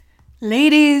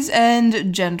Ladies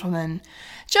and gentlemen,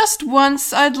 just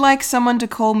once I'd like someone to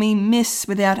call me Miss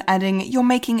without adding, "You're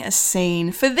making a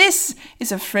scene," for this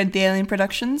is a Fred the Alien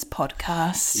Productions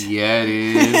podcast. Yeah, it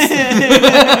is.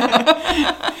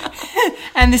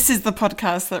 And this is the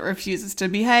podcast that refuses to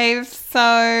behave,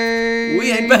 so...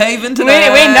 We ain't behaving today.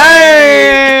 We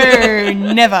no!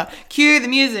 Never. Cue the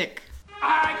music.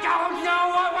 I don't know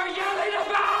what we're yelling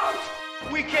about!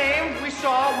 We came, we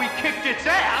saw, we kicked its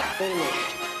ass! Wait a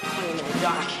minute,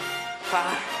 Doc.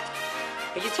 Are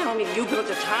you telling me you built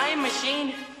a time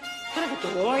machine? Kind of a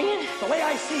DeLorean? The way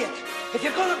I see it, if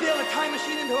you're gonna build a time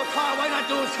machine into a car, why not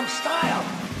do it some style?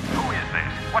 Who is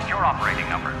this? What's your operating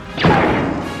number?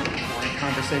 Boring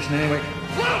conversation anyway.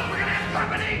 Luke, we're gonna have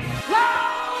company!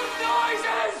 Loud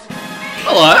noises!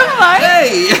 Hello.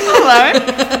 Hey. Hello.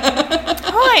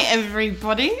 Hi,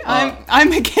 everybody.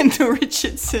 I'm Kendall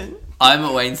Richardson.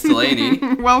 I'm Wayne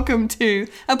Stellini. Welcome to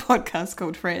a podcast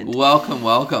called Fred.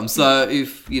 Welcome. So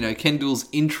if, Kendall's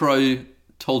intro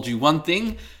told you one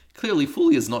thing, clearly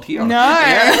Fulia's not here. No.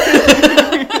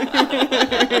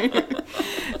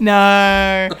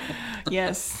 No.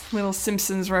 Yes, little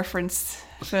Simpsons reference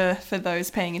for those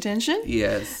paying attention.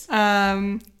 Yes.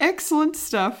 Excellent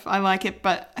stuff. I like it,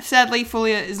 but sadly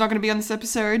Fulia is not going to be on this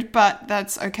episode, but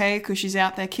that's okay because she's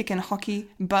out there kicking hockey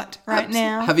butt right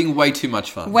now. Having way too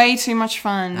much fun. Way too much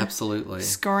fun. Absolutely.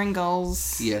 Scoring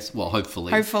goals. Yes, well,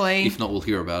 hopefully. Hopefully. If not, we'll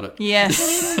hear about it.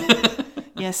 Yes.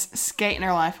 Yes, skating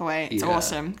her life away. It's Yeah.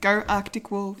 awesome. Go Arctic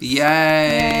Wolves.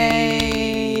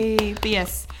 Yay! But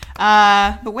yes.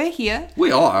 But we're here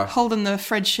We are. holding the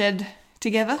Fred shed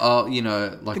together.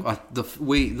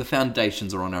 The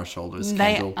foundations are on our shoulders,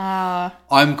 They Kendall. are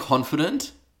I'm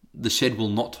confident the shed will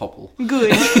not topple.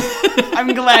 good.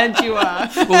 I'm glad you are.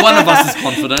 Well, one of us is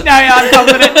confident. No, I'm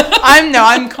confident.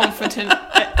 I'm confident.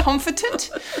 Confident?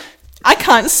 I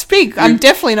can't speak. I'm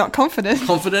definitely not confident.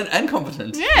 Confident and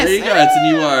competent. Yes. There you go. It's a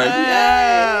new word.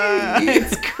 Yay.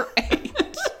 It's great.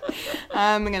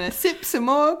 I'm going to sip some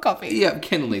more coffee. Yeah,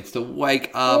 Kendall needs to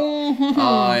wake up.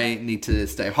 I need to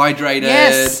stay hydrated.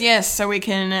 Yes, so we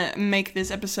can make this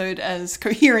episode as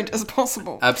coherent as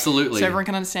possible. Absolutely. So everyone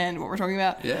can understand what we're talking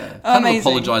about. Yeah. Amazing.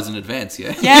 Apologise in advance,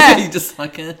 yeah? Yeah. You just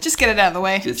Just get it out of the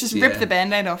way. Just rip yeah. the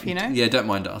Band-Aid off, Yeah, don't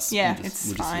mind us. Yeah, We'll it's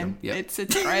just, fine. yeah. It's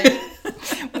great.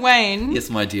 Wayne. Yes,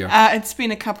 my dear. It's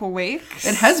been a couple weeks.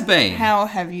 It has been. How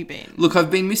have you been? Look, I've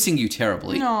been missing you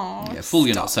terribly. No, Yeah,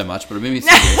 Fulia not stop. so much, but I've been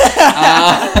missing you.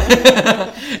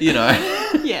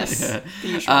 Yes. The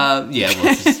usual. Well,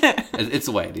 it's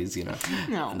the way it is,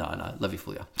 No. No, love you,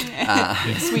 Fulia.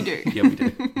 Yes, we do. Yeah, we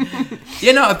do.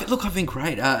 Yeah, no, I've been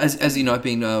great. As you know, I've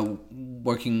been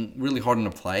working really hard on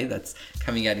a play that's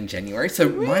coming out in January. So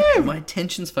my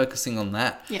attention's focusing on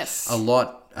that. Yes. A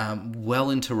lot. Well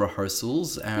into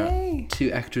rehearsals. Yay.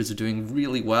 Two actors are doing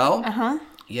really well. Uh-huh.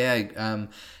 Yeah,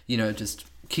 just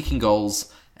kicking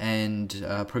goals and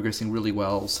progressing really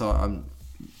well. So I'm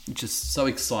just so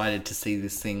excited to see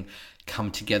this thing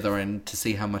come together and to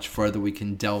see how much further we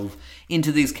can delve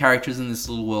into these characters in this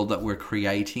little world that we're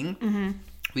creating. Mm-hmm.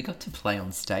 We got to play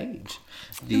on stage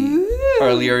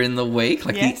earlier in the week,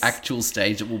 Yes. the actual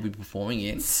stage that we'll be performing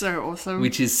in. So awesome.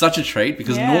 Which is such a treat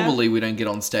because Yeah. normally we don't get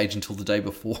on stage until the day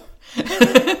before.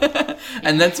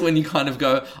 And that's when you kind of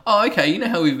go, oh, okay, you know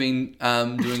how we've been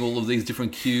doing all of these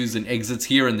different cues and exits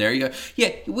here and there. You go,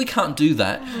 yeah, we can't do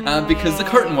that because the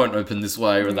curtain won't open this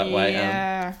way or that way.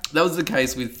 Yeah. That was the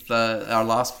case with our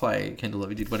last play, Kendall, that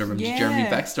we did, whatever, Yeah. Jeremy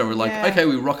Baxter. We're like, Yeah. okay,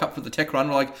 we rock up for the tech run.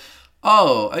 We're like,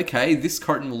 oh, okay, this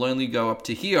curtain will only go up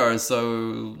to here,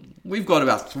 so we've got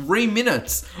about 3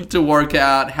 minutes to work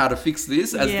out how to fix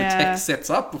this as the tech sets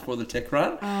up before the tech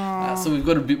run. So we've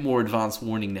got a bit more advanced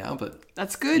warning now, but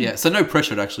That's good. yeah, so no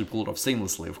pressure to actually pull it off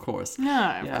seamlessly, of course.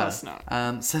 No, of course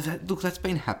not. So that's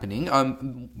been happening.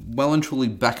 I'm well and truly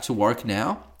back to work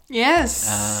now.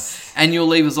 Yes. Annual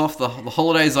leave is off, the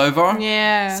holiday's over.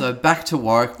 Yeah. So back to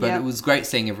work, but Yep. it was great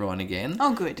seeing everyone again.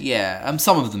 Oh, good. Yeah,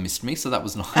 some of them missed me, so that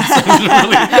was nice. It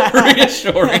was really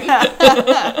reassuring.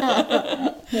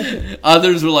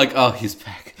 Others were like, oh, he's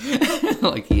back.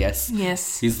 Like, yes.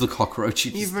 Yes. He's the cockroach.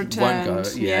 You You've just won't go.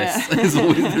 returned. Yes. Yeah. There's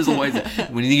always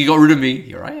when you think you got rid of me,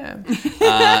 here I am.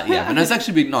 But no, it's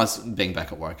actually been nice being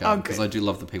back at work because good. I do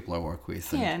love the people I work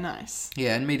with. And, Yeah, nice.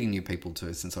 yeah, and meeting new people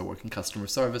too, since I work in customer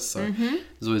service. So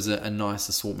there's always a nice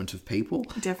assortment of people.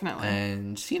 Definitely.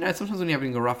 And, sometimes when you're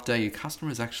having a rough day, your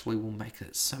customers actually will make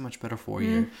it so much better for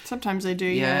you. Sometimes they do,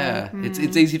 Yeah.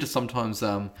 It's easy to sometimes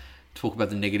talk about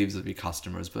the negatives of your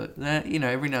customers, but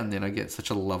every now and then I get such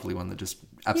a lovely one that just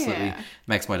absolutely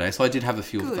makes my day. So I did have a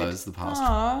few of those the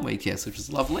past week, yes, which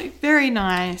is lovely. Very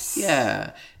nice.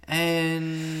 Yeah.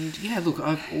 And yeah, look,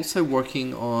 I'm also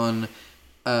working on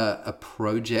a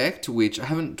project which I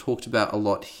haven't talked about a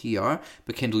lot here,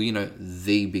 but Kendall, you know,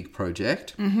 the big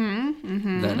project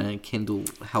that Kendall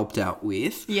helped out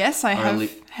with. Yes, I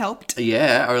have helped.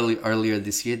 Yeah, earlier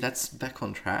this year. That's back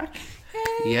on track.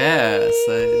 Yeah,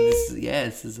 so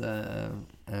this is a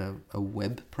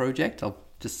web project. I'll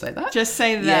just say that. Just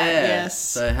say that, yes.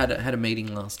 So I had a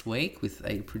meeting last week with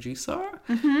a producer,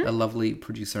 a lovely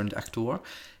producer and actor,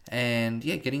 and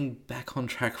yeah, getting back on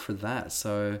track for that.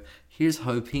 So here's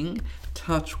hoping,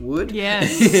 touch wood,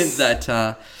 yes,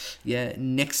 that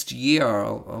next year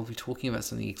I'll be talking about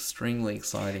something extremely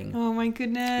exciting. Oh my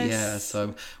goodness. Yeah,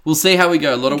 so we'll see how we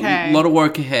go. A lot of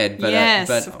work ahead, but yes,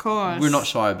 but of course, we're not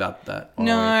shy about that.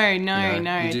 No.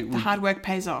 The hard work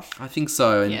pays off. I think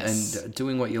so, Yes. and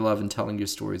doing what you love and telling your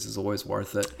stories is always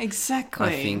worth it. Exactly.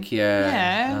 I think,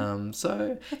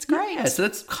 so that's great. Yeah, so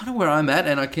that's kind of where I'm at,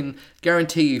 and I can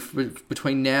guarantee you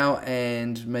between now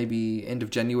and maybe end of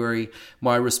January,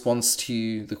 my response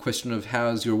to the question of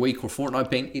how's your week or fortnight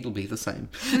been, it'll be the same.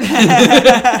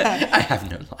 I have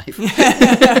no life.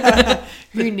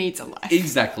 Who needs a life?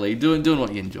 Exactly. Doing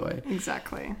what you enjoy.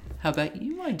 Exactly. How about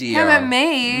you, my dear? How about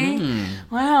me?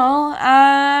 Well,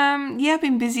 I've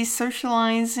been busy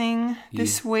socializing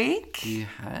this week. You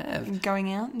have.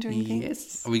 Going out and doing things.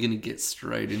 Yes. Are we going to get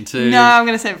straight into... No, I'm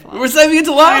going to save it for last. We're saving it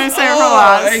to last? I'm going to save it for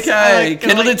last. Okay.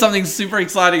 Kendall did something super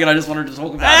exciting and I just wanted to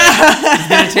talk about it. She's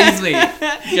going to tease me.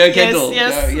 Go, Kendall.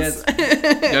 Yes.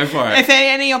 Go for it. If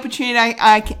any opportunity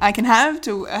I can have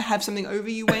to have something over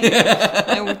you, Wayne,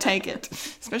 I will take it.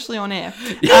 Especially on air.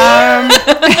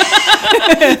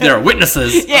 There are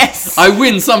witnesses. Yes. I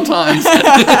win sometimes.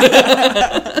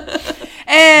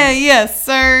 Yes,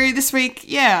 so this week,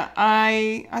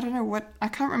 I don't know what, I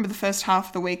can't remember the first half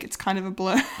of the week. It's kind of a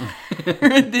blur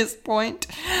at this point.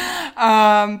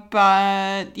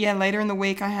 But yeah, later in the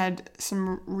week I had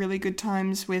some really good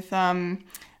times with some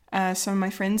of my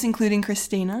friends, including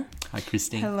Christina. Hi,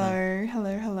 Christine.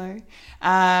 Hello.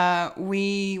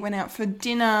 We went out for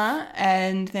dinner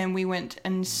and then we went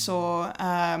and saw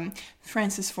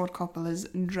Francis Ford Coppola's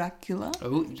Dracula.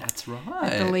 Oh, that's right.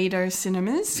 At the Lido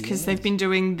Cinemas, because they've been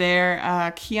doing their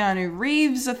Keanu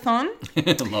Reeves-a-thon.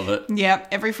 Love it. Yeah,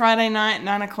 every Friday night at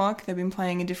 9 o'clock, they've been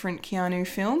playing a different Keanu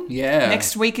film. Yeah.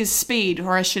 Next week is Speed,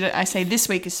 or I say this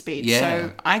week is Speed. Yeah.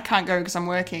 So I can't go because I'm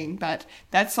working, but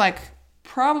that's like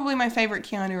probably my favorite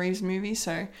Keanu Reeves movie,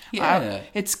 so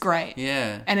it's great.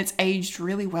 Yeah. And it's aged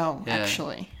really well,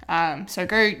 actually. So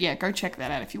go check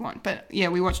that out if you want. But yeah,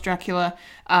 we watched Dracula.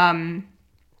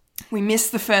 We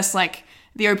missed the first,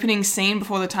 the opening scene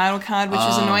before the title card, which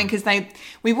was annoying because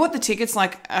we bought the tickets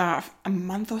a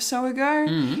month or so ago,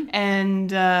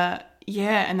 and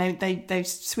and they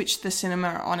switched the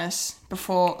cinema on us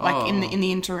before, in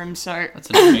the interim. So that's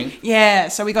annoying. Yeah,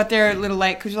 so we got there a little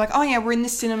late because you're like, oh yeah, we're in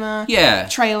this cinema. Yeah.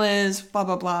 Trailers, blah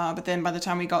blah blah. But then by the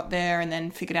time we got there and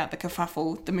then figured out the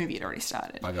kerfuffle, the movie had already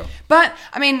started. Bugger. But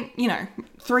I mean,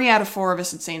 3 out of 4 of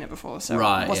us had seen it before, so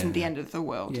it wasn't the end of the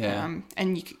world. Yeah.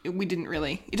 And we didn't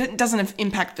really. It doesn't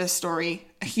impact the story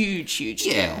a huge deal.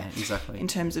 Yeah, exactly. In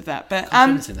terms of that, but I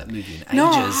haven't seen that movie in ages. No,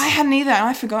 I hadn't either.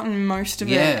 I've forgotten most of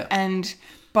Yeah. it,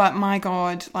 but my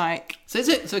God,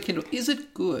 So Kendall, is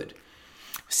it good?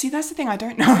 See, that's the thing. I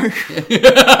don't know.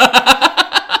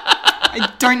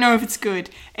 I don't know if it's good.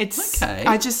 It's okay.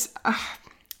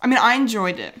 I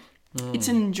enjoyed it. It's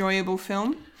an enjoyable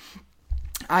film.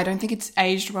 I don't think it's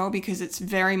aged well because it's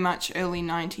very much early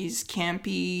 90s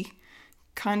campy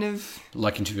kind of...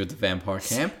 Like Interview with the Vampire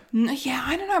Camp? Yeah,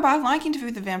 I don't know, but I like Interview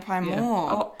with the Vampire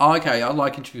more. Oh, okay. I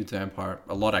like Interview with the Vampire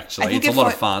a lot, actually. It's a lot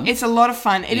of fun. It's a lot of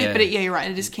fun. You're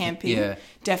right. It is campy. Yeah.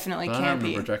 Definitely but campy. I don't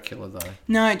remember Dracula, though.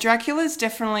 No, Dracula's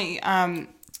definitely...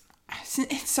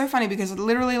 it's so funny because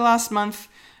literally last month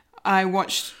I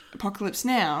watched Apocalypse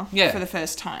Now for the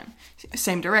first time.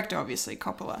 Same director, obviously,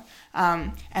 Coppola.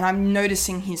 And I'm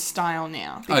noticing his style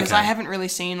now because I haven't really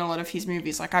seen a lot of his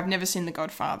movies. I've never seen The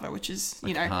Godfather, which is,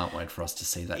 I can't wait for us to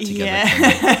see that together.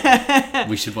 Yeah.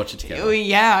 We should watch it together.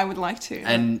 Yeah, I would like to.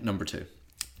 And number 2.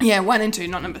 Yeah, 1 and 2,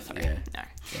 not number 3. Yeah. No.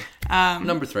 Yeah.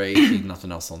 Number 3, if you've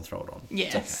nothing else on, throw it on.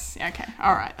 Yes. Okay.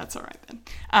 All right. That's all right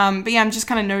then. But yeah, I'm just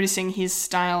kind of noticing his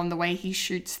style and the way he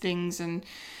shoots things, and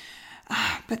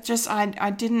but just I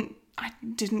didn't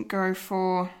go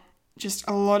for. Just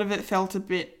a lot of it felt a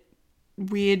bit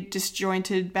weird,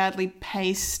 disjointed, badly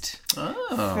paced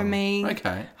for me.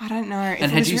 Okay. I don't know.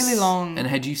 It was really long. And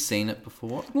had you seen it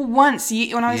before? Well, once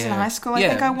when I was in high school, I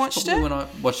think I watched it. When I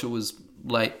watched it was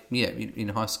late, in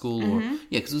high school, or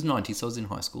because it was 90s, so I was in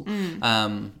high school,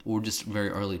 or just very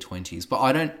early 20s. But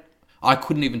I I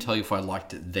couldn't even tell you if I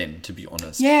liked it then, to be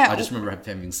honest. Yeah. I just remember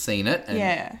having seen it and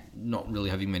Yeah. not really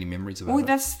having many memories about Well, it.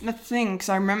 that's the thing, because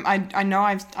I remember, I know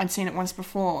I'd seen it once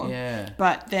before. Yeah.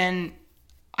 But then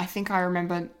I think I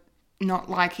remember not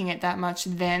liking it that much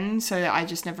then, so I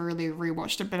just never really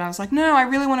rewatched it. But I was like, no, I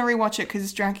really want to rewatch it because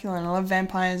it's Dracula and I love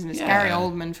vampires and it's Gary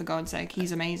Oldman, for God's sake.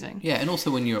 He's amazing. Yeah, and also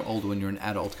when you're older, when you're an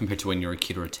adult compared to when you're a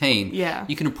kid or a teen, Yeah.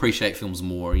 you can appreciate films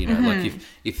more. You know, like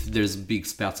if there's big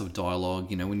spouts of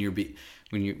dialogue, you know, when you're a bit.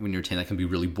 When you're a teen, that can be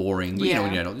really boring. But, you know,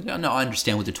 when you're adult, no, I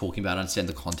understand what they're talking about. I understand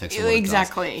the context of what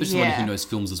Exactly, it does. Especially someone who knows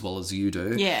films as well as you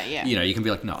do. Yeah, yeah. You know, you can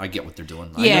be like, no, I get what they're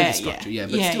doing. I know the structure. Yeah,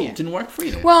 but still, it didn't work for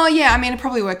you. Well, yeah, I mean, it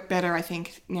probably worked better, I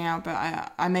think, now,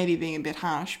 but I may be being a bit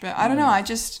harsh. But I don't know, I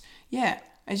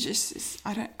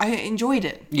enjoyed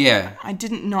it. Yeah. I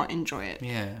didn't not enjoy it.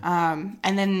 Yeah.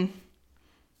 And then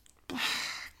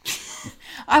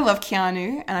I love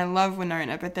Keanu and I love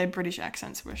Winona, but their British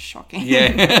accents were shocking.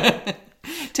 Yeah.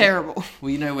 Terrible.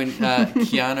 Well, you know, when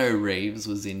Keanu Reeves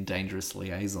was in Dangerous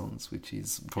Liaisons, which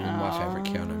is probably my favourite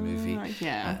Keanu movie.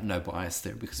 Yeah. No bias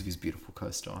there because of his beautiful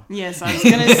co-star. Yes, I was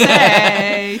going to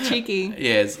say. Cheeky.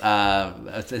 Yes,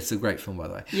 it's a great film, by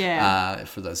the way. Yeah.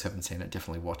 For those who haven't seen it,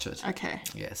 definitely watch it. Okay.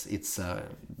 Yes, it's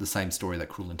the same story that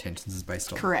Cruel Intentions is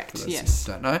based on. Correct, For those yes.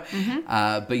 who don't know.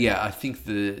 But yeah, I think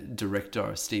the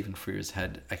director, Stephen Frears,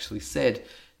 had actually said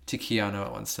to Keanu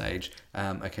at one stage,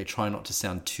 okay, try not to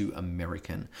sound too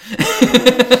American.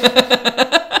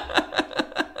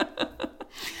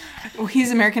 Well,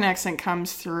 his American accent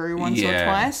comes through once or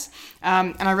twice.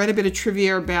 And I read a bit of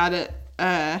trivia about it,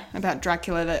 about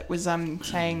Dracula, that was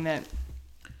saying that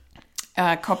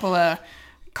Coppola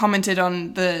commented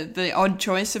on the odd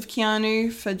choice of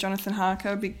Keanu for Jonathan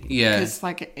Harker because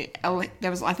I think there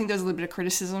was a little bit of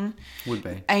criticism Would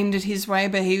be. aimed at his way,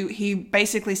 but he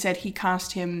basically said he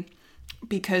cast him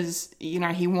because, you know,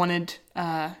 he wanted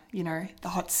the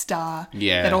hot star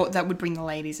that would bring the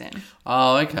ladies in.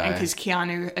 Oh, okay. Because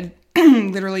Keanu had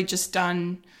literally just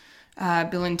done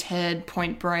Bill and Ted,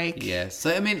 Point Break. Yeah,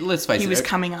 so I mean, let's face it. He was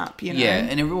coming up, you know. Yeah,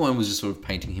 and everyone was just sort of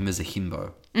painting him as a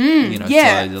himbo.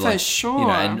 Yeah, so for sure. You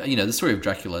know, and you know, the story of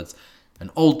Dracula, it's an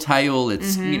old tale.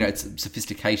 It's you know, it's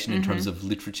sophistication in terms of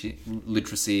literacy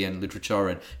and literature,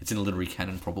 and it's in a literary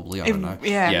canon, probably. I don't know.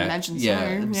 Yeah, I imagine so.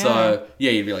 Yeah. So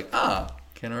yeah, you'd be like,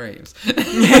 Keanu Reeves.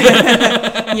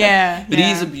 Yeah, but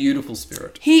he is a beautiful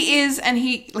spirit. He is, and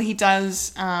he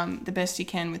does the best he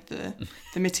can with the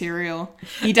material.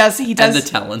 He does, and the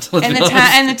talent, and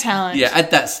the talent. Yeah,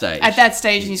 at that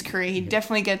stage in his career, he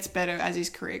definitely gets better as his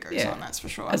career goes on. That's for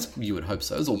sure. As you would hope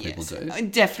so, as all people do.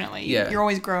 Definitely. Yeah. You're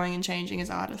always growing and changing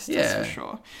as artists. Yeah. That's for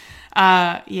sure.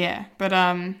 But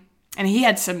and he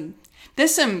had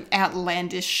there's some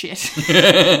outlandish shit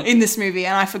in this movie,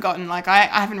 and I've forgotten. Like I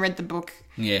haven't read the book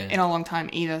in a long time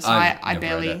either, so I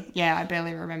barely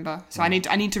remember. So I need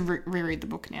to reread the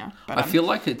book now. But I feel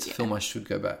like it's a film I should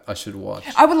watch.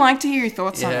 I would like to hear your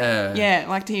thoughts on Yeah. it. Yeah, I'd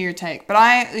like to hear your take. But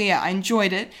I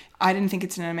enjoyed it. I didn't think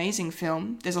it's an amazing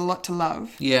film. There's a lot to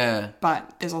love. Yeah.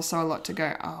 But there's also a lot to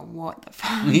go, oh, what the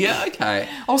fuck? Yeah, okay.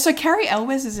 Also, Carrie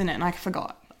Elwes is in it, and I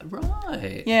forgot.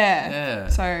 Right. Yeah.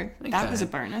 So that was a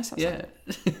bonus. I was like,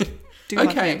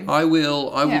 okay, I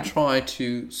will try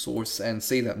to source and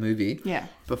see that movie. Yeah.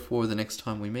 Before the next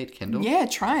time we meet, Kendall. Yeah,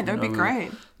 try it. That would be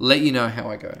great. Let you know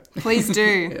how I go. Please do.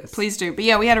 Yes. Please do. But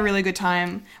yeah, we had a really good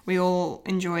time. We all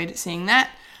enjoyed seeing that.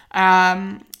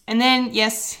 And then,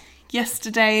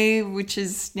 yesterday, which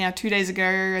is now 2 days ago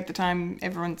at the time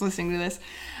everyone's listening to this,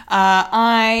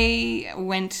 I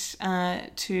went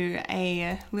to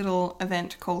a little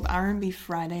event called R&B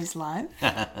Fridays Live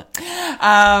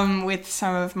with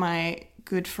some of my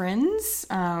good friends,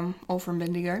 all from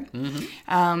Bendigo,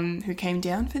 who came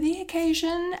down for the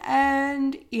occasion.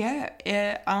 And we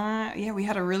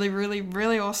had a really, really,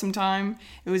 really awesome time.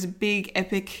 It was a big,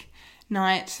 epic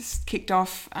night. Kicked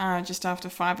off just after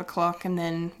 5 o'clock, and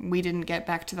then we didn't get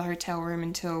back to the hotel room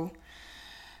until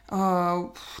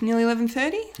nearly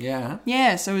 11:30.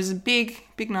 Yeah, so it was a big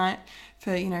night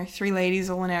for, you know, three ladies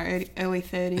all in our early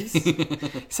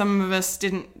 30s. Some of us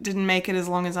didn't make it as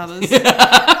long as others.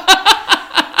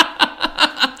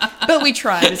 But we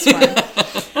tried, it's fine.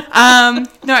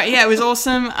 It was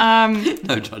awesome.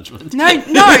 No judgment. No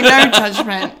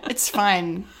judgment. It's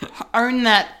fine. Own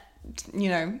that, you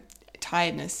know,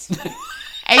 tiredness.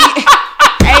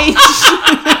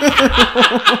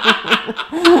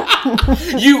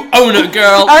 You own it,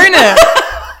 girl. Own it.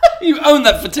 You own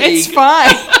that fatigue. It's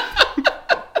fine.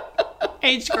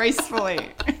 Age gracefully.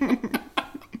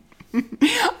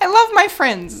 I love my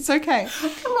friends. It's okay.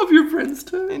 I love your friends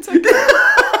too. It's okay.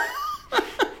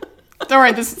 Don't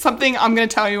worry, this is something I'm going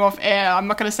to tell you off air. I'm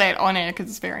not going to say it on air because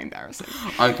it's very embarrassing.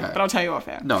 Okay. But I'll tell you off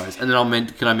air. No worries. And then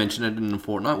can I mention it in a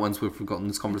fortnight once we've forgotten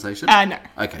this conversation? No.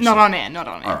 Okay. Not sure. on air. Not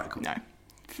on air. All right, cool. No.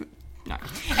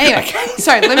 Anyway,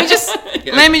 so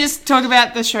let me just talk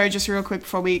about the show just real quick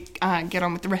before we get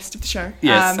on with the rest of the show.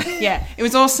 Yes. Yeah, it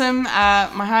was awesome.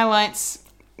 My highlights,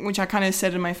 which I kind of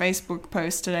said in my Facebook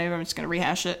post today, but I'm just going to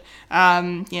rehash it.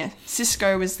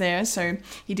 Cisco was there, so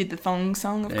he did the Thong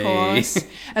song, of course,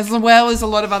 as well as a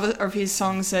lot of other of his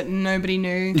songs that nobody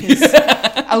knew, because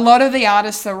a lot of the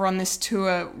artists that were on this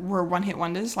tour were one-hit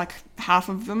wonders, like half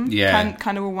of them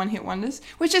kind of were one-hit wonders,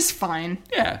 which is fine.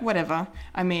 Yeah. Whatever.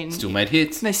 I mean... Still made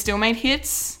hits. They still made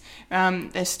hits.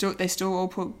 They still all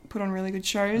put on really good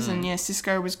shows, and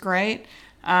Cisco was great.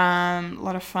 A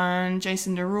lot of fun.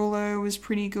 Jason Derulo was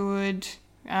pretty good.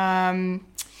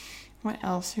 What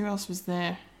else? Who else was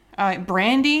there?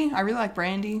 Brandy. I really like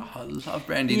Brandy. I love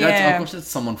Brandy. Yeah. That's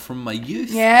someone from my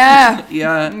youth. Yeah.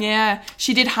 Yeah. Yeah.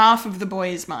 She did half of The Boy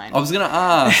Is Mine. I was going to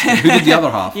ask, who did the other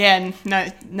half? Yeah. No.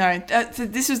 So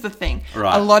this was the thing.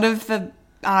 Right. A lot of the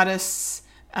artists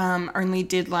only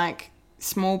did like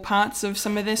small parts of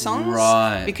some of their songs,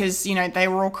 right? Because they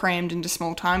were all crammed into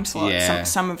small time slots. Yeah.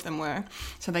 Some of them were,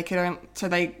 so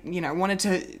they wanted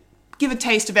to give a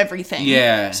taste of everything.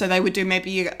 Yeah. So they would do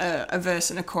maybe a verse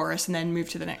and a chorus and then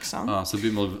move to the next song. Oh, so a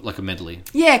bit more like a medley.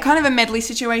 Yeah, kind of a medley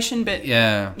situation, but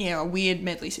yeah, a weird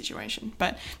medley situation.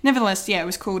 But nevertheless, it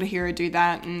was cool to hear her do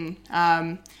that. And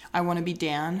I Want to Be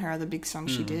Down, her other big song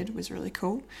she did, was really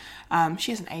cool.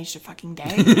 She hasn't aged a fucking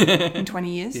day in 20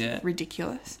 years. Yeah.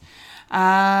 Ridiculous.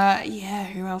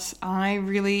 Who else? I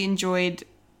really enjoyed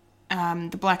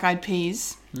the Black Eyed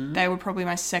Peas. They were probably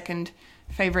my second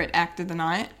favourite act of the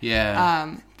night.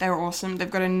 Yeah. They were awesome. They've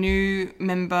got a new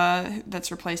member that's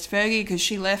replaced Fergie because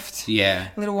she left a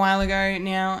little while ago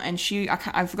now, and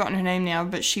I've forgotten her name now,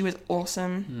 but she was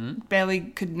awesome. Barely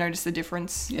could notice the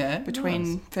difference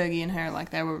between Fergie and her.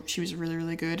 Like she was really,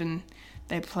 really good, and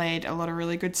they played a lot of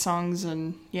really good songs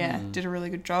and did a really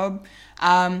good job.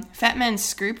 Fat Man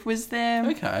Scoop was there.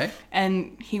 Okay.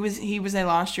 And he was there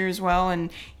last year as well,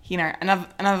 and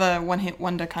another one-hit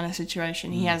wonder kind of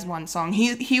situation. He has one song.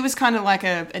 He was kind of like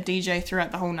a DJ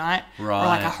throughout the whole night. Right. Or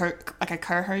like a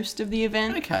co-host of the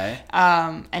event. Okay.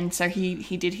 And so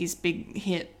he did his big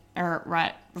hit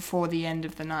right before the end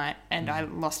of the night, and I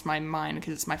lost my mind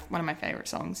because it's one of my favorite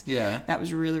songs. Yeah. That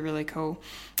was really, really cool.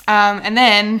 And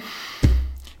then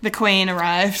the Queen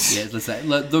arrived. Yeah, let's say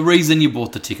the reason you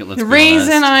bought the ticket. The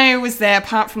reason I was there,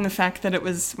 apart from the fact that it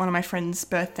was one of my friend's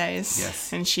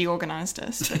birthdays, and she organised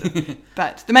us,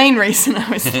 but the main reason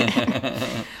I was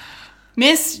there,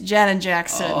 Miss Janet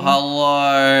Jackson. Oh,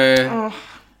 hello. Oh,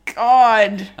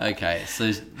 God. Okay,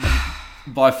 so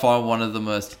by far one of the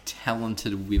most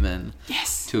talented women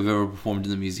to have ever performed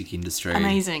in the music industry.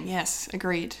 Amazing. Yes,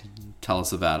 agreed. Tell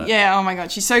us about it. Yeah, oh my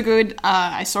God, she's so good.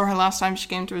 I saw her last time she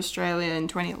came to Australia in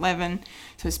 2011,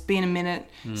 so it's been a minute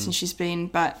since she's been,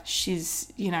 but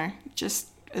she's, just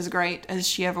as great as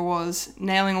she ever was,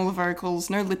 nailing all the vocals,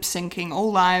 no lip syncing,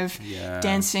 all live,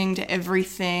 dancing to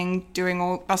everything,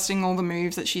 busting all the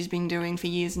moves that she's been doing for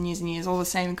years and years and years, all the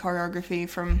same choreography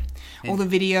from all the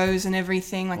videos and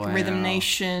everything, like Rhythm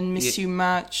Nation, Miss You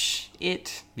Much,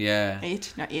 If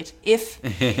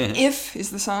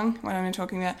is the song, what am I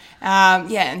talking about?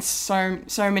 And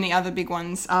so many other big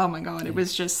ones. Oh my God, it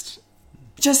was just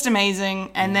amazing.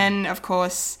 And then, of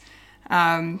course,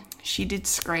 she did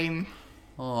Scream.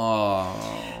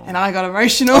 Oh. And I got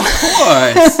emotional. Of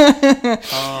course. It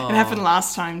happened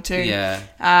last time too. Yeah.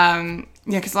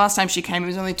 Because last time she came, it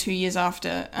was only 2 years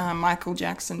after Michael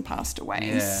Jackson passed away.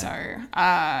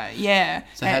 Yeah.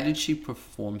 So how did she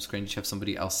perform Scream? Did she have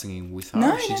somebody else singing with her?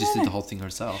 No, she just did the whole thing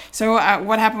herself. So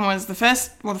what happened was the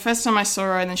first time I saw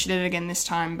her, and then she did it again this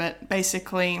time, but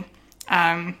basically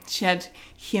she had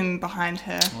him behind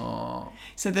her. Oh.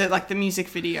 So the music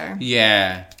video.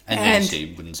 Yeah. And then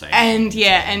she wouldn't say anything.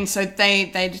 And so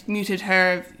they muted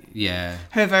her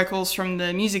vocals from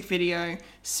the music video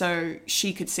so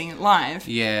she could sing it live.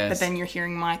 Yes. But then you're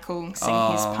hearing Michael sing his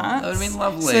parts. That would have been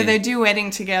lovely. So they're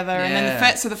duetting together. And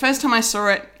then the first time I saw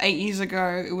it 8 years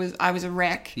ago, I was a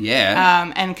wreck.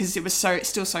 Yeah. And because it was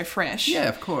still so fresh. Yeah,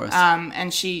 of course.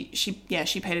 And she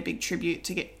paid a big tribute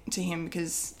to him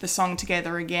because the song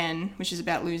Together Again, which is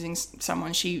about losing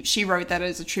someone, she wrote that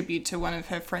as a tribute to one of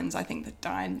her friends, I think, that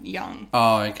died young.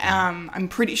 Oh, okay. I'm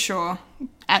pretty sure.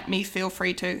 At me, feel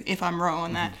free to if I'm wrong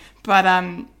on that. But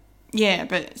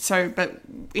but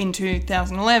in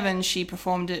 2011 she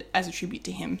performed it as a tribute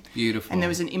to him. Beautiful. And there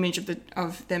was an image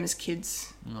of them as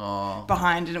kids Oh.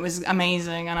 behind, and it was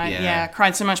amazing. And I Yeah.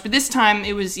 cried so much. But this time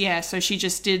it was so she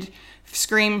just did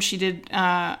Scream. She did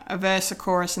a verse, a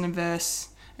chorus, and a verse,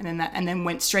 and then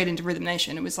went straight into Rhythm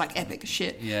Nation. It was like epic as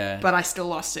shit. Yeah. But I still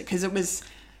lost it because it was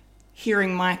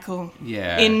hearing Michael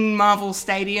Yeah. in Marvel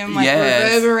Stadium, like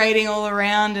Yes. reverberating all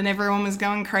around, and everyone was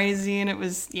going crazy, and it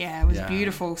was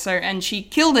beautiful. So, and she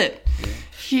killed it.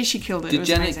 Yeah. She killed it. It Did was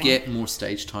Janet amazing. get more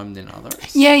stage time than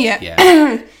others?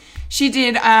 Yeah. She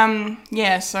did.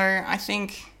 So I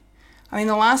think,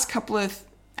 the last couple of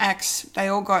acts, they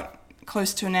all got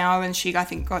close to an hour, and she, I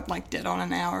think, got like dead on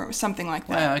an hour or something like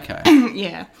that. Wow, okay.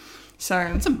 Yeah. So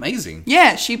That's amazing.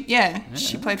 yeah, she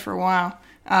played for a while.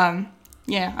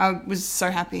 I was so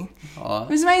happy. Oh, It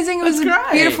was amazing. It was a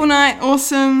great. beautiful night.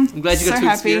 Awesome. I'm glad you got so to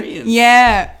happy. experience.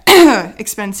 Yeah.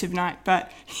 Expensive night,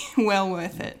 but well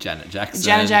worth it. Janet Jackson.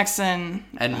 Janet Jackson.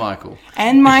 And Michael.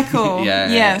 And Michael. Yeah.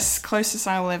 Yes. Closest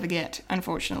I will ever get,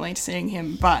 unfortunately, to seeing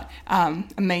him. But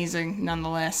amazing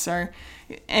nonetheless. So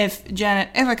if Janet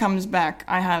ever comes back,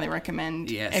 I highly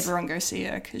recommend everyone go see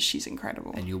her because she's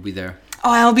incredible. And you'll be there. Oh,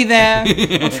 I'll be there.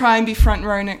 I'll try and be front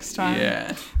row next time.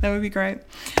 Yeah. That would be great.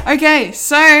 Okay,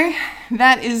 so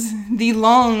that is the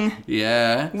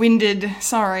long-winded, Yeah.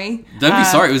 sorry. Don't be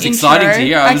sorry. It was intro. exciting to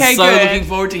hear. I was Okay, so good. looking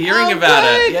forward to hearing Oh, about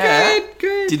good, it. Yeah.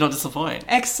 good. Did not disappoint.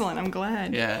 Excellent. I'm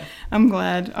glad. Yeah. I'm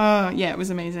glad. Oh, yeah, it was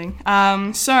amazing.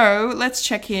 So let's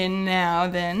check in now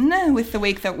then with the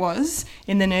week that was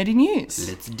in the nerdy news.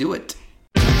 Let's do it.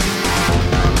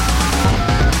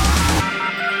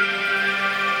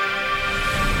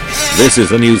 This is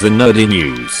the news in nerdy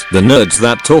news. The nerds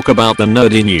that talk about the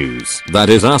nerdy news. That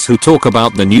is us who talk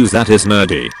about the news that is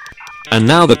nerdy. And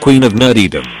now the queen of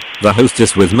nerdydom, the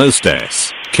hostess with most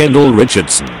S, Kendall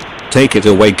Richardson. Take it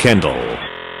away, Kendall.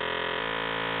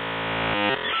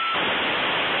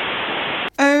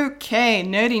 Okay,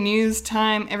 nerdy news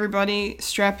time, everybody.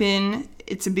 Strap in.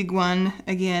 It's a big one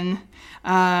again,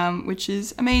 which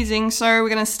is amazing. So we're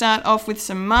going to start off with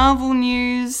some Marvel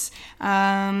news.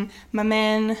 My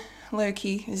man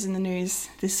Loki is in the news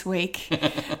this week.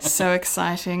 So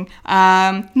exciting.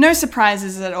 No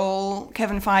surprises at all.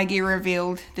 Kevin Feige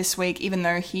revealed this week, even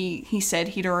though he said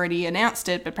he'd already announced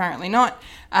it, but apparently not,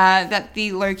 that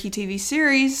the Loki TV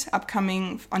series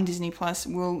upcoming on Disney Plus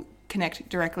will connect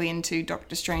directly into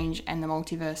Doctor Strange and the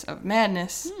Multiverse of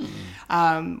Madness.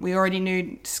 We already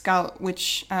knew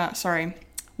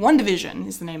WandaVision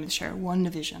is the name of the show.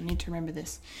 WandaVision. I need to remember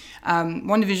this.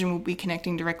 WandaVision will be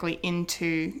connecting directly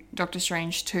into Doctor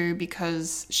Strange 2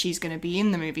 because she's going to be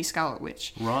in the movie Scarlet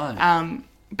Witch. Right.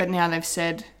 But now they've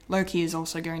said Loki is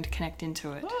also going to connect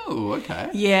into it. Oh, okay.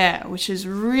 Yeah, which is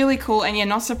really cool. And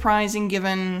not surprising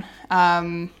given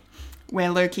where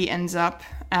Loki ends up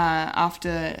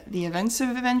after the events of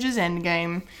Avengers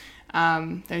Endgame.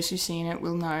 Those who've seen it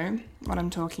will know what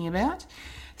I'm talking about.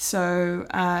 So,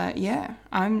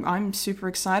 I'm super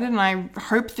excited, and I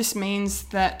hope this means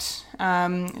that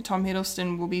Tom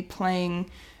Hiddleston will be playing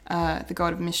the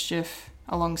God of Mischief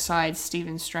alongside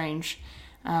Stephen Strange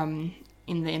in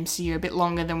the MCU a bit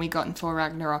longer than we got in Thor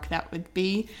Ragnarok. That would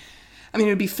be... it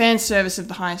would be fan service of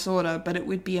the highest order, but it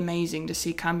would be amazing to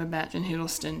see Cumberbatch and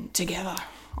Hiddleston together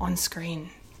on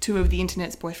screen. Two of the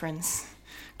internet's boyfriends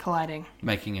colliding.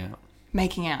 Making out.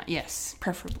 Making out, yes,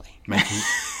 preferably.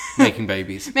 Making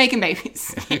babies. Making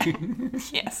babies. Yeah.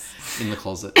 Yes. In the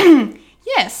closet.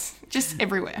 Yes, just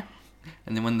everywhere.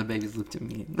 And then when the babies looked at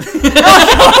me.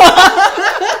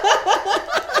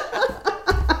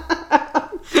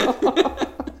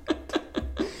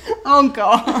 Oh,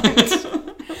 God.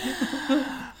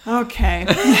 Okay.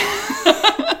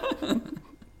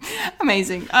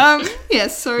 Amazing.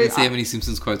 Yes, so... Let's see how many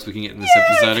Simpsons quotes we can get in this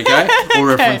episode, okay? Or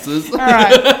references. All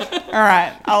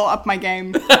right. I'll up my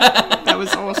game. That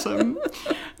was awesome.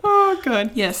 Oh,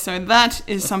 God. Yes, so that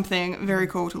is something very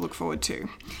cool to look forward to.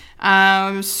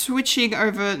 Switching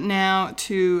over now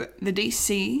to the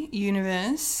DC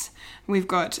universe. We've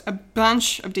got a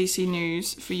bunch of DC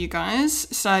news for you guys,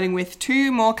 starting with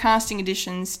 2 more casting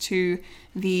additions to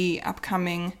the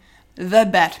upcoming The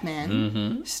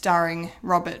Batman, starring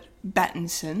Robert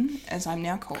Pattinson, as I'm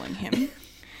now calling him,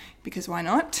 because why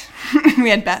not? We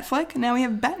had Batfleck, and now we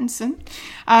have Pattinson.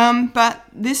 But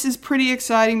this is pretty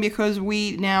exciting because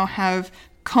we now have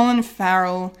Colin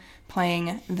Farrell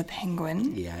playing the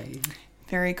Penguin. Yay.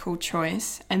 Very cool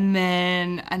choice. And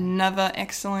then another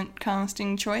excellent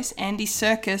casting choice, Andy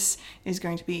Serkis is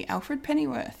going to be Alfred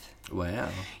Pennyworth. Wow.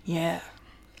 Yeah.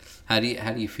 How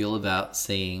do you feel about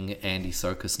seeing Andy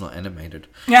Serkis not animated?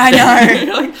 Yeah, I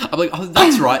know. I'm like, oh,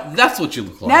 that's right. That's what you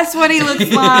look like. That's what he looks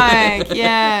like.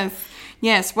 Yes.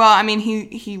 Yes. Well, I mean,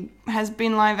 he has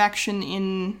been live action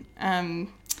in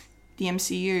the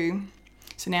MCU.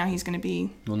 So now he's going to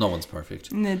be... Well, no one's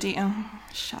perfect. In the Oh,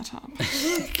 shut up.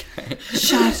 Okay.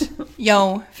 Shut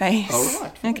your face. All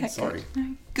right. Fine. Okay. Sorry.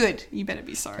 Good. You better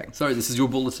be sorry. Sorry, this is your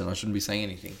bulletin. I shouldn't be saying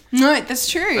anything. No, that's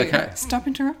true. Okay. Stop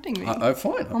interrupting me. Oh,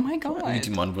 fine. Oh my God. You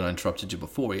didn't mind when I interrupted you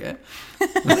before, yeah?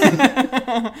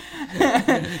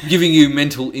 Giving you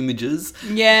mental images.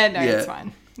 Yeah, no, it's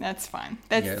fine. That's fine.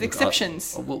 That's Yeah, look,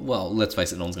 exceptions. Well, let's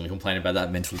face it, no one's going to complain about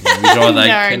that mental image, are they,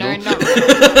 Kendall? No, not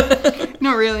really.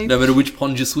 Not really. No matter which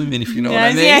pond you swim in, if you know what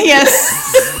I mean. Yeah,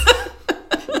 yes.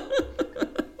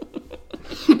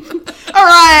 All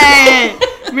right.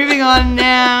 Moving on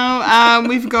now.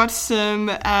 We've got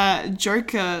some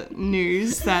Joker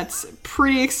news that's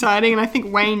pretty exciting, and I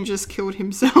think Wayne just killed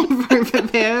himself over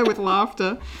there with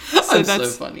laughter. So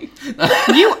that's so funny.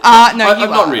 You are. No,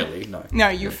 I'm not really. No. No,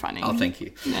 you're funny. Oh, thank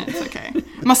you. No, it's okay.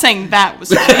 I'm not saying that was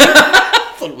funny.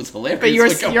 I thought it was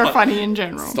hilarious. But you're funny in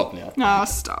general. Stop now. No,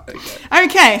 stop.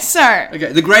 Okay, so.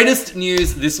 Okay, the greatest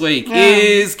news this week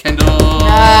is Kendall.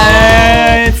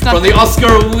 No, it's not. From the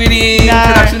Oscar-winning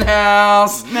production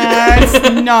house. No, it's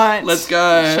not. Let's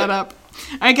go. Shut up.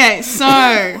 Okay, so.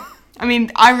 I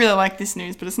mean, I really like this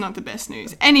news, but it's not the best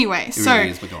news. Anyway, really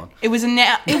is, but go on. It was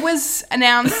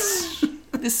announced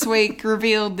this week,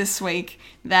 revealed this week,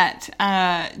 that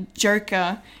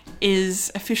Joker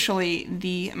is officially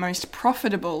the most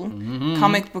profitable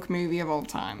comic book movie of all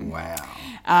time.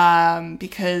 Wow.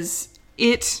 Because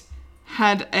it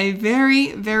had a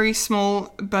very, very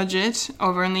small budget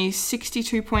of only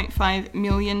 $62.5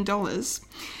 million.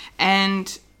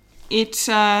 And it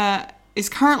is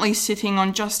currently sitting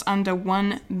on just under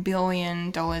 $1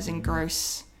 billion in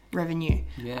gross revenue.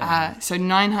 Yeah. So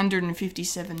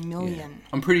 957 million. Yeah.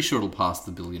 I'm pretty sure it'll pass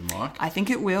the billion mark. I think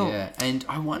it will. Yeah, and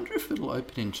I wonder if it'll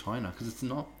open in China, because it's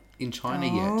not in China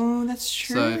yet. Oh, that's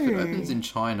true. So if it opens in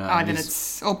China... then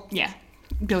it's... Oh, yeah.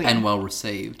 Billion. And well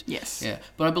received. Yes. Yeah.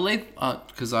 But I believe,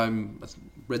 because I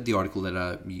read the article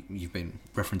that you've been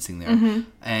referencing there,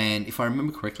 and if I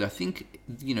remember correctly, I think,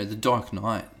 The Dark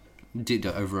Knight did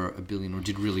over $1 billion, or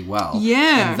did really well.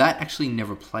 Yeah. And that actually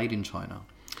never played in China.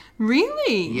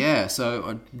 Really? Yeah, so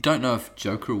I don't know if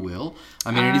Joker will.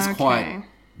 I mean, it is quite,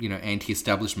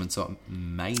 anti-establishment, so it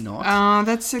may not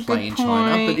that's a play good in point.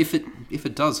 China. But if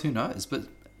it does, who knows? But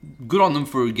good on them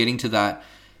for getting to that,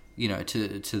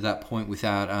 to that point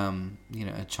without,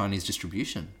 a Chinese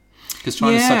distribution. Because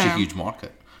China's such a huge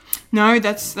market. No,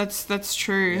 that's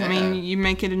true. Yeah. I mean, you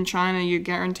make it in China, you're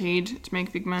guaranteed to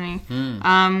make big money.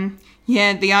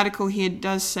 The article here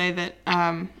does say that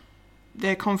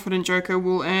they're confident Joker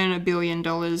will earn $1 billion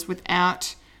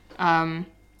without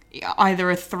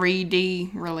either a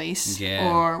 3D release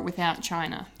or without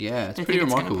China. Yeah, it's they pretty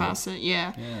think remarkable. It's going to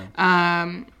pass it.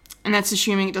 Yeah. And that's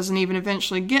assuming it doesn't even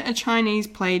eventually get a Chinese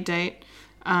play date.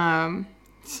 And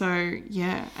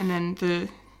then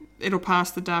it'll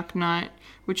pass The Dark Knight,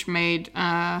 which made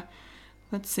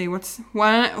let's see, what's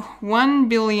 1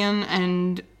 billion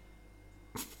and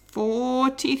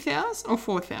 40,000 or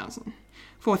 4,000?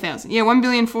 4,000. Yeah,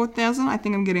 1,004,000. I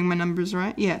think I'm getting my numbers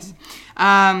right. Yes.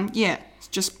 It's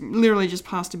just literally just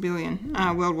past $1 billion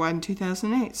worldwide in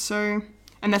 2008. So,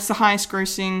 and that's the highest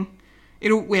grossing.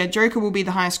 Joker will be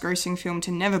the highest grossing film to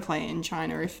never play in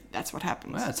China if that's what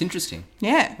happens. Wow, it's interesting.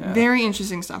 Yeah, very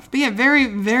interesting stuff. But yeah, very,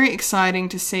 very exciting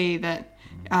to see that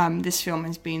this film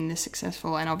has been this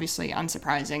successful, and obviously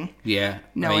unsurprising. Yeah,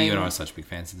 I mean, you and I are such big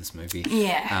fans of this movie.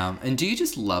 Yeah. And do you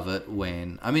just love it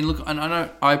when... I mean, look,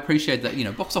 I appreciate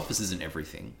that, box office isn't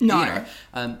everything. No.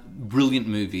 Brilliant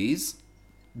movies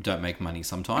don't make money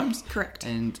sometimes. Correct.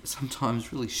 And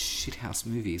sometimes really shithouse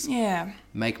movies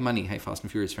make money. Hey, Fast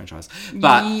and Furious franchise.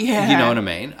 But you know what I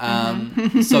mean.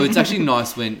 So it's actually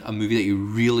nice when a movie that you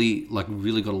really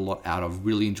got a lot out of,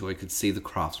 really enjoy, could see the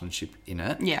craftsmanship in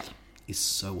it. Yeah. Is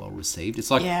so well received. It's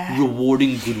like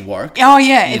rewarding good work. Oh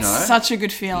yeah, it's such a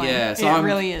good feeling. Yeah, so it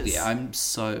really is. Yeah, I'm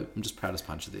just proud as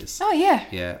punch of this. Oh yeah.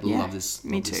 Yeah, love this.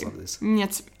 Me too. Love this.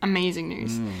 It's amazing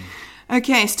news.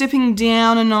 Okay, stepping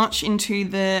down a notch into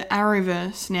the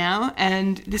Arrowverse now,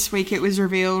 and this week it was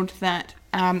revealed that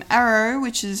Arrow,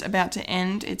 which is about to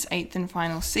end its 8th and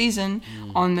final season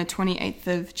on the 28th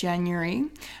of January,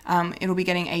 it'll be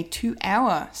getting a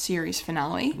 2-hour series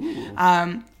finale.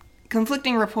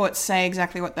 Conflicting reports say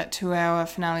exactly what that 2-hour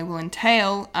finale will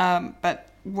entail, but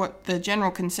what the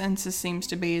general consensus seems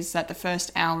to be is that the first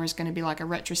hour is going to be like a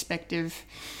retrospective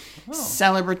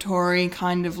celebratory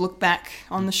kind of look back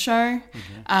on the show.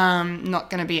 Not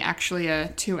going to be actually a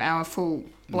 2-hour full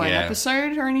blown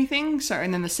episode or anything. So,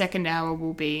 and then the second hour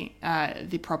will be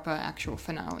the proper actual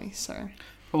finale. So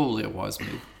Probably a wise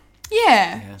move.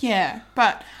 Yeah.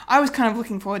 But I was kind of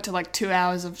looking forward to like 2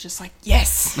 hours of just like,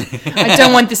 yes, I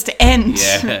don't want this to end.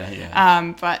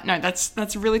 But no,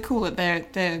 that's really cool that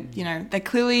they're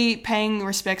clearly paying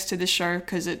respects to this show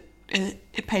because it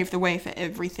paved the way for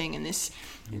everything in this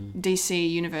DC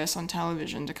universe on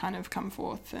television to kind of come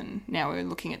forth, and now we're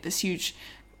looking at this huge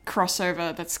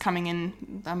crossover that's coming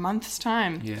in a month's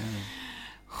time. Yeah.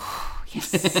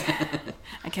 Yes.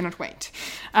 I cannot wait.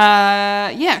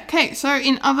 Okay. So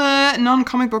in other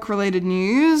non-comic book related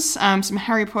news, some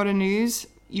Harry Potter news.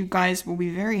 You guys will be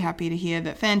very happy to hear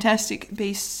that Fantastic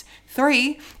Beasts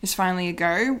 3 is finally a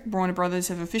go. Warner Brothers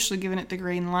have officially given it the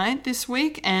green light this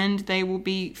week, and they will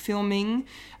be filming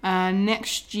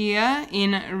next year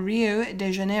in Rio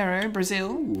de Janeiro,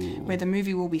 Brazil, where the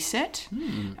movie will be set.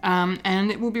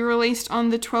 And it will be released on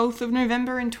the 12th of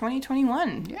November in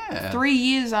 2021. Yeah. 3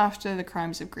 years after The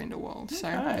Crimes of Grindelwald. So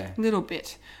a little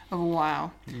bit of a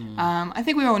while. I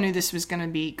think we all knew this was going to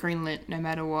be greenlit no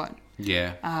matter what.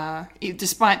 Yeah.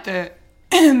 Despite the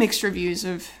mixed reviews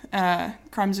of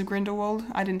Crimes of Grindelwald,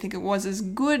 I didn't think it was as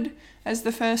good as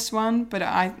the first one, but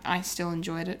I still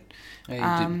enjoyed it. Hey,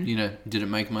 did it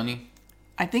make money?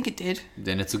 I think it did.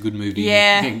 Then it's a good movie.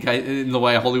 Yeah. In the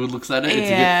way Hollywood looks at it.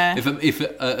 It's if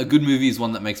a good movie is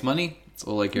one that makes money, that's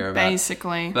all I care about.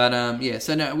 Basically. But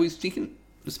so no, I was thinking,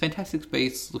 was Fantastic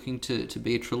Beasts looking to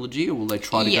be a trilogy, or will they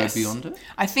try to go beyond it?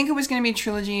 I think it was going to be a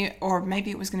trilogy, or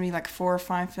maybe it was going to be like 4 or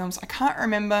 5 films. I can't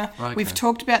remember. Okay. We've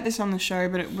talked about this on the show,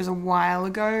 but it was a while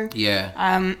ago.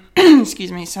 Yeah.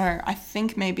 Excuse me. So I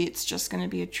think maybe it's just going to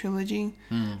be a trilogy.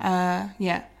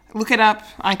 Yeah. Look it up.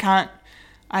 I can't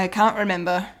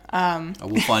remember.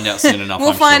 We'll find out soon enough.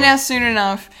 We'll find out soon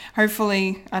enough.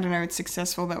 Hopefully, I don't know, it's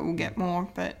successful that we'll get more.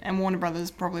 And Warner Brothers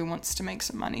probably wants to make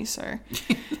some money, so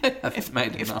if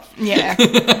made enough. Yeah,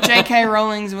 J.K.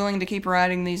 Rowling's willing to keep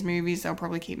writing these movies, they'll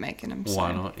probably keep making them. So.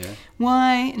 Why not? Yeah.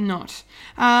 Why not?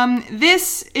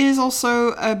 This is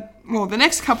also the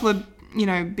next couple of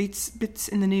bits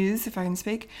in the news, if I can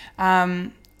speak.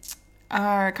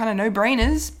 Are kind of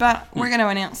no-brainers, but we're going to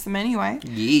announce them anyway.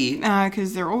 Yeah.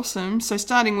 Because they're awesome. So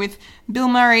starting with Bill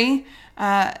Murray,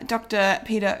 Dr.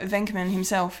 Peter Venkman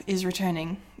himself is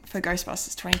returning for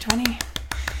Ghostbusters 2020.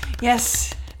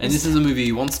 Yes. And this is a movie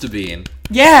he wants to be in.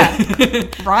 Yeah.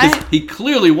 Right? He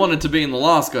clearly wanted to be in the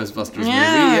last Ghostbusters movie.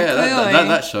 Yeah,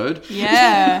 that showed.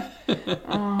 Yeah.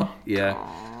 Yeah.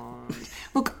 God.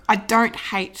 Look, I don't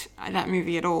hate that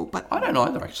movie at all, but I don't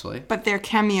either, actually. But their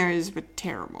cameos were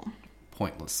terrible.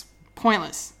 Pointless.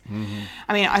 Mm-hmm.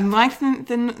 I mean, I liked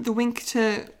the wink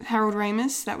to Harold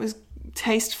Ramis. That was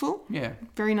tasteful. Yeah.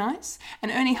 Very nice. And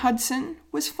Ernie Hudson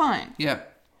was fine. Yeah.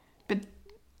 But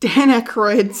Dan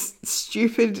Aykroyd's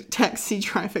stupid taxi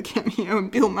driver cameo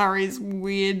and Bill Murray's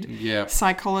weird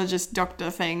psychologist doctor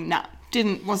thing,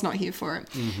 was not here for it.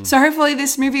 Mm-hmm. So hopefully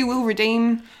this movie will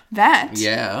redeem that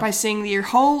by seeing the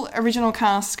whole original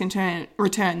cast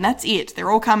return. That's it. They're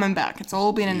all coming back. It's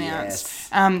all been announced.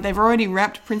 Yes. They've already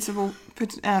wrapped principal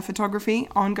photography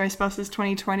on Ghostbusters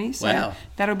 2020, so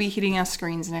that'll be hitting our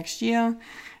screens next year.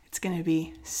 It's going to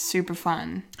be super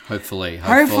fun. Hopefully.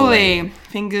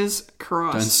 Fingers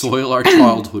crossed. Don't soil our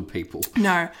childhood, people.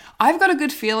 No. I've got a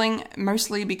good feeling,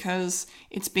 mostly because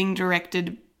it's being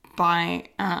directed by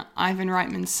Ivan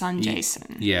Reitman's son,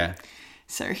 Jason. Yeah.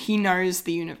 So he knows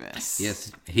the universe.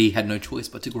 Yes, he had no choice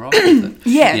but to grow up with it.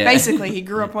 Yeah, basically, he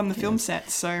grew up on the film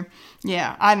set. So,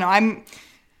 yeah, I don't know. I'm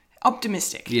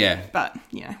optimistic. Yeah. But,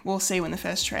 we'll see when the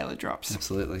first trailer drops.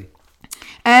 Absolutely.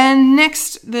 And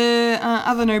next, the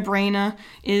other no-brainer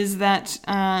is that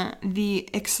the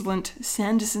excellent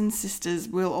Sanderson sisters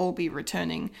will all be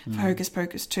returning for Hocus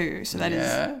Pocus 2. So that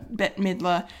is Bette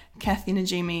Midler, Kathy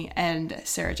Najimy, and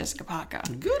Sarah Jessica Parker.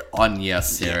 Good on you,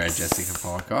 Sarah Jessica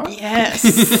Parker.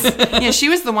 Yes. She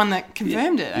was the one that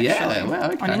confirmed it, actually,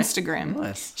 on Instagram.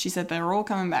 Nice. She said they're all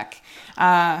coming back.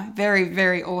 Very,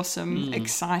 very awesome,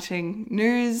 exciting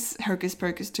news. Hocus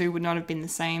Pocus 2 would not have been the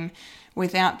same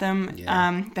without them.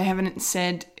 Yeah. They haven't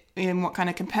said in what kind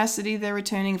of capacity they're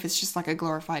returning, if it's just like a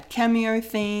glorified cameo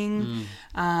thing,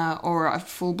 or a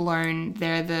full-blown,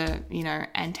 they're the,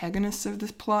 antagonists of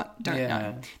this plot. Don't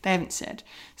know. They haven't said.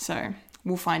 So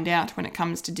we'll find out when it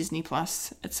comes to Disney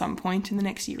Plus at some point in the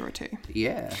next year or two.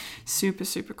 Yeah. Super,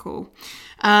 super cool.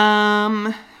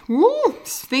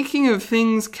 Speaking of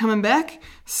things coming back,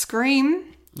 Scream.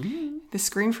 The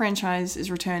Scream franchise is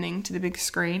returning to the big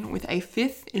screen with a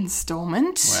 5th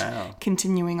installment. Wow.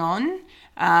 Continuing on.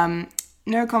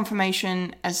 no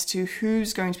confirmation as to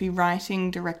who's going to be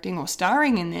writing, directing, or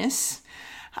starring in this,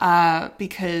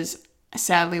 because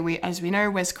sadly, as we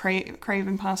know, Wes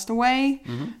Craven passed away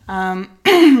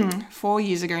 4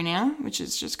 years ago now, which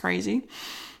is just crazy.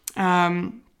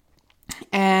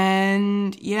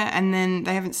 And then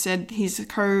they haven't said he's the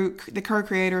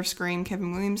co-creator of Scream.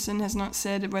 Kevin Williamson has not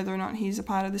said whether or not he's a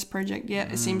part of this project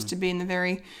yet. It seems to be in the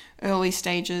very early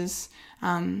stages.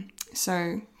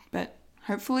 But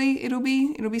hopefully it'll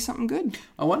be something good.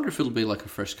 I wonder if it'll be like a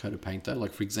fresh coat of paint though.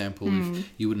 Like for example,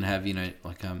 if you wouldn't have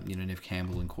Neve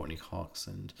Campbell and Courtney Cox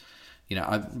and.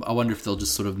 I wonder if they'll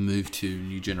just sort of move to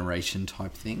new generation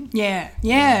type thing. Yeah.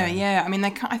 I mean,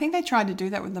 I think they tried to do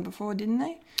that with them before, didn't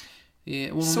they?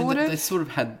 Yeah, well, they sort of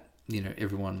had,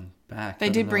 everyone back. They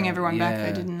did bring everyone back,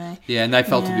 though, didn't they? Yeah, and they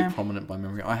felt a bit prominent by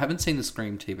memory. I haven't seen the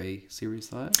Scream TV series,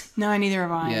 though. No, neither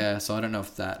have I. Yeah, so I don't know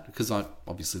if that... Because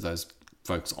obviously those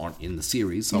folks aren't in the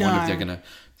series, so I wonder if they're going to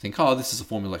think, this is a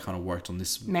formula that kind of worked on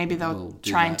this. Maybe they'll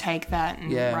try and take that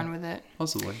and run with it.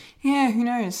 Possibly. Yeah, who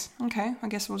knows? Okay, I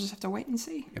guess we'll just have to wait and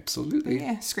see. Absolutely. But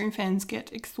yeah, Scream fans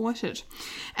get exploited.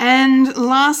 And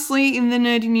lastly, in the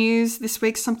nerdy news this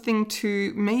week, something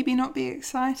to maybe not be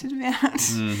excited about.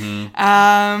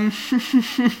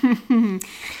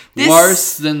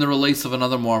 Worse than the release of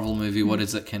another Marvel movie. What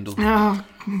is it, Kendall? Oh,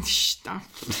 stop.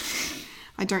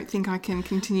 I don't think I can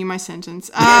continue my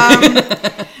sentence.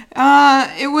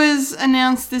 It was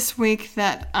announced this week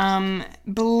that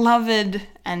beloved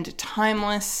and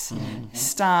timeless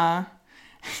star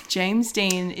James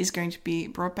Dean is going to be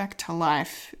brought back to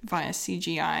life via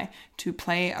CGI to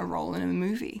play a role in a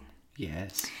movie.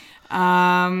 Yes.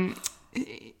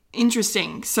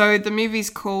 Interesting. So the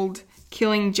movie's called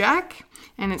Killing Jack,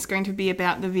 and it's going to be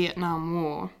about the Vietnam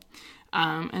War.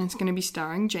 And it's going to be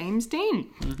starring James Dean.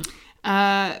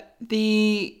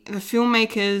 The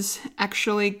filmmakers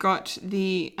actually got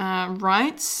the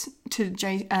rights to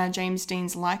James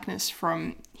Dean's likeness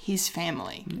from his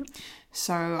family. Yep.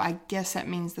 So I guess that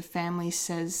means the family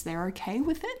says they're okay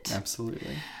with it.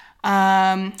 Absolutely.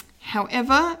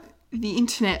 However, the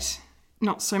internet,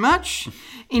 not so much.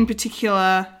 In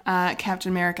particular,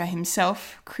 Captain America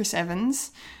himself, Chris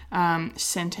Evans,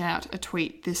 sent out a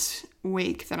tweet this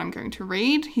week that I'm going to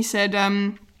read. He said...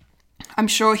 I'm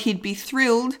sure he'd be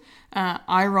thrilled.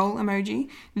 Eye roll emoji.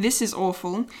 This is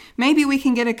awful. Maybe we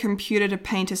can get a computer to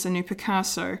paint us a new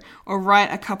Picasso or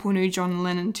write a couple new John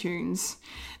Lennon tunes.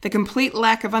 The complete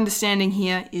lack of understanding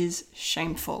here is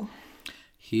shameful.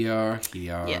 Here,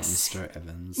 yes. Mr.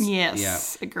 Evans.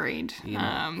 Yes, agreed.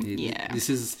 This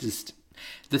is just...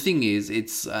 The thing is,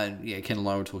 it's... Ken and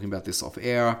I were talking about this off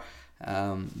air.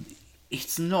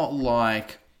 It's not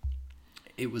like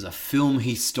it was a film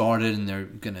he started and they're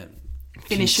going to...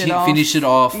 Finish it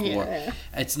off. Yeah. Or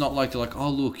it's not like they're like, oh,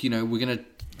 look,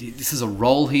 this is a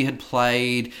role he had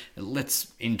played.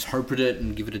 Let's interpret it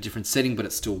and give it a different setting, but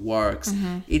it still works.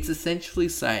 Mm-hmm. It's essentially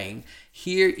saying,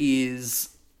 here is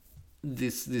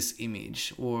this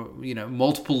image, or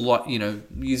multiple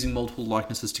using multiple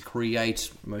likenesses to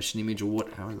create motion image, or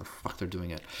however the fuck they're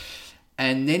doing it,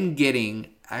 and then getting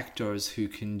actors who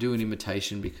can do an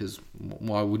imitation, because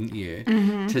why wouldn't you,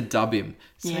 to dub him.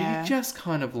 So you're just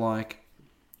kind of like,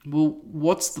 well,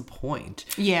 what's the point?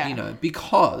 Yeah.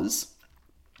 Because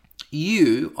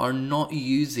you are not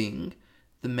using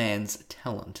the man's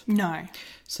talent. No.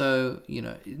 So,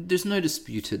 there's no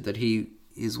disputed that he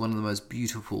is one of the most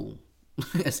beautiful,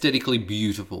 aesthetically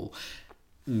beautiful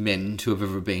men to have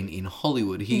ever been in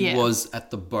Hollywood. He was at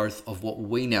the birth of what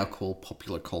we now call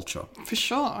popular culture. For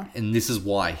sure. And this is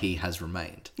why he has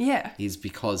remained. Yeah. Is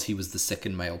because he was the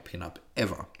second male pinup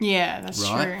ever. Yeah, that's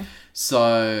right? true.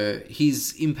 So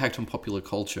his impact on popular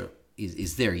culture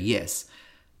is there, yes.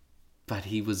 But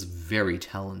he was very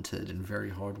talented and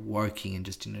very hardworking and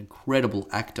just an incredible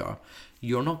actor.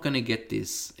 You're not going to get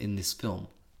this in this film.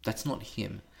 That's not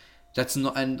him. That's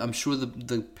not, and I'm sure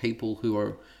the people who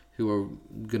are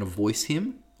going to voice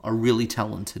him are really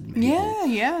talented people.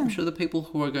 Yeah. I'm sure the people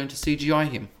who are going to CGI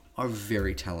him are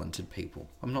very talented people.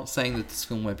 I'm not saying that this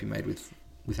film won't be made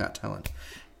without talent,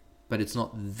 but it's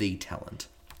not the talent.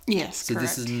 Yes, so correct.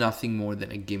 This is nothing more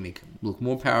than a gimmick. Look,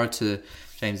 more power to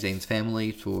James Dean's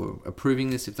family for approving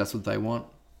this. If that's what they want,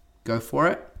 go for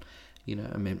it.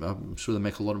 I'm sure they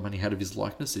make a lot of money out of his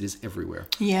likeness. It is everywhere.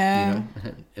 Yeah.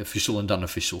 Official and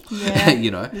unofficial.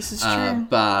 Yeah, this is true.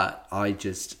 But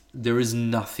there is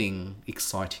nothing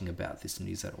exciting about this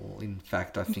news at all. In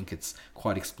fact, I think it's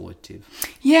quite exploitative.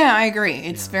 Yeah, I agree.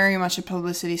 It's very much a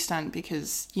publicity stunt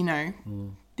because,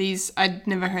 I'd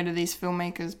never heard of these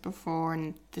filmmakers before,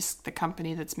 and the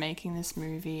company that's making this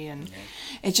movie, and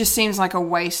it just seems like a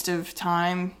waste of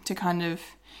time to kind of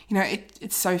You know,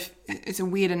 it's a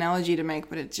weird analogy to make,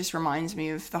 but it just reminds me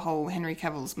of the whole Henry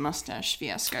Cavill's mustache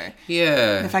fiasco.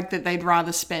 Yeah. The fact that they'd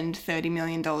rather spend $30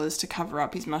 million to cover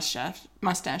up his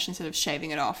mustache instead of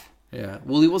shaving it off. Yeah.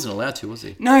 Well, he wasn't allowed to, was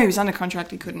he? No, he was under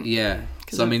contract. He couldn't. Yeah.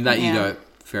 So, I mean, that you go,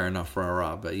 fair enough,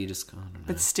 rah-rah, but you just, I don't know.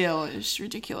 But still, it's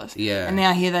ridiculous. Yeah. And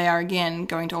now here they are again,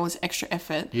 going to all this extra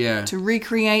effort to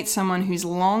recreate someone who's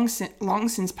long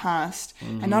since passed.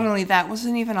 And not only that,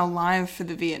 wasn't even alive for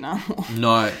the Vietnam War.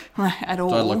 No. At all.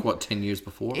 Died like, what, 10 years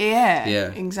before? Yeah.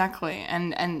 Yeah. Exactly.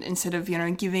 And instead of,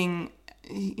 giving,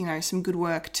 some good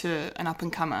work to an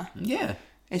up-and-comer. Yeah.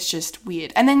 It's just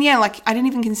weird. And then, I didn't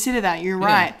even consider that. You're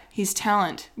right. His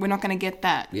talent. We're not going to get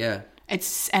that. Yeah.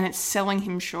 It's selling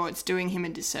him short. It's doing him a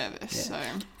disservice.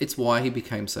 Yeah. So it's why he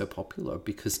became so popular,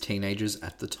 because teenagers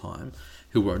at the time,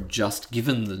 who were just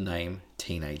given the name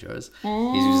teenagers, he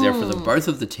was there for the birth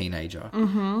of the teenager,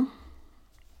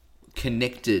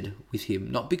 connected with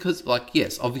him. Not because,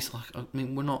 yes, obviously, I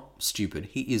mean, we're not stupid.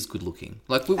 He is good looking.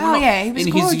 We're not, he was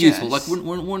gorgeous. He's youthful.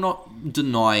 We're not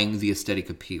denying the aesthetic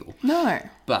appeal. No.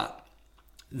 But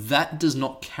that does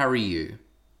not carry you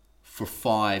for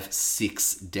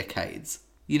 5-6 decades.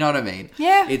 You know what I mean?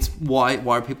 Yeah. It's why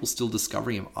are people still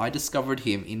discovering him? I discovered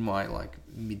him in my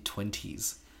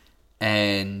mid-20s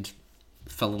and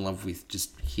fell in love with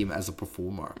just him as a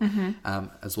performer,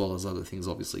 as well as other things,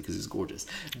 obviously, because he's gorgeous.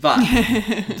 But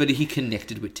he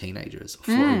connected with teenagers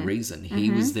for a reason. He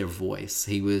was their voice.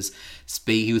 He was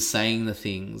saying the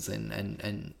things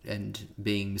and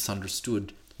being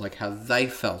misunderstood, like how they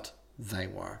felt they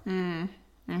were.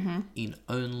 In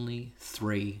only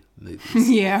 3 movies.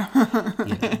 Yeah.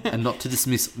 And not to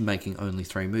dismiss making only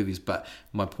 3 movies, but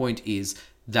my point is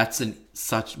that's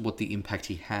such what the impact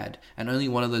he had. And only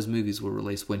one of those movies were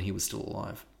released when he was still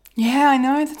alive. Yeah, I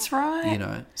know, that's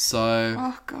right. So...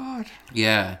 Oh, God.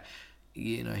 Yeah.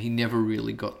 He never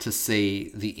really got to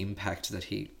see the impact that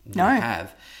he would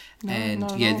have. No, and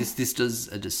this does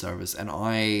a disservice, and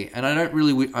I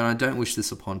don't wish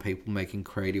this upon people making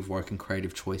creative work and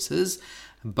creative choices,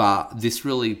 but this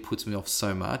really puts me off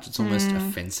so much. It's almost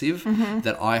offensive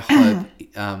that I hope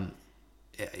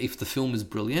if the film is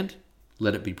brilliant,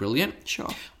 let it be brilliant. Sure.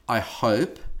 I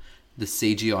hope the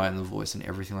CGI and the voice and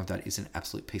everything like that is an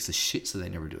absolute piece of shit, so they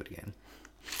never do it again.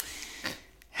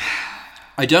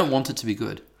 I don't want it to be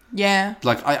good. Yeah.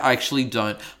 I actually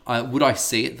don't. Would I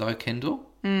see it though, Kendall?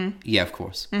 Yeah, of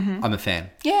course. I'm a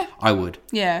fan. Yeah. I would.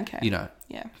 Yeah, okay.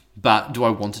 Yeah. But do I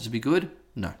want it to be good?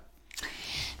 No.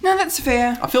 No, that's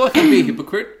fair. I feel like I'd be a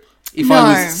hypocrite if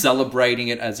I was celebrating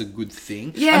it as a good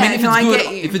thing. Yeah, I mean,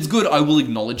 get you. If it's good, I will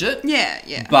acknowledge it.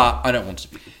 Yeah. But I don't want it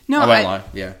to be good. No, I won't lie.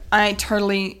 Yeah. I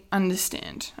totally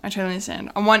understand.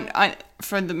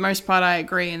 For the most part, I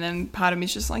agree. And then part of me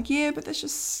is just like, yeah, but that's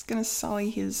just going to sully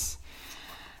his...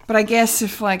 But I guess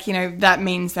if, that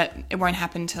means that it won't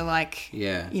happen to,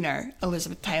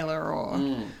 Elizabeth Taylor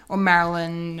or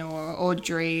Marilyn or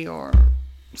Audrey or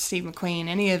Steve McQueen,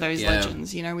 any of those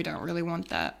legends, we don't really want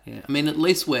that. Yeah. I mean, at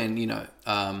least when,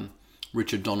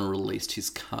 Richard Donner released his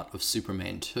cut of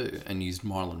Superman 2 and used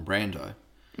Marlon Brando,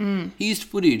 he used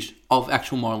footage of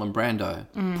actual Marlon Brando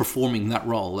performing that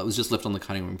role that was just left on the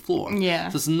cutting room floor. Yeah.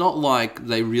 So it's not like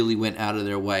they really went out of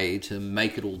their way to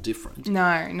make it all different. No.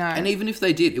 And even if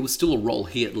they did, it was still a role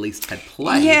he at least had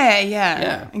played.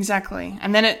 Yeah. Exactly.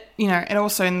 And then it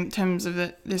also, in terms of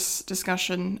this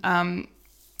discussion,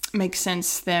 makes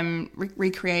sense them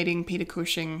recreating Peter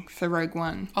Cushing for Rogue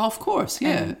One. Oh, of course,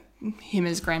 yeah. And him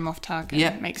as Grand Moff Tarkin.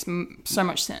 Yeah. Makes so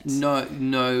much sense. No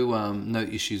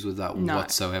issues with that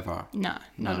whatsoever. No,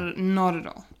 not at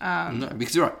all. No,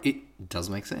 because you're right, it does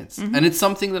make sense. And it's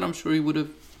something that I'm sure he would have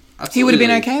He would have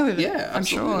been okay with it. Yeah, I'm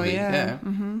sure, yeah.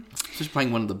 Just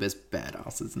playing one of the best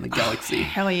badasses in the galaxy.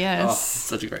 Hell yes. Oh,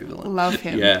 such a great villain. Love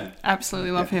him. Yeah.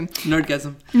 Absolutely love him.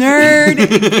 Nerdgasm.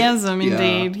 Nerdgasm,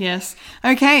 indeed, yes.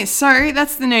 Okay, so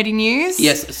that's the nerdy news.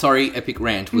 Yes, sorry, epic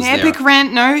rant was Epic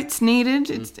rant, no, it's needed.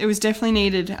 It was definitely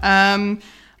needed. I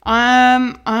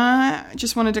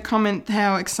just wanted to comment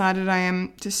how excited I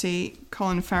am to see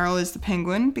Colin Farrell as the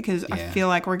Penguin, because I feel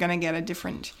like we're going to get a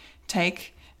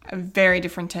very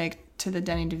different take to the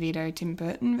Danny DeVito Tim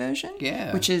Burton version.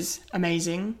 Yeah. Which is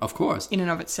amazing. Of course. In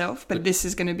and of itself. But this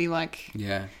is going to be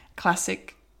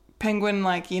classic Penguin,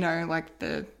 like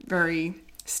the very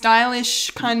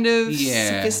stylish kind of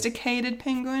sophisticated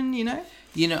Penguin,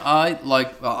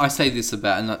 I say this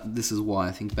about, and this is why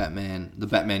I think the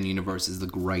Batman universe is the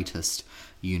greatest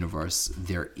universe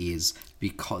there is,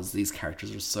 because these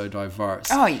characters are so diverse.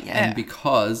 Oh, yeah. And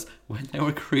because when they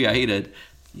were created,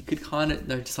 you could kind of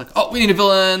know, just we need a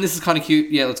villain, this is kind of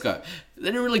cute, yeah, let's go. they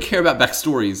didn't really care about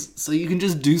backstories. So you can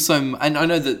just do some... And I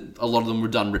know that a lot of them were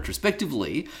done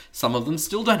retrospectively. Some of them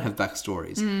still don't have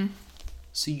backstories.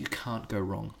 So you can't go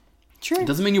wrong. True. It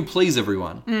doesn't mean you'll please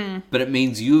everyone, but it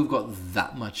means you've got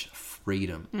that much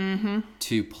freedom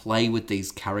to play with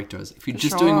these characters. If you're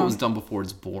just doing what was done before,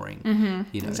 it's boring.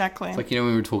 You know? Exactly. It's like, when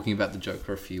we were talking about the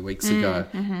Joker a few weeks ago,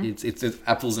 it's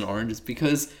apples and oranges,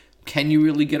 because can you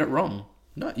really get it wrong?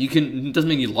 No, you can. It doesn't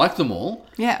mean you like them all.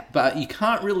 Yeah. But you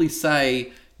can't really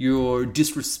say you're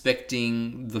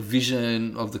disrespecting the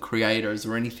vision of the creators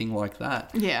or anything like that.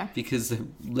 Yeah. Because they've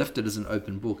left it as an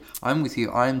open book. I'm with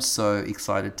you. I'm so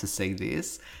excited to see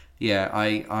this. Yeah,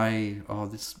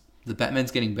 the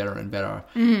Batman's getting better and better.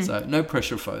 So no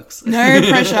pressure, folks. No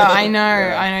pressure. I know.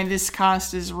 I know this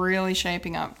cast is really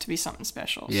shaping up to be something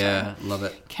special. Yeah, so love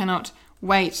it. cannot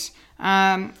wait.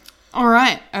 All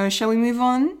right. Shall we move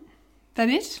on? That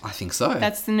it? I think so.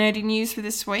 That's the nerdy news for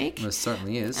this week. Most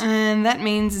certainly is. And that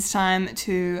means it's time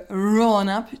to roll on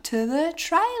up to the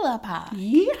trailer park.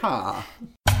 Yeehaw.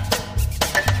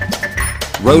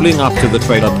 Rolling up to the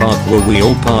trailer park where we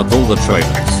all park all the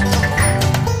trailers.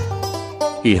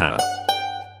 Yeehaw.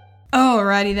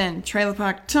 Alrighty then, trailer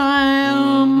park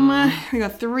time. We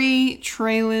got 3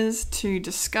 trailers to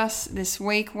discuss this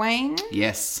week. Wayne,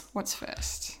 Yes. what's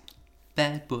first?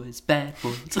 Bad boys, bad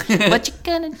boys. What you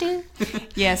gonna do?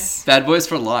 Yes. Bad boys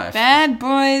for life. Bad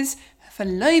Boys for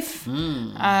Life.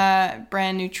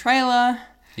 Brand new trailer.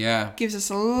 Yeah. Gives us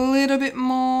a little bit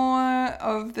more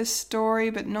of the story,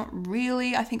 but not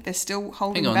really. I think they're still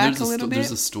holding Hang on, back a little bit.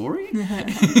 there's a story?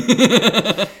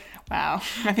 Wow.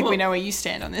 I think we know where you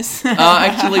stand on this.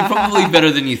 Actually, probably better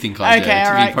than you think I do, Okay, to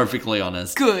alright. be perfectly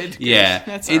honest. Good. Yeah.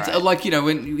 That's it's alright. like,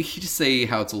 when you just see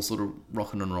how it's all sort of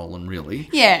rocking and rolling, really.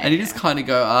 Yeah. And you just kind of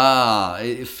go,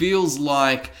 it feels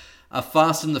like a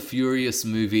Fast and the Furious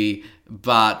movie,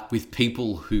 but with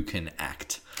people who can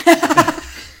act.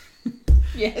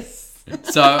 Yes.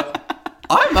 So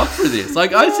I'm up for this.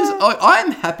 Like,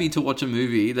 I'm happy to watch a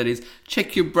movie that is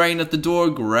check your brain at the door,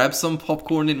 grab some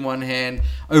popcorn in one hand,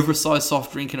 oversized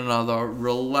soft drink in another,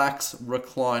 relax,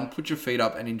 recline, put your feet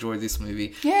up and enjoy this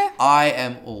movie. Yeah. I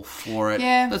am all for it.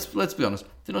 Yeah. Let's be honest.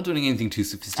 They're not doing anything too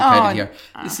sophisticated here.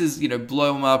 This is,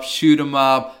 blow them up, shoot them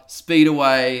up, speed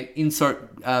away,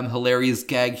 insert hilarious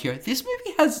gag here. This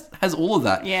movie has all of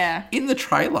that. Yeah. In the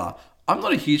trailer. I'm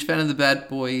not a huge fan of the Bad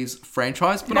Boys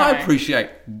franchise, but No. I appreciate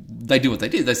they do what they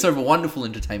do. They serve a wonderful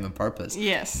entertainment purpose.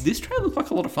 Yes. This trailer looked like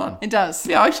a lot of fun. It does.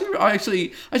 Yeah, I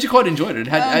actually quite enjoyed it.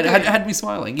 It had me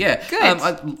smiling. Yeah.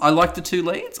 Good. I like the 2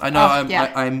 leads. I know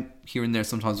yeah. I'm here and there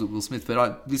sometimes with Will Smith,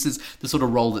 but this is the sort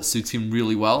of role that suits him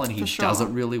really well, and he sure. does it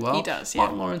really well. He does, yeah.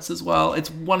 Martin Lawrence as well.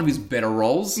 It's one of his better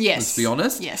roles. Yes. Let's be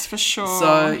honest. Yes, for sure.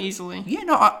 So easily. Yeah,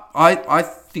 no, I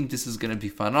think this is going to be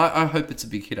fun. I hope it's a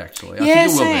big hit. Actually, I Yeah, think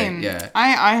it will same. be. Yeah.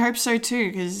 I hope so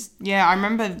too, because I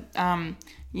remember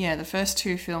the first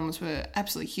 2 films were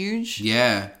absolutely huge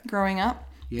Yeah. growing up.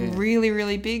 Yeah. Really,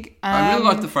 really big. I really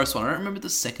liked the first one. I don't remember the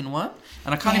second one.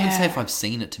 And I can't even say if I've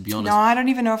seen it, to be honest. No, I don't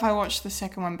even know if I watched the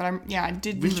second one, but I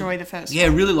did enjoy the first Yeah,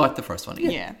 one. really liked the first one. Yeah.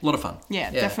 Yeah. A lot of fun.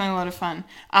 Yeah, definitely a lot of fun.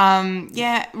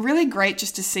 Really great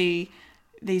just to see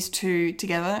these 2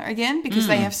 together again, because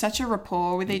they have such a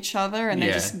rapport with each other and they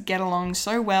Yeah. just get along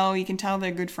so well. You can tell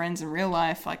they're good friends in real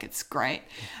life. Like, it's great.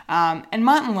 And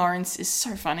Martin Lawrence is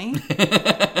so funny.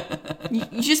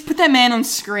 you just put that man on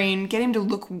screen, get him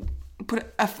to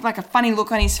put a funny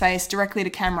look on his face directly to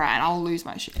camera, and I'll lose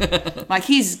my shit. Like,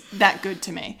 he's that good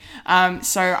to me.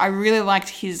 So I really liked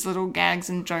his little gags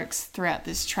and jokes throughout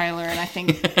this trailer, and I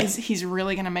think he's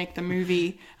really going to make the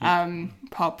movie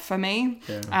pop for me.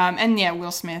 And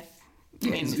Will Smith. I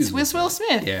mean, it's Will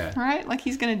Smith, Yeah. right? Like,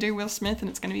 he's going to do Will Smith, and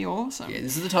it's going to be awesome. Yeah,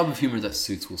 this is the type of humor that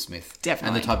suits Will Smith.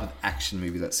 Definitely. And the type of action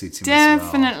movie that suits him as well.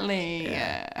 Definitely.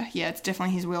 Yeah, it's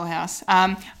definitely his wheelhouse.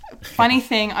 Funny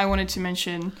thing I wanted to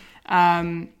mention.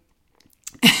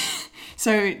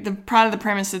 So the part of the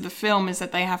premise of the film is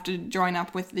that they have to join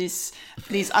up with these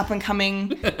up and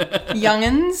coming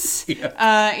young'uns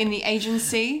in the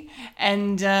agency,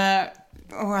 and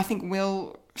I think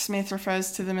Will Smith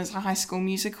refers to them as a High School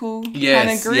Musical kind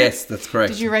of group. Yes, that's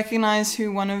correct. Did you recognise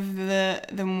who one of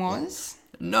them was?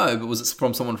 No, but was it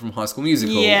from someone from High School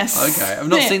Musical? Yes. Okay. I've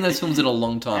not seen those films in a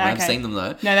long time. I have Okay. seen them,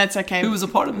 though. No, that's okay. Who was a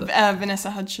part of it? Vanessa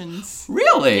Hudgens.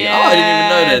 Really? Oh, I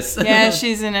didn't even notice. Yeah,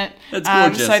 she's in it. That's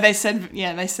gorgeous. So they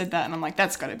said that, and I'm like,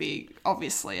 that's got to be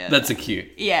obviously That's a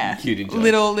cute. Cute in joke.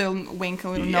 little wink, a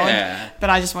little Yeah. nod.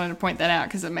 But I just wanted to point that out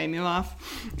because it made me laugh.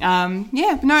 But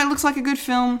no, it looks like a good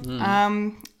film.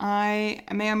 I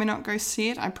may or may not go see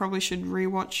it. I probably should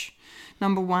rewatch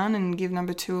number 1 and give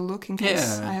number 2 a look in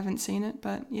case Yeah. I haven't seen it.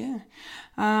 But yeah.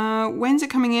 When's it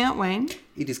coming out, Wayne?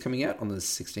 It is coming out on the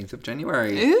 16th of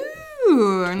January.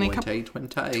 Ooh, only a couple.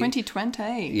 2020.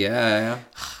 2020. Yeah.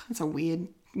 That's a weird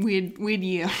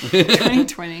year.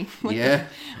 2020.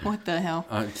 What the hell?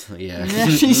 Yeah.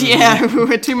 Yeah, we're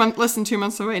less than 2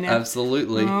 months away now.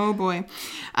 Absolutely. Oh boy.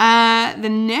 The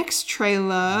next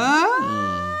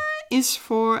trailer is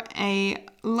for a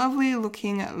lovely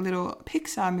looking little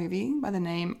Pixar movie by the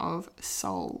name of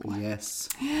Soul. Yes.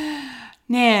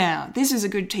 Now, this is a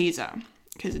good teaser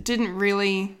because it didn't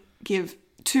really give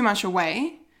too much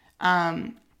away.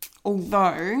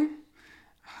 Although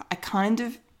I kind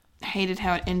of hated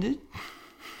how it ended.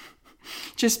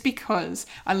 Just because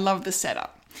I love the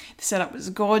setup. The setup was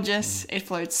gorgeous. It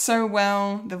flowed so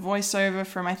well. The voiceover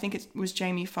from, I think it was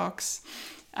Jamie Foxx.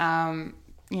 And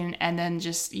then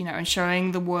just, and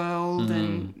showing the world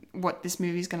and what this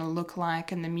movie's going to look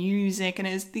like and the music. And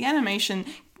it's the animation.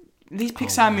 These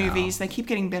Pixar movies, they keep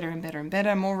getting better and better and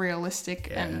better, more realistic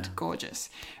and gorgeous,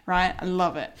 right? I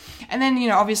love it. And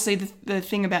then, obviously the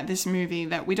thing about this movie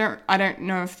that I don't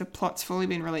know if the plot's fully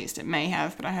been released. It may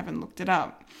have, but I haven't looked it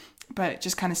up. But it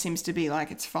just kind of seems to be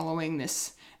like it's following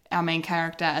our main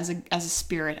character as a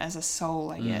spirit, as a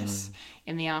soul, I guess,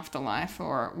 in the afterlife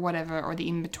or whatever, or the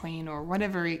in-between or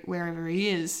wherever he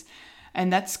is.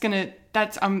 And I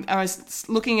was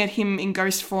looking at him in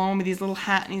ghost form with his little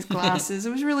hat and his glasses.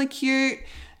 It was really cute.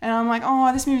 And I'm like,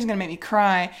 oh, this movie's going to make me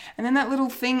cry. And then that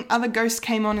little other ghost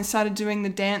came on and started doing the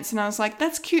dance. And I was like,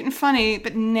 that's cute and funny.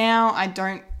 But now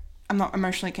I'm not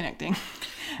emotionally connecting.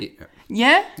 Yeah.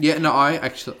 Yeah? Yeah, no,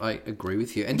 I agree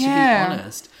with you. And to be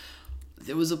honest,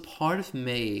 there was a part of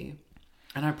me,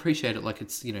 and I appreciate it, like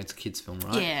it's a kid's film,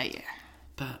 right? Yeah, yeah.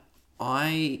 But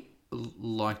I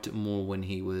liked it more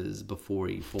before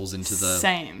he falls into the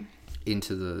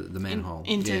manhole.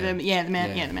 The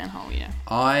manhole, yeah.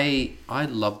 I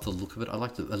loved the look of it. I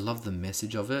loved the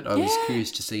message of it. I was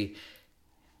curious to see,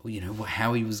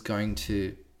 how he was going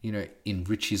to,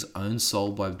 enrich his own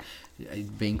soul by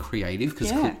being creative.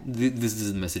 Because this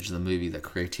is the message of the movie, that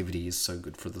creativity is so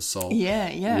good for the soul. Yeah,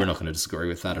 yeah. We're not going to disagree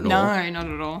with that at all. No, not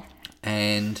at all.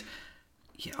 And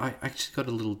yeah, I actually got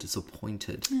a little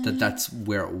disappointed that that's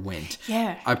where it went.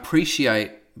 Yeah. I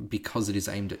appreciate, because it is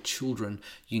aimed at children,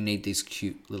 you need these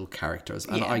cute little characters.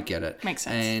 And I get it. Makes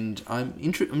sense. And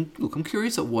I'm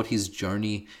curious at what his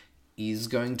journey is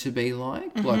going to be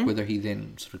like. Like whether he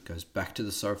then sort of goes back to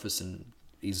the surface and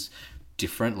is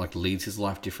different, like leads his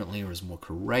life differently, or is more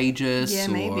courageous. Yeah,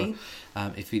 maybe.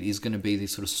 Or if it is going to be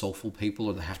these sort of soulful people,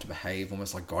 or they have to behave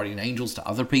almost like guardian angels to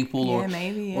other people,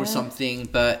 or something.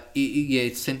 But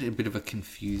it sent a bit of a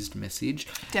confused message.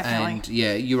 Definitely. And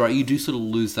yeah, you're right. You do sort of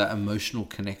lose that emotional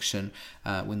connection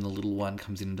when the little one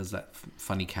comes in and does that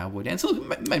funny cowboy dance.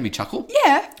 It made me chuckle.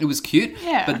 Yeah. It was cute.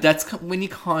 Yeah. But that's when you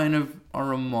kind of are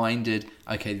reminded,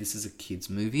 okay, this is a kid's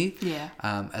movie. Yeah.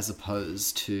 As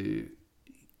opposed to,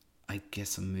 I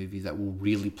guess, a movie that will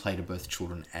really play to both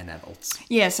children and adults.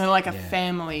 Yeah, so like a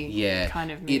family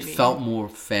kind of movie. It felt more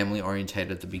family orientated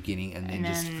at the beginning and then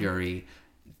just very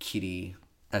kiddie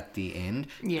at the end.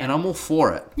 Yeah. And I'm all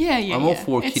for it. Yeah. I'm all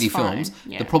for kiddie films.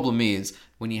 Yeah. The problem is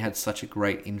when you had such a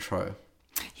great intro.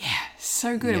 Yeah,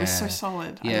 so good. It was so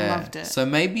solid. Yeah. I loved it. So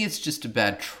maybe it's just a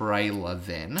bad trailer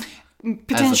then.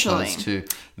 Potentially. As opposed to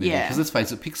movie. Because let's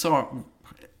face it, Pixar,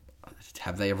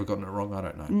 have they ever gotten it wrong? I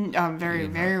don't know. Very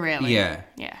rarely. Yeah.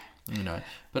 Yeah.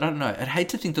 But I don't know. I'd hate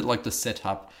to think that like the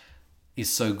setup is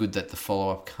so good that the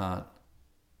follow-up can't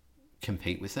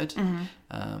compete with it.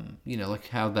 Like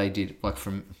how they did, like,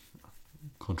 from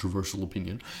controversial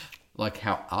opinion, like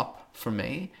how Up, for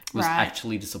me, was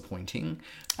actually disappointing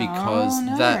because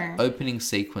that opening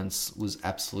sequence was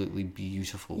absolutely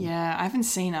beautiful. Yeah, I haven't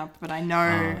seen Up, but I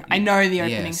know the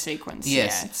opening sequence.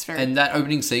 Yes, yeah, it's very. And that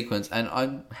opening sequence, and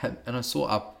I saw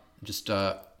Up just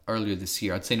earlier this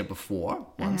year. I'd seen it before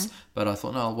once, but I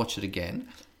thought, no, I'll watch it again.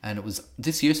 And it was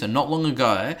this year, so not long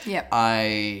ago. Yep.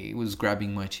 I was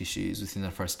grabbing my tissues within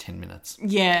the first 10 minutes.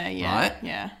 Yeah, right?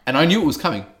 Yeah. And I knew it was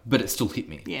coming, but it still hit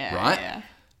me. Yeah, right? Yeah.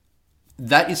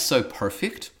 That is so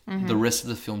perfect. The rest of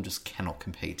the film just cannot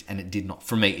compete, and it did not.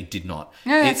 For me, it did not.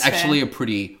 No, it's actually a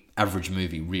pretty average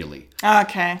movie, really.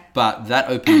 Okay. But that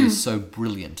opening is so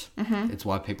brilliant. It's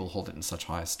why people hold it in such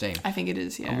high esteem. I think it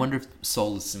is, yeah. I wonder if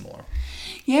Soul is similar.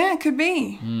 Yeah, it could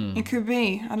be. It could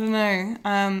be. I don't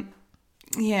know.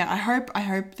 Yeah, I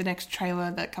hope the next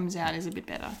trailer that comes out is a bit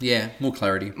better. Yeah, more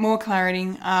clarity.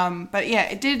 But yeah,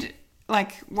 it did,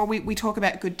 like, we talk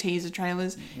about good teaser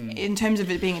trailers. In terms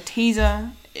of it being a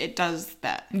teaser, it does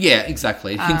that. Yeah,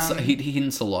 exactly. It hints, he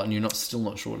hints a lot, and you're still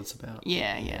not sure what it's about.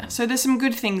 Yeah. So there's some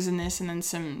good things in this, and then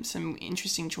some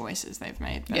interesting choices they've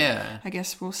made. But Yeah. I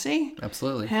guess we'll see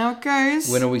Absolutely. how it goes.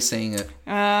 When are we seeing it?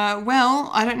 Well,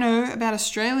 I don't know about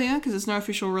Australia because there's no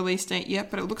official release date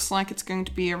yet, but it looks like it's going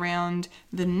to be around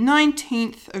the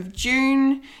 19th of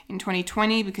June in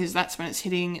 2020 because that's when it's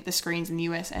hitting the screens in the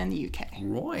US and the UK.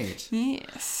 Right.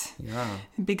 Yes. Yeah.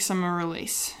 Big summer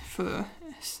release for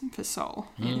Soul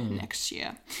next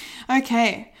year.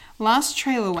 Okay, last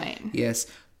trailer, Wayne. Yes.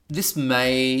 This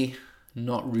may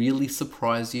not really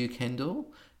surprise you, Kendall.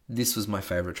 This was my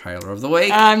favourite trailer of the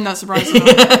week. I'm not surprised at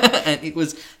all. And it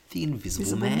was The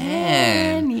Invisible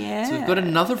Man. Yeah. So we've got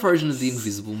another version of The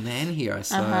Invisible Man here.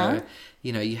 So,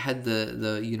 you know, you had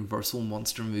the Universal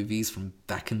monster movies from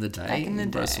back in the day. Back in the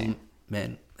day.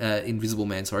 Invisible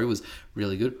Man, was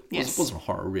really good. Yes. It wasn't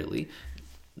horror, really.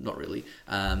 Not really.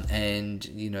 And,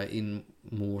 you know, in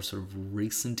more sort of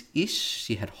recent-ish,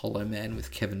 you had Hollow Man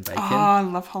with Kevin Bacon. Oh, I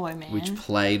love Hollow Man. Which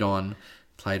played on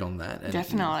that. And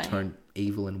Definitely. turned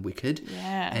evil and wicked.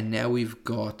 Yeah. And now we've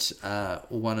got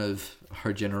one of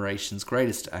her generation's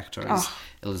greatest actors,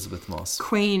 Elizabeth Moss.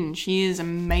 Queen, she is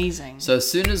amazing. So as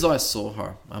soon as I saw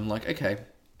her, I'm like, okay,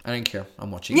 I don't care.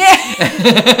 I'm watching. Yeah.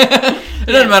 It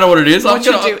doesn't matter what it is. Watch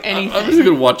her do anything. I'm just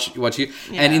going to watch you.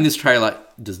 Yeah. And in this trailer,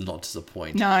 it does not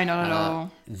disappoint. No, not at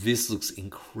all. This looks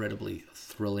incredibly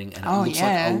thrilling, and it Oh, looks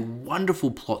yeah. like a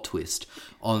wonderful plot twist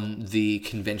on the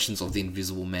conventions of the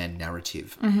Invisible Man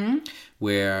narrative,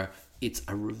 where it's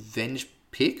a revenge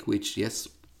pick, which, yes,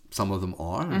 some of them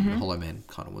are, and Hollow Man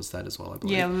kind of was that as well, I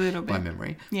believe. Yeah, a little bit. By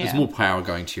memory. Yeah. There's more power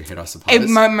going to your head, I suppose. It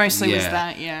mostly was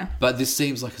that, yeah. But this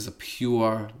seems like it's a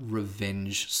pure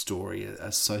revenge story, a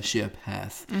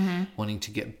sociopath wanting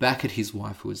to get back at his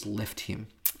wife who has left him.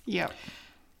 Yep.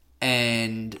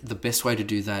 And the best way to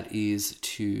do that is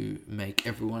to make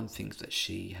everyone think that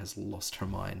she has lost her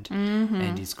mind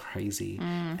and is crazy.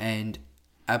 And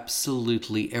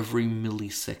absolutely every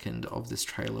millisecond of this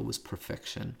trailer was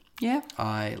perfection. Yeah.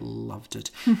 I loved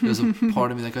it. There was a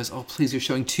part of me that goes, oh, please, you're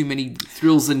showing too many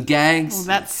thrills and gags. Well,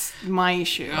 that's my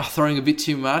issue. Throwing a bit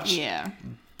too much. Yeah.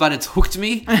 But it's hooked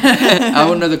me. I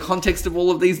want to know the context of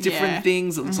all of these different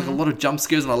things. It looks like a lot of jump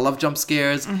scares, and I love jump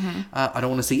scares. I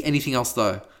don't want to see anything else,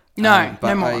 though. No,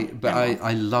 but no more.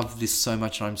 I love this so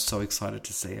much, and I'm so excited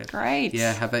to see it. Great.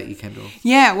 Yeah, how about you, Kendall?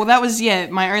 Yeah, well, that was,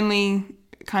 my only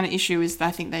kind of issue is that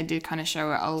I think they did kind of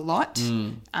show it a lot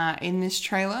in this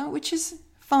trailer, which is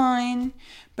fine.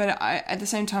 But I, at the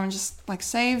same time, just like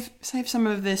save some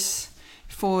of this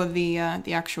for the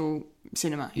actual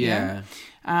cinema. Yeah.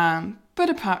 But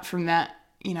apart from that,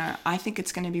 I think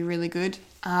it's going to be really good.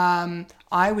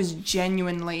 I was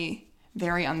genuinely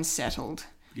very unsettled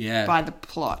by the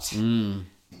plot.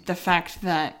 The fact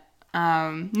that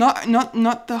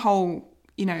not the whole,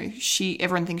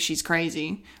 everyone thinks she's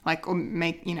crazy, like, or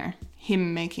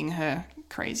him making her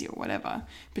crazy or whatever,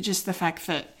 but just the fact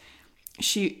that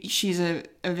she's a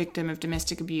victim of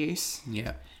domestic abuse.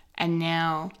 Yeah. And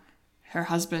now her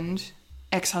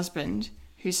ex-husband,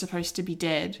 who's supposed to be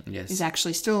dead, is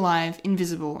actually still alive,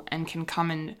 invisible, and can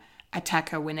come and attack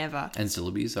her whenever. And still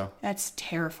abuse her. That's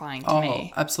terrifying to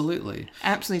me. Oh, absolutely.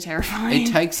 Absolutely terrifying.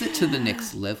 It takes it to the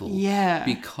next level. Yeah.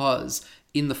 Because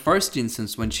in the first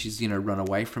instance, when she's, run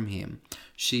away from him,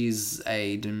 she's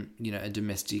a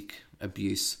domestic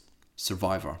abuse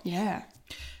survivor. Yeah.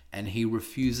 And he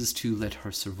refuses to let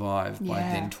her survive by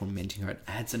then tormenting her. It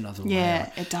adds another layer. Yeah,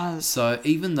 it does. So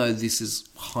even though this is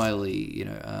highly,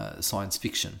 science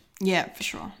fiction, yeah, for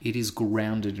sure, it is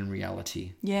grounded in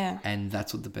reality. Yeah. And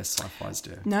that's what the best sci-fis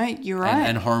do. No, you're right.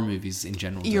 And horror movies in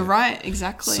general You're do. right,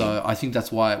 exactly. So I think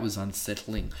that's why it was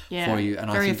unsettling for you. And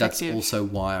I think that's also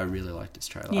why I really liked this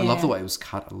trailer. I love the way it was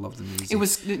cut. I love the music. It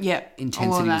was,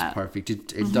 intensity was perfect.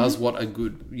 It does what a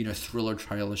good, thriller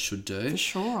trailer should do. For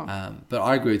sure. But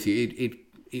I agree with you.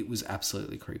 It was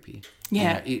absolutely creepy.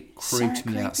 Yeah. It creeped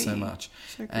me out so much.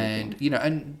 So creepy. And,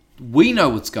 and we know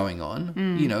what's going on.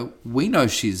 We know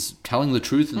she's telling the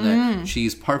truth and that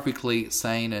she's perfectly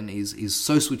sane and is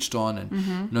so switched on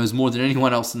and knows more than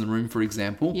anyone else in the room, for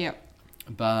example. Yep.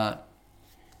 But,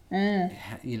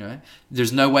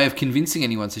 there's no way of convincing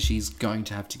anyone, so she's going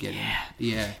to have to get in.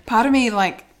 Yeah. Part of me,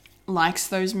 likes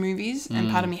those movies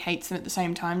and part of me hates them at the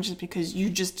same time just because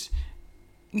you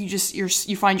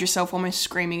find yourself almost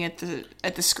screaming at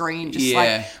the screen, just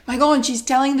like, my God, she's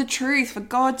telling the truth, for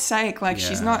God's sake,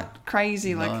 she's not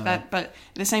crazy like that. But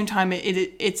at the same time,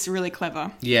 it's really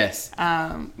clever. Yes.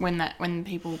 When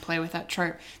people play with that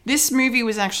trope. This movie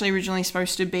was actually originally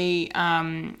supposed to be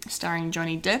starring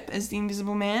Johnny Depp as the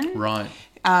Invisible Man. Right.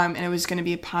 and it was going to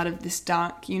be a part of this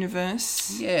dark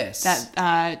universe. Yes.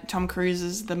 That Tom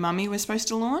Cruise's The Mummy was supposed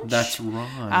to launch. That's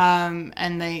right.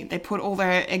 And they put all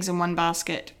their eggs in one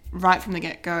basket right from the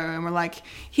get-go, and we're like,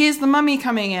 here's The Mummy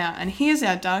coming out, and here's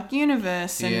our dark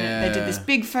universe. And they did this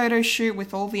big photo shoot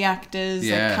with all the actors. They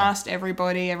cast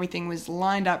everybody. Everything was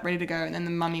lined up, ready to go, and then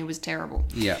The Mummy was terrible.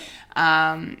 Yeah.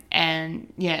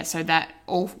 So that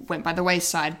all went by the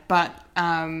wayside. But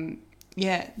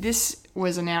this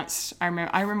was announced. I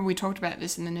remember we talked about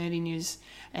this in the Nerdy News,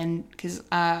 and because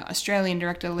Australian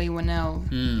director Leigh Whannell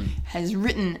has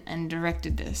written and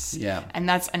directed this. Yeah. And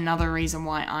that's another reason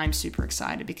why I'm super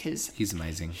excited, because He's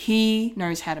amazing. he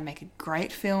knows how to make a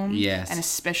great film. Yes. And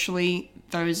especially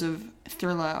those of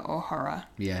thriller or horror.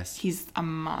 Yes. He's a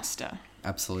master.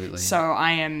 Absolutely. So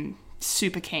I am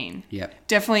super keen. Yep.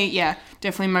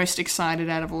 Definitely most excited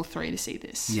out of all three to see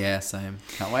this. Yeah, same.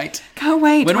 Can't wait. Can't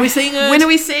wait. When are we seeing it? When are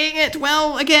we seeing it?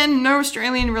 Well, again, no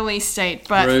Australian release date,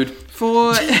 but Rude.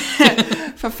 for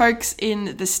folks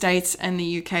in the States and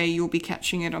the UK, you'll be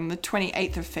catching it on the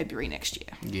 28th of February next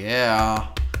year. Yeah.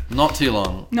 Not too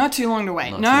long. Not too long to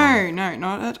wait. Not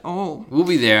Not at all. We'll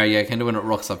be there, yeah, kind of when it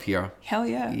rocks up here. Hell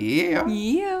yeah. Yeah.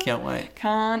 Yeah. Can't wait.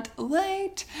 Can't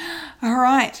wait. All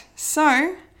right.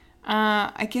 So,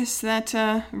 I guess that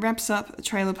wraps up the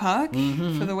Trailer Park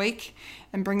for the week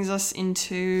and brings us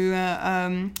into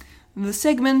the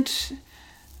segment,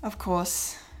 of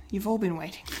course, you've all been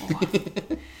waiting for.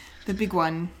 The big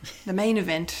one, the main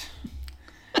event.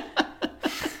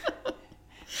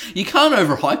 You can't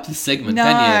overhype this segment,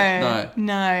 can you?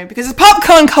 No, because it's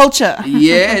popcorn culture.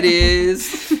 Yeah, it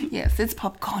is. Yes, it's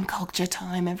popcorn culture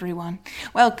time, everyone.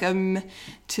 Welcome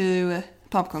to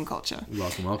popcorn culture.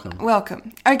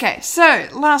 Welcome. Okay, so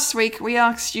last week we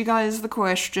asked you guys the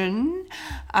question,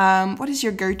 what is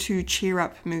your go-to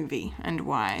cheer-up movie and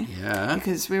why? Yeah.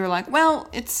 Because we were like, well,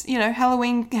 it's,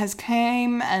 Halloween has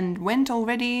came and went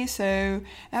already, so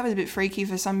that was a bit freaky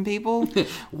for some people.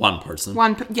 One person.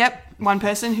 One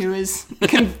person who is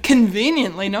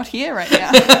conveniently not here right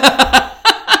now.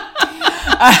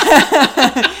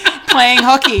 Playing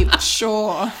hockey,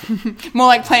 sure. More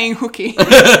like playing hooky.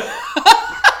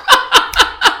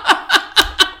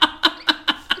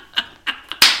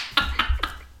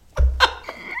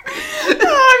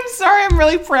 Sorry, I'm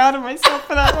really proud of myself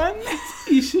for that one.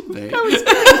 You should be. That was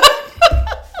good.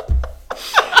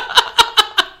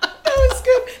 That was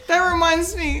good. That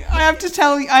reminds me, I have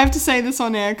to say this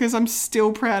on air because I'm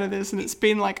still proud of this and it's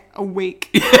been like a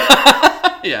week.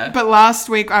 Yeah. But last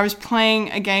week I was playing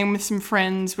a game with some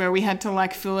friends where we had to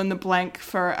fill in the blank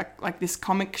for this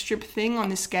comic strip thing on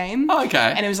this game. Oh,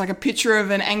 okay. And it was like a picture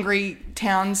of an angry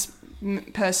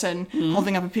townsperson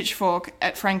holding up a pitchfork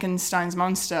at Frankenstein's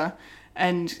monster.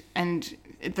 And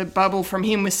the bubble from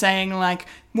him was saying,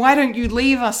 why don't you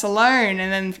leave us alone?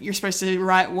 And then you're supposed to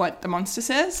write what the monster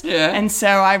says. Yeah. And so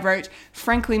I wrote,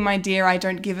 frankly, my dear, I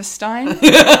don't give a stein.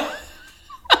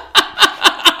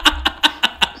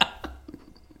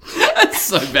 That's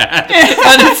so bad.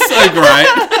 That is so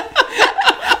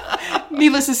great.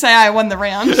 Needless to say, I won the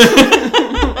round.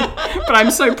 But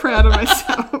I'm so proud of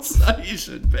myself. So you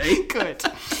should be. Good.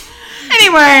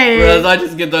 Anyway. Whereas I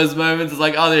just get those moments, it's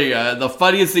like, oh, there you go. The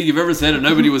funniest thing you've ever said and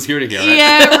nobody was here to hear it.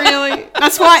 Yeah, really.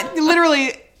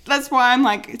 That's why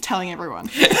I'm telling everyone.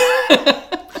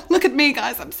 Look at me,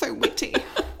 guys. I'm so witty.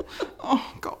 Oh,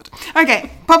 God.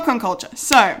 Okay, popcorn culture.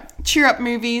 So, cheer up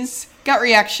movies, gut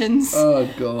reactions. Oh,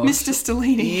 God. Mr.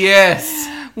 Stellini. Yes.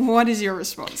 What is your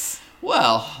response?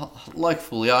 Well,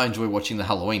 fully, I enjoy watching the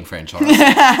Halloween franchise.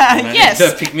 Yes.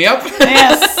 To pick me up.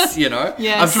 Yes.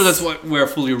 I'm sure that's where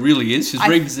Fully really is. She's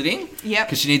revisiting. Yep.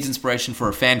 Because she needs inspiration for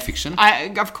her fan fiction.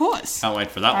 Of course. Can't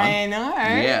wait for that one. I know.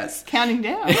 Yes. Counting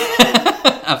down.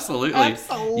 Absolutely.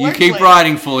 You keep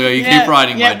writing, Fully. You keep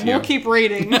writing, my dear. We'll keep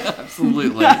reading.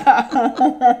 Absolutely.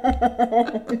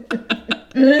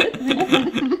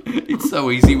 It's so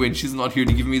easy when she's not here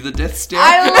to give me the death stare.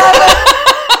 I love it.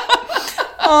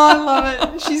 Oh, I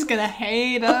love it. She's gonna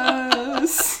hate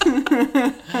us.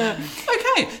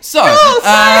 Okay, so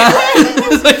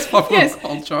that's popcorn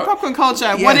culture. Popcorn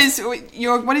culture. Yes.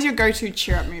 What is your go-to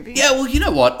cheer-up movie? Yeah, well, you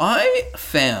know what I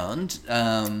found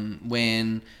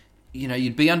when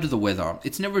you'd be under the weather.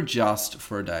 It's never just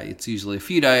for a day. It's usually a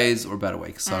few days or about a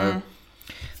week. So.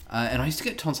 And I used to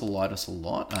get tonsillitis a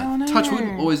lot. Oh, no. Touch wood,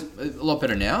 always a lot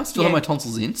better now. Still have my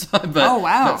tonsils in, but oh,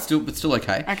 wow. but still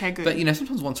okay. Okay, good. But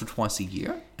sometimes once or twice a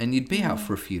year, and you'd be out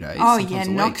for a few days. Oh, sometimes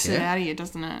a knocks week, it out of you,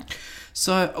 doesn't it?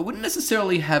 So I wouldn't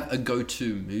necessarily have a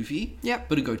go-to movie, Yep.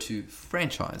 but a go-to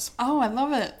franchise. Oh, I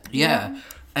love it. Yeah.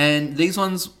 And these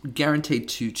ones guaranteed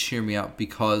to cheer me up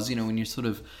because, when you're sort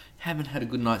of haven't had a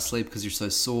good night's sleep because you're so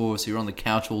sore, so you're on the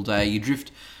couch all day, you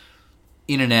drift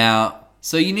in and out.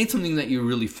 So you need something that you're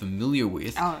really familiar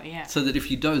with. Oh, yeah. So that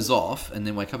if you doze off and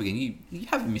then wake up again, you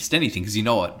haven't missed anything because you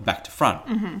know it back to front.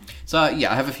 Mm-hmm. So,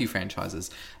 yeah, I have a few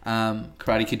franchises.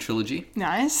 Karate Kid trilogy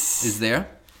Nice. is there.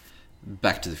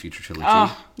 Back to the Future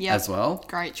trilogy Yep. as well.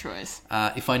 Great choice.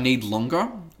 If I need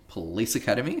longer, Police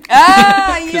Academy.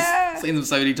 Yeah. Seen them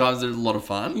so many times, they're a lot of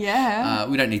fun. Yeah.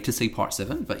 We don't need to see part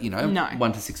 7, but No.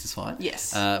 1 to 6 is fine.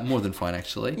 Yes. More than fine,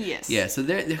 actually. Yes. Yeah. So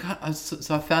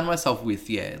so I found myself with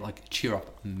like cheer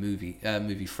up movie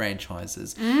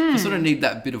franchises. I sort of need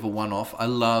that bit of a one-off. I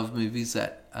love movies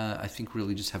that I think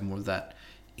really just have more of that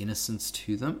innocence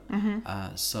to them.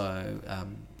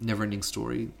 Neverending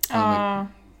Story.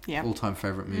 Yeah. All-time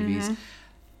favorite movies.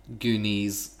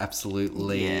 Goonies,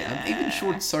 absolutely. Yeah. Even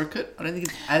Short Circuit. I don't think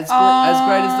it's as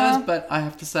great as those, but I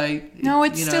have to say, No,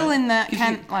 it's you know, still in that gives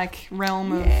me-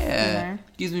 realm of, yeah,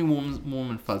 gives me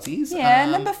warm and fuzzies. Yeah,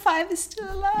 number 5 is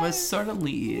still alive. Most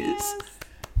certainly is.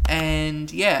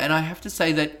 And and I have to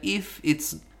say that if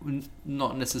it's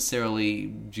not necessarily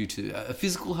due to a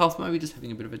physical health, maybe just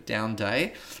having a bit of a down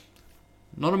day,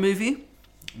 not a movie,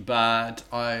 but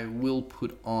I will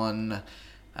put on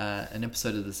an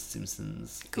episode of The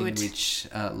Simpsons in which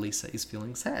Lisa is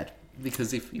feeling sad.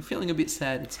 Because if you're feeling a bit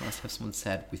sad, it's nice to have someone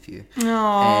sad with you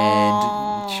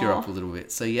and cheer up a little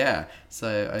bit. So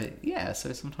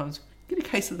so sometimes get a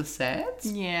case of the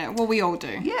sads. Yeah, well, we all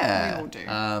do. Yeah, we all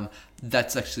do.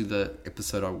 That's actually the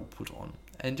episode I will put on,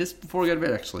 and just before I go to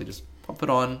bed, actually, just pop it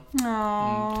on,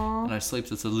 and I sleep.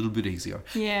 So it's a little bit easier.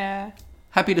 Yeah.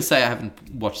 Happy to say I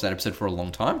haven't watched that episode for a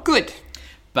long time. Good.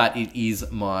 But it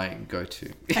is my go-to.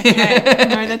 Okay.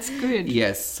 No, that's good.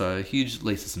 Yes, so huge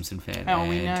Lisa Simpson fan. Oh, and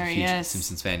we know, huge yes.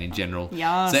 Simpsons fan in general.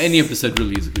 Yes. So any episode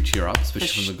really is a good cheer up,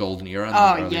 especially from the golden era and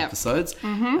the early episodes.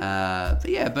 Mm-hmm.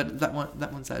 But that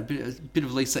one's a bit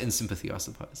of Lisa in sympathy, I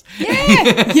suppose.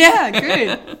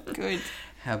 Yeah, good.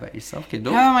 How about yourself,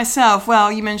 Kendall? How about myself?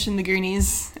 Well, you mentioned the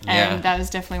Goonies, and Yeah. that was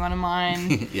definitely one of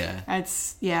mine. Yeah.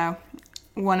 It's,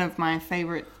 one of my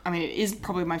favorite, it is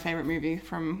probably my favorite movie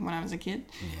from when I was a kid.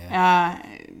 Yeah.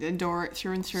 Adore it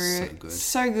through and through. So good.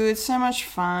 So good, so much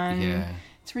fun. Yeah.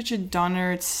 It's Richard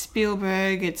Donner, it's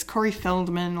Spielberg, it's Corey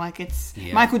Feldman, it's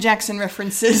Yeah. Michael Jackson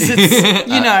references, it's,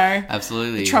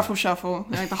 Absolutely. the Truffle Shuffle,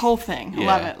 the whole thing. I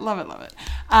Yeah. love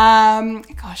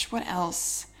it. Gosh, what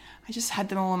else? I just had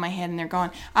them all in my head and they're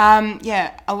gone.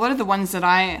 A lot of the ones that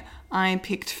I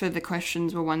picked for the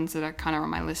questions were ones that are kind of on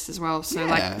my list as well. So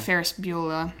like Ferris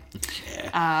Bueller.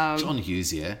 Yeah. John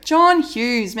Hughes, yeah. John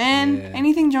Hughes, man. Yeah.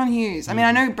 Anything John Hughes.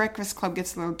 I know Breakfast Club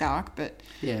gets a little dark, but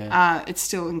it's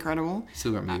still incredible.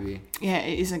 Still a great movie.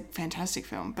 It is a fantastic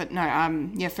film. But no,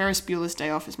 Ferris Bueller's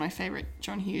Day Off is my favorite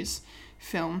John Hughes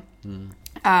film.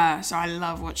 So I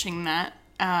love watching that.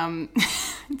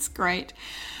 It's great.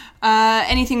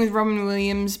 Anything with Robin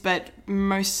Williams, but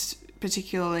most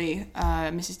particularly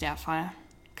Mrs. Doubtfire,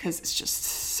 because it's just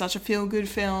such a feel-good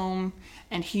film,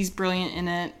 and he's brilliant in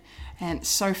it, and it's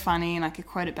so funny, and I could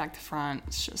quote it back to front.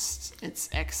 It's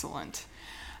excellent.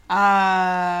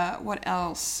 What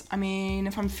else?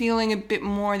 If I'm feeling a bit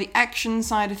more the action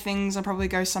side of things, I'll probably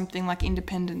go something like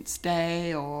Independence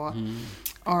Day or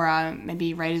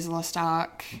maybe Raiders of the Lost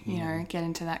Ark, get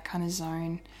into that kind of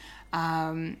zone.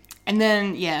 And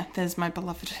then, there's my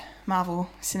beloved Marvel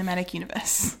Cinematic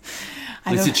Universe.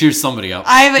 At least it cheers somebody up.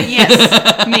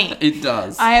 Yes, me. It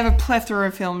does. I have a plethora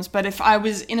of films, but if I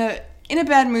was in a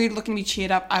bad mood looking to be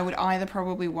cheered up, I would either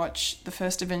probably watch the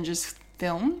first Avengers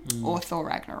film or Thor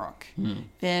Ragnarok.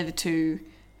 They're the two,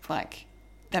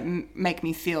 that make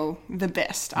me feel the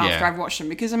best after I've watched them.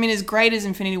 Because, as great as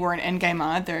Infinity War and Endgame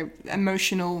are, they're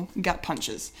emotional gut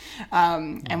punches.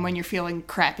 And when you're feeling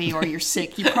crappy or you're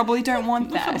sick, you probably don't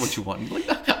want that. That's not what you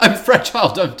want. I'm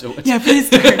fragile, don't do it. Yeah, please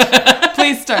don't.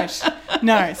 Please don't.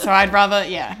 No, so I'd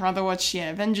rather watch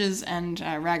Avengers and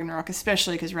Ragnarok,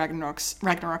 especially because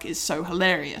Ragnarok is so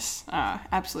hilarious.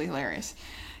 Absolutely hilarious.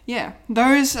 Yeah,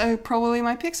 those are probably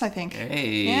my picks, I think.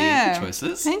 Hey, good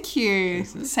choices. Thank you.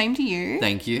 Same to you.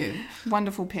 Thank you.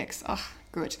 Wonderful picks. Oh,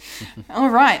 good.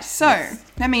 All right, so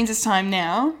that means it's time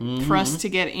now for us to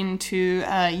get into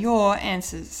your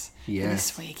answers for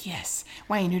this week. Yes.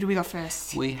 Wayne, who do we got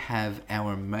first? We have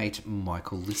our mate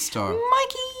Michael Lister.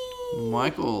 Mikey!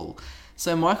 Michael.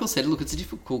 So Michael said, look, it's a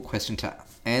difficult question to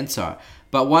answer,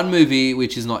 but one movie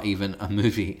which is not even a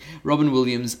movie. Robin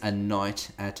Williams, A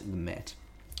Night at the Met.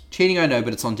 Cheating, I know,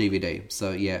 but it's on DVD,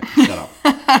 so shut up.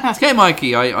 It's okay,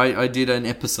 Mikey. I did an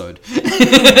episode.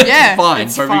 Yeah, fine,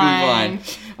 it's perfectly fine.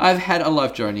 I've had a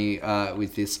life journey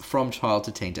with this, from child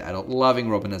to teen to adult, loving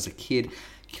Robin as a kid,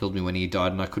 killed me when he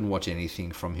died, and I couldn't watch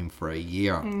anything from him for a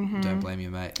year. Don't blame you,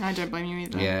 mate. I don't blame you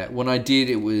either. Yeah, when I did,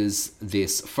 it was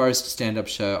this first stand-up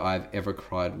show I've ever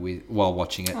cried with while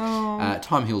watching it.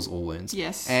 Time heals all wounds.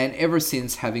 Yes. And ever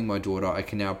since having my daughter, I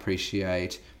can now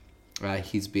appreciate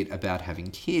his bit about having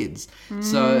kids.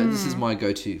 So this is my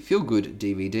go-to feel-good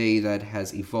DVD that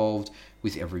has evolved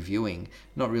with every viewing.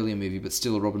 Not really a movie, but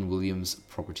still a Robin Williams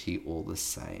property all the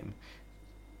same.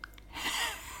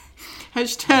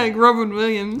 Hashtag Robin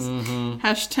Williams.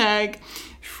 Hashtag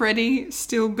Freddy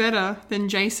still better than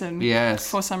Jason. Yes.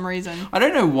 For some reason. I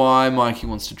don't know why Mikey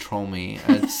wants to troll me.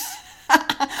 It's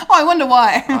Oh, I wonder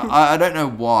why. I don't know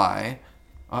why.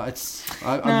 I'm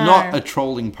not a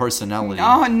trolling personality.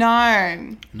 Oh,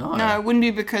 no. No. No, it wouldn't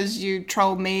be because you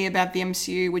trolled me about the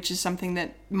MCU, which is something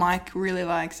that Mike really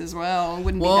likes as well. It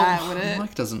wouldn't be that, would it?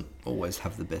 Mike doesn't always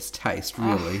have the best taste,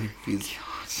 really. He's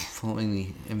following the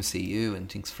MCU and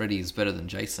thinks Freddy is better than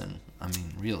Jason. I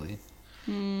mean, really.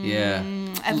 Yeah.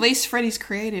 At least Freddy's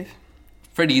creative.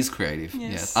 Freddy is creative,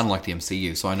 Yes. yes. Unlike the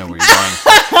MCU, so I know where you're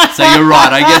going. So you're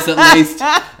right. I guess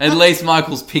at least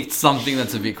Michael's picked something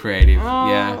that's a bit creative.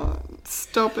 Yeah.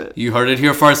 Stop it. You heard it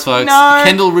here first, folks. No,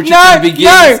 Kendall Richardson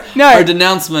begins her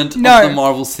denouncement of the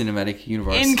Marvel Cinematic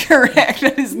Universe. Incorrect.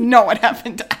 That is not what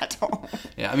happened at all.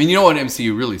 Yeah, I mean, you know what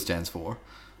MCU really stands for?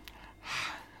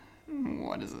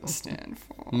 What does it stand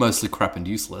for? Mostly crap and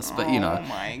useless, but you know. Oh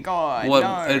my god, What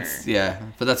no. it's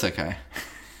but that's okay.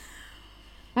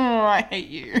 Oh, I hate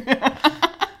you.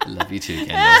 I love you too,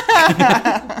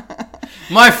 Kendall.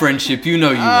 My friendship, you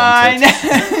know you want it.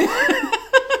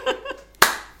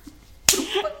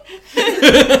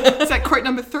 Is that quote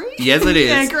number 3? Yes, it is.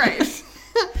 Yeah, great.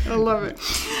 I love it.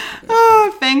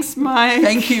 Oh, thanks, Mike.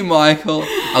 Thank you, Michael.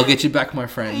 I'll get you back, my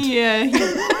friend. Yeah,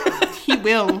 he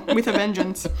will, with a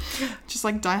vengeance. Just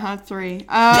like Die Hard 3.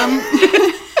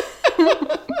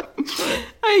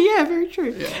 Oh, yeah, very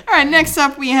true. Yeah. All right, next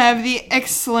up we have the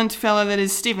excellent fella that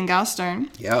is Stephen Garstone.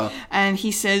 Yeah. And he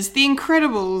says, The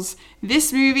Incredibles.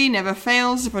 This movie never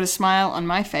fails to put a smile on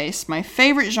my face. My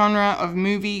favourite genre of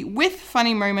movie with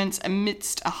funny moments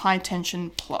amidst a high-tension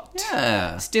plot.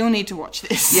 Yeah. Still need to watch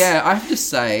this. Yeah, I have to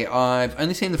say, I've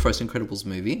only seen the first Incredibles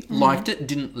movie. Liked it,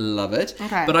 didn't love it.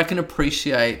 Okay. But I can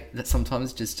appreciate that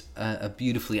sometimes just a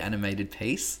beautifully animated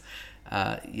piece.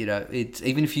 You know, it's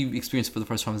even if you experience it for the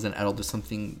first time as an adult, there's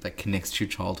something that connects to your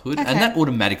childhood, and that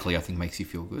automatically, I think, makes you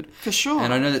feel good. For sure.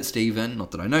 And I know that Stephen,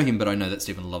 not that I know him, but I know that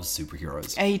Stephen loves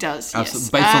superheroes. He does.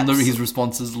 Absolutely. Yes. Based on his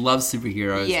responses, loves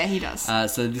superheroes. Yeah, he does.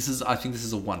 So I think this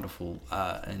is a wonderful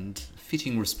and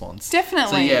fitting response.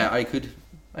 Definitely. So yeah, I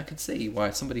could see why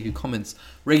somebody who comments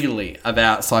regularly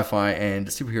about sci-fi and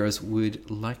superheroes would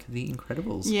like The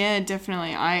Incredibles. Yeah,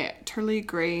 definitely. I totally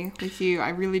agree with you. I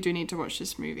really do need to watch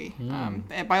this movie.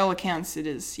 By all accounts, it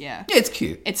is, yeah. Yeah, it's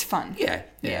cute. It's fun. Yeah,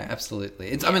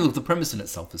 absolutely. I mean, look, the premise in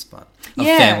itself is fun. A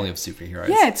Yeah. family of superheroes.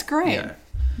 Yeah, it's great. Yeah.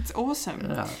 It's awesome.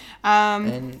 Yeah.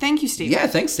 Thank you, Stephen. Yeah,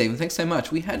 thanks, Stephen. Thanks so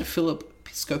much. We had Philip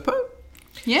Piscopo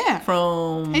Yeah.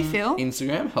 from Hey, Phil.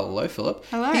 Instagram. Hello, Philip.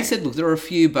 Hello. He said, look, there are a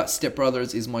few, but Step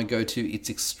Brothers is my go-to. It's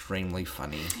extremely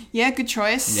funny. Yeah, good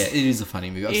choice. Yeah, it is a funny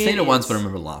movie. I've It seen it once, is. but I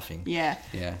remember laughing. Yeah.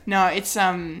 Yeah. No, it's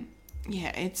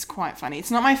it's quite funny. It's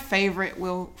not my favourite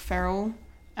Will Ferrell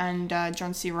and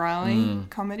John C. Reilly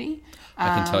comedy.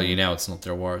 I can tell you now it's not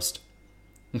their worst.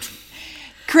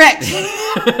 Correct.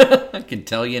 I can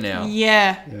tell you now.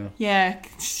 Yeah.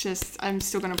 It's just, I'm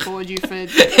still going to applaud you for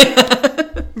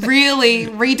really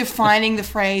redefining the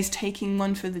phrase "taking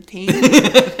one for the team"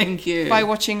 Thank you. by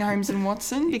watching Holmes and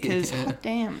Watson, because hot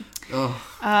damn. Oh.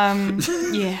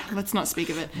 Yeah, let's not speak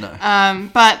of it. No.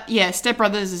 But yeah, Step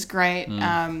Brothers is great.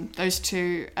 Those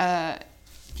two,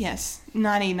 yes,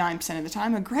 99% of the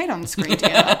time are great on the screen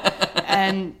together.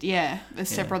 And yeah, the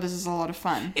Step Brothers is a lot of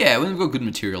fun. Yeah, when they've got good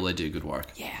material, they do good work.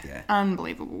 Yeah.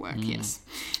 Unbelievable work, yes.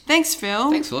 Thanks,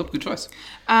 Phil. Thanks, Philip. Good choice.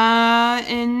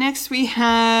 And next we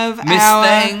have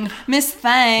Miss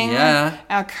Thang. Yeah.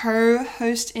 Our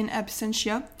co-host in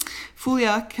absentia,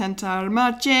 Fulia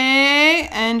Cantarmache.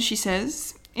 And she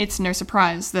says, it's no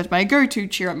surprise that my go-to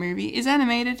cheer-up movie is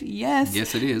animated. Yes.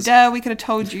 Yes, it is. Duh, we could have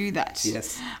told you that.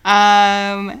 Yes.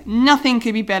 Nothing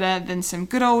could be better than some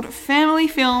good old family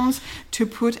films to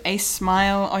put a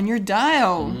smile on your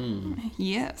dial.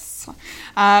 Yes.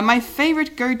 My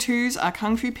favourite go-tos are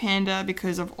Kung Fu Panda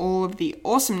because of all of the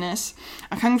awesomeness.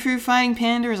 A Kung Fu fighting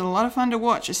panda is a lot of fun to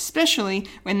watch, especially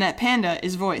when that panda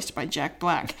is voiced by Jack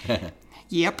Black.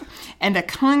 Yep. And a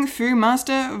Kung Fu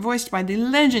master voiced by the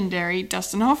legendary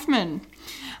Dustin Hoffman.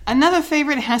 Another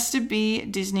favourite has to be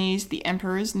Disney's The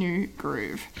Emperor's New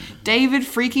Groove. David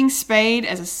freaking Spade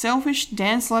as a selfish,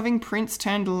 dance-loving prince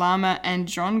turned llama, and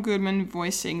John Goodman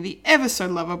voicing the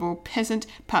ever-so-lovable peasant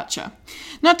Pacha.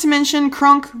 Not to mention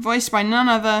Kronk, voiced by none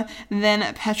other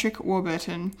than Patrick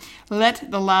Warburton.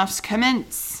 Let the laughs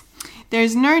commence.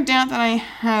 There's no doubt that I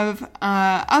have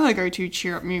other go-to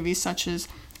cheer-up movies such as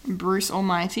Bruce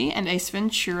Almighty and Ace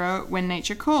Ventura: When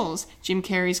Nature Calls. Jim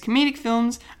Carrey's comedic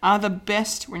films are the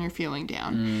best when you're feeling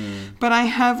down. But I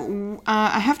have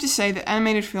to say that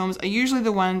animated films are usually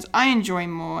the ones I enjoy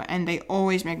more, and they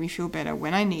always make me feel better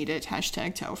when I need it.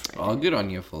 #Telfred. Oh, good on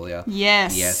you, Fulia.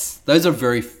 Yes. Those are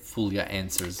very Fulia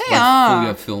answers. They are.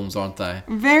 Fulia films, aren't they?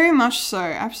 Very much so,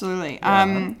 absolutely.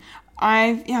 Yeah.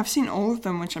 I've seen all of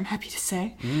them, which I'm happy to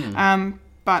say.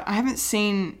 But I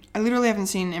literally haven't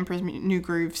seen Emperor's New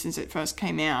Groove since it first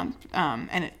came out,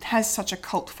 and it has such a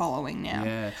cult following now.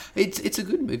 Yeah, it's a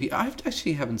good movie. I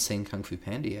actually haven't seen Kung Fu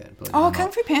Panda yet.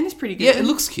 Kung Fu Panda's pretty good. Yeah, it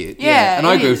looks cute. Yeah, and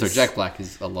I agree with is. her. Jack Black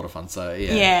is a lot of fun. So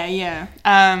Yeah.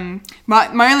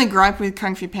 My only gripe with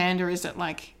Kung Fu Panda is that,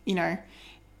 like, you know,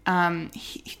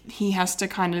 he has to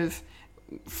kind of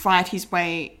fight his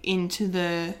way into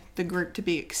the group to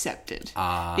be accepted,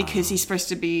 because he's supposed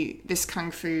to be this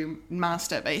kung fu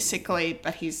master basically,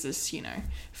 but he's this, you know,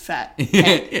 fat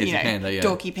panda, yeah.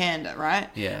 dorky panda, right?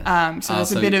 So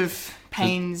there's a bit of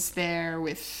pains there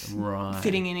with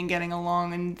fitting in and getting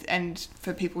along, and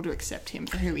for people to accept him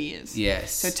for who he is.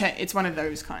 Yes. So it's one of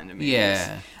those kind of movies.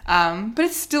 Yeah. But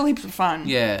it's still heaps of fun.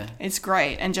 Yeah. It's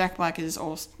great, and Jack Black is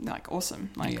awesome,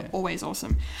 always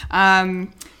awesome.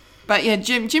 But yeah,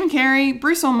 Jim Carrey,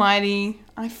 Bruce Almighty,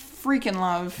 I freaking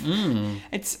love.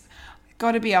 It's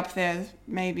got to be up there,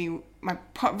 maybe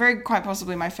quite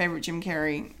possibly my favorite Jim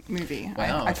Carrey movie.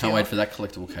 Wow, I can't wait for that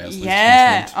collectible chaos list.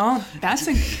 Yeah. Oh, that's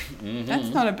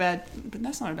not a bad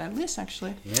list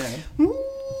actually. Yeah.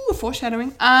 Ooh,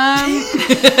 foreshadowing.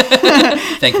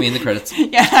 Thank me in the credits.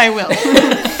 Yeah, I will.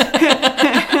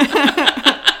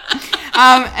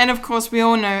 And of course, we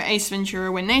all know Ace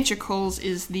Ventura: When Nature Calls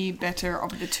is the better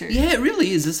of the two. Yeah, it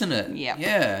really is, isn't it? Yep.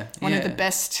 Yeah. One of the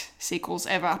best sequels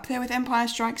ever, up there with Empire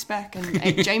Strikes Back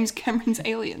and James Cameron's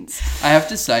Aliens. I have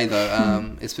to say,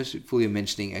 though, especially fully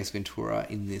mentioning Ace Ventura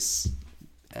in this,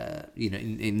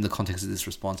 in the context of this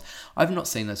response, I've not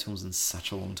seen those films in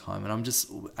such a long time. And I'm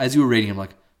just, as you were reading, I'm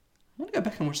like, I want to go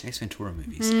back and watch the Ace Ventura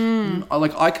movies.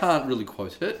 I can't really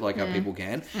quote it like how people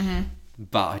can.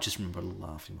 But I just remember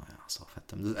laughing my ass off at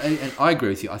them. And I agree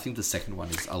with you. I think the second one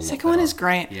is a lot Second one is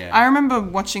great. Yeah. I remember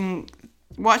watching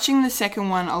the second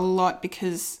one a lot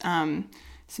because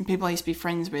some people I used to be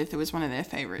friends with, it was one of their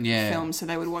favourite films, so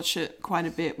they would watch it quite a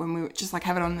bit when we would just like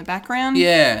have it on in the background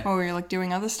while we were like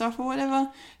doing other stuff or whatever.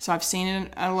 So I've seen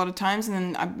it a lot of times, and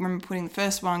then I remember putting the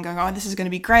first one going, oh, this is going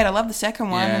to be great, I love the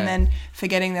second one, and then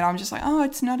forgetting that I'm just like, oh,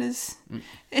 it's not as...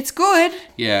 It's good.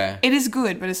 Yeah. It is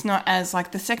good, but it's not as,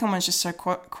 like, the second one's just so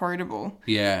quotable.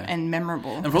 Yeah. And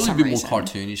memorable. And probably a bit more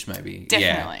cartoonish, maybe.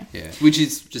 Definitely. Yeah. Which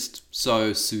is just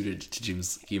so suited to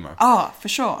Jim's humour. Oh, for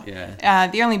sure. Yeah.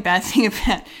 The only bad thing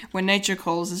about When Nature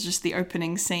Calls is just the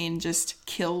opening scene just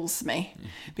kills me.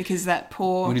 Because that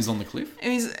poor... When he's on the cliff?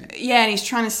 And he's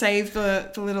trying to save the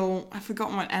little... I've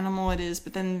forgotten what animal it is,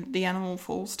 but then the animal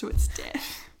falls to its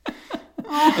death.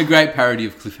 A great parody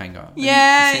of Cliffhanger.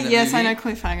 Yes, I know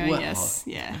Cliffhanger, well, yes.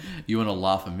 Yeah. You want to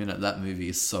laugh a minute, that movie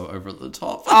is so over the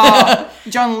top. Oh,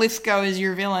 John Lithgow is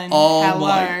your villain. Oh, hello.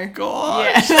 My God.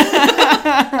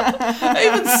 Yeah.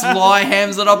 Even Sly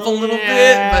hams it up a little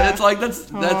bit, but it's like,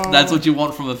 that's what you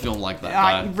want from a film like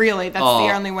that. Really, that's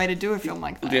the only way to do a film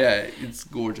like that. Yeah, it's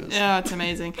gorgeous. Yeah, it's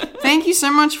amazing. Thank you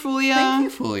so much, Fulia. Thank you,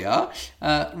 Fulia.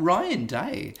 Ryan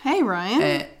Day. Hey,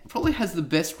 Ryan. Probably has the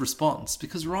best response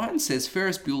because Ryan says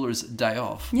Ferris Bueller's Day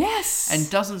Off. Yes. And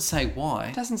doesn't say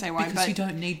why. Because you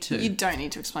don't need to. You don't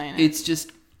need to explain it.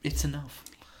 It's enough.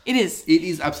 It is. It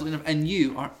is absolutely enough. And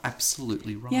you are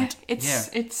absolutely right. Yeah,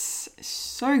 it's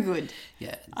so good.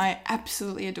 Yeah. I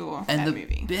absolutely adore that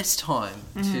movie. And the best time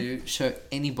to show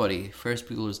anybody Ferris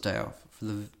Bueller's Day Off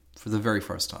for the very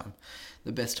first time,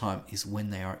 the best time is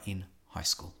when they are in high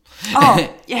school.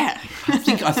 Oh, yeah. I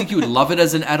think you would love it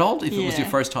as an adult if it was your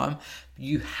first time.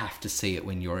 You have to see it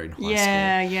when you're in high school.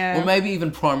 Yeah. Or maybe even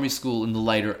primary school, in the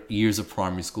later years of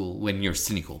primary school when you're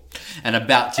cynical and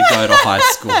about to go to high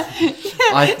school.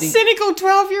 I think cynical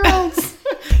 12-year-olds.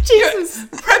 Jesus.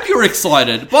 Prep, you're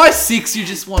excited. By 6, you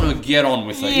just want to get on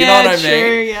with it. You know what I mean?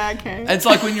 True. Yeah, okay. And it's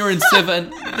like when you're in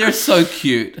 7, they're so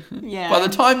cute. Yeah. By the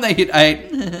time they hit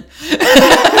 8...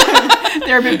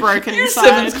 they're a bit broken Year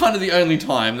inside. 7's kind of the only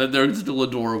time that they're still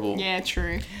adorable. Yeah,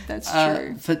 true. That's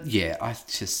true. But yeah,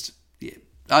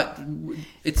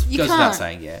 It goes without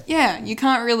saying, yeah. Yeah, you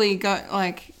can't really go,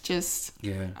 like, just...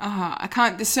 Yeah. I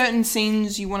can't... There's certain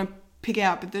scenes you want to pick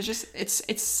out, but there's just...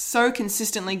 It's so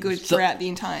consistently good throughout the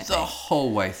entire thing. The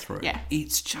whole way through. Yeah.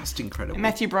 It's just incredible.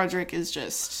 Matthew Broderick is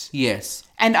just... Yes.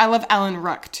 And I love Alan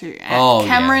Ruck, too. And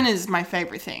Cameron is my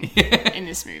favourite thing in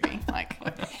this movie. Like,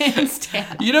 hands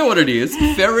down. You know what it is?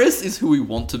 Ferris is who we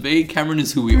want to be. Cameron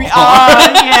is who we are.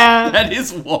 Yeah. That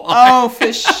is why. Oh,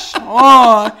 for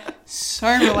sure. So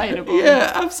relatable.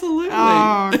 Yeah, absolutely.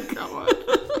 Oh, God.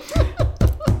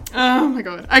 Oh, my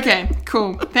God. Okay,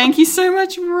 cool. Thank you so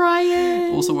much,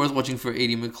 Ryan. Also worth watching for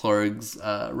Edie McClurg's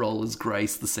role as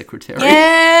Grace, the secretary.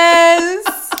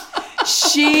 Yes!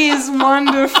 She is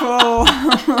wonderful.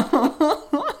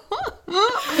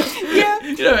 Yeah.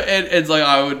 You know, and it's like,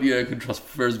 I would, could trust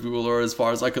Ferris Bueller as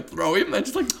far as I could throw him. And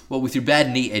just like, well, with your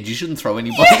bad knee, Ed, you shouldn't throw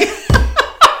anybody. Yeah.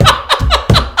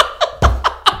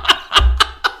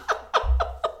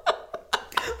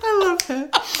 I love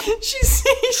her. She's so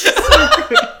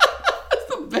good. That's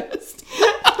the best.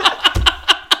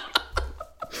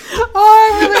 Oh,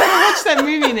 I'm really gonna watch that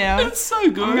movie now. It's so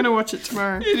good. I'm gonna watch it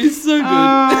tomorrow. It is so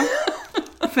good.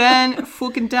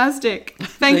 Fan-fucking-tastic.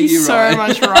 Thank you so Ryan.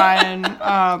 much,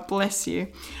 Ryan. Bless you.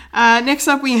 Next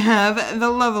up, we have the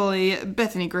lovely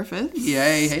Bethany Griffiths.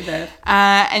 Yay, hey there.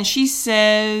 And she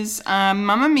says,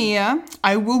 Mamma Mia,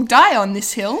 I will die on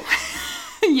this hill.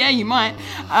 Yeah, you might.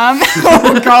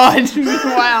 Oh, God.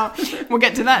 Wow. We'll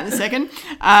get to that in a second.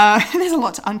 There's a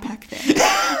lot to unpack there.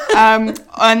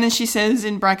 And then she says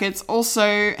in brackets,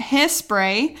 also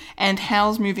Hairspray and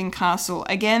Howl's Moving Castle.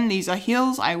 Again, these are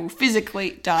hills I will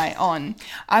physically die on.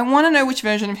 I want to know which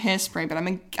version of Hairspray, but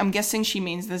I'm guessing she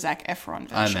means the Zac Efron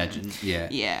version. I imagine, yeah.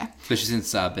 Yeah. Especially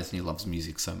since Bethany loves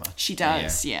music so much. She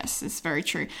does, yes. It's very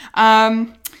true.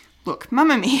 Look,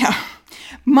 Mamma Mia,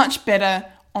 much better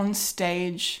on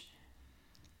stage.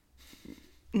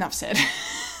 Enough said.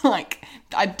 Like,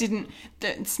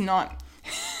 it's not...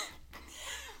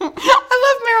 I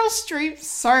love Meryl Streep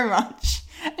so much.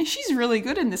 And she's really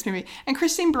good in this movie. And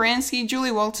Christine Baranski, Julie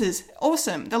Walters,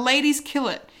 awesome. The ladies kill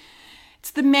it.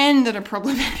 It's the men that are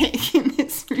problematic in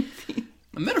this movie.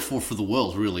 A metaphor for the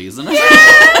world, really, isn't it?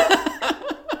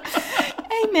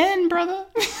 Amen, brother.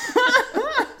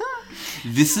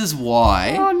 This is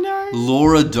why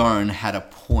Laura Dern had a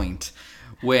point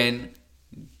when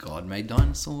God made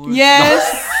dinosaurs.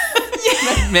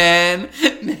 Yes. Man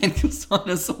kills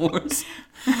dinosaurs.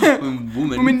 When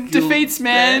woman defeats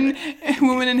man,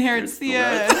 woman inherits the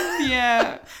earth.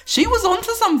 Yeah. She was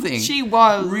onto something. She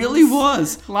was. Really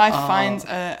was. Life finds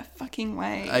a fucking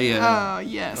way. Yeah. Oh,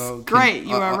 yes. Great.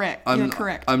 You are correct. You're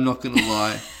correct. I'm not going to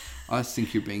lie. I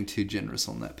think you're being too generous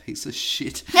on that piece of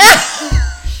shit.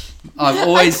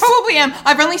 I probably am.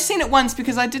 I've only seen it once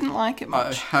because I didn't like it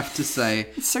much. I have to say,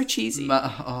 it's so cheesy.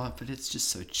 But it's just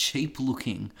so cheap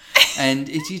looking, and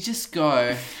you just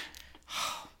go,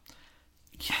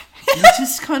 you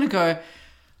just kind of go,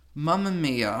 Mamma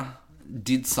Mia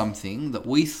did something that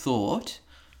we thought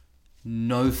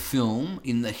no film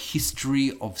in the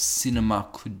history of cinema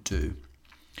could do.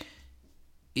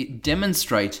 It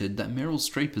demonstrated that Meryl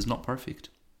Streep is not perfect.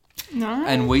 No.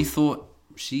 And we thought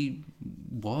she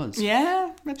was.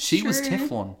 Yeah, that's She true. was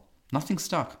Teflon. Nothing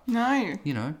stuck. No.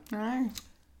 You know? No.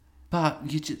 But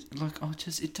you just,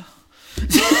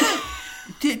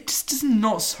 it just does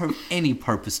not serve any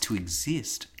purpose to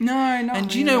exist. No, not And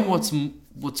do you know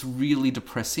what's really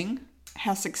depressing?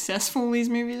 How successful these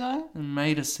movies are. And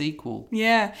made a sequel.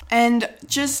 Yeah. And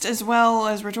just as well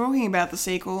as we're talking about the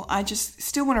sequel, I just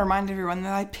still want to remind everyone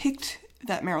that I picked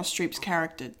that Meryl Streep's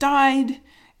character died.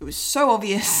 It was so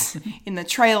obvious in the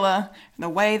trailer, the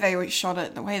way they shot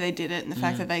it, the way they did it, and the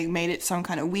fact that they made it some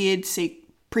kind of weird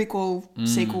prequel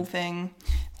sequel thing.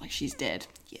 Like, she's dead.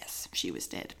 Yes, she was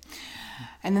dead.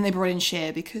 And then they brought in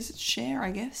Cher because it's Cher, I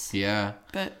guess. Yeah.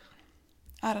 But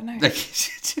I don't know. I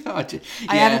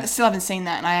still haven't seen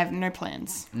that, and I have no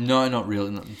plans. No, not really.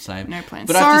 Not the same. No plans.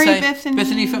 But Sorry, I have to say,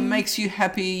 Bethany, if it makes you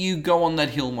happy, you go on that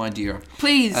hill, my dear.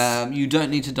 Please. You don't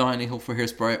need to die on a hill for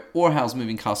Hairspray or Howl's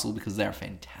Moving Castle because they're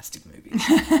fantastic movies.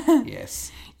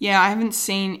 Yes. Yeah, I haven't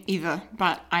seen either,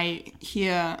 but I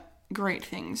hear great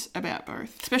things about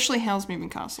both, especially Howl's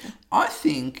Moving Castle. I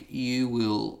think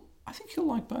you'll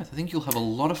like both. I think you'll have a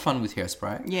lot of fun with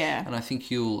Hairspray. Yeah. And I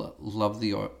think you'll love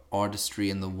the artistry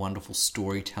and the wonderful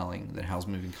storytelling that Howl's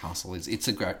Moving Castle is. It's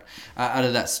a great... out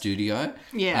of that studio,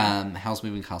 Howl's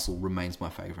Moving Castle remains my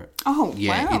favourite. Oh,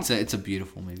 yeah, wow. it's a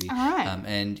beautiful movie. All right.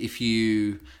 And if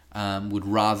you would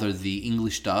rather the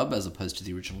English dub as opposed to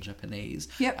the original Japanese.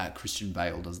 Yep. Christian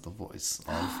Bale does the voice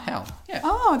of Hal. Yeah.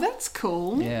 Oh, that's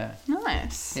cool. Yeah.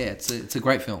 Nice. Yeah, it's a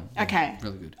great film. Okay.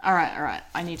 Really good. All right.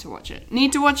 I need to watch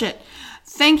it.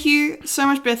 Thank you so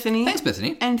much, Bethany. Thanks,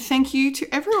 Bethany. And thank you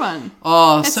to everyone.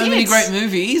 Oh, That's so many it. great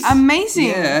movies. Amazing.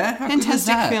 Yeah. How good was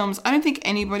Fantastic that? films. I don't think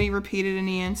anybody repeated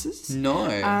any answers.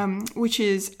 No. Which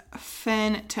is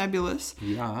fantabulous.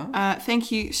 Yeah.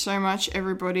 Thank you so much,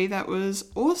 everybody. That was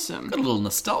awesome. Got a little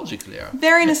nostalgic there.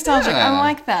 Very nostalgic. Yeah. I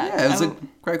like that. Yeah, it was a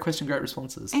great question, great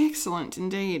responses. Excellent,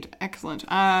 indeed. Excellent.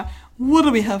 What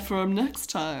do we have for him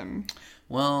next time?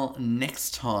 Well,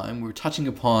 next time we're touching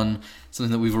upon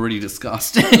something that we've already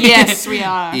discussed. Yes, we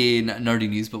are. In Nerdy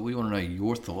News, but we want to know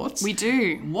your thoughts. We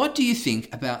do. What do you think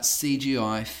about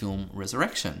CGI film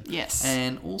resurrection? Yes.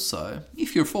 And also,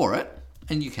 if you're for it,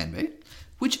 and you can be,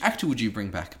 which actor would you bring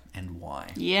back and why?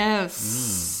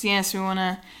 Yes. Yes, we want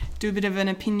to do a bit of an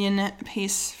opinion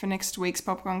piece for next week's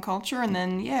Popcorn Culture. And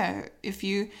then, if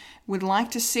you would like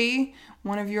to see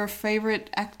one of your favourite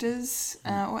actors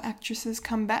or actresses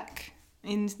come back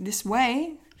in this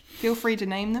way, feel free to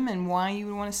name them and why you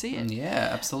would want to see it. Yeah,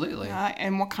 absolutely.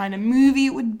 And what kind of movie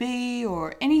it would be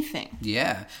or anything.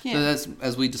 Yeah. So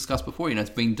as we discussed before, it's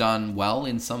been done well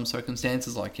in some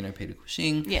circumstances, like, Peter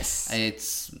Cushing. Yes.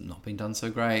 It's not been done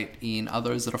so great in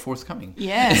others that are forthcoming.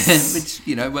 Yes.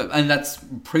 Which, and that's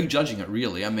prejudging it,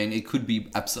 really. I mean, it could be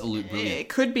absolute brilliant. It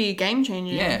could be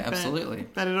game-changing. Yeah, absolutely.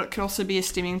 But it could also be a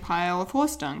steaming pile of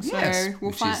horse dung. So Yes,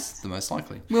 we'll which is the most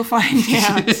likely. We'll find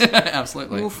out.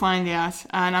 Absolutely. We'll find out.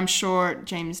 And I'm sure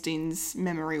James Dean's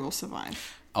memory will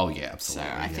survive. Oh, yeah,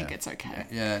 absolutely. So I think it's okay.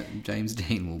 Yeah, James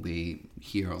Dean will be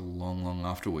here long, long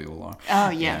after we all are. Oh,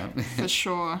 yeah, for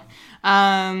sure.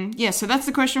 So that's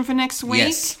the question for next week.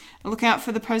 Yes. Look out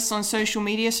for the posts on social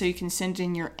media so you can send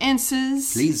in your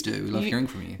answers. Please do. We love hearing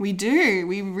from you. We do.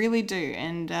 We really do.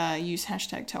 And use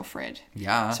hashtag #TellFred.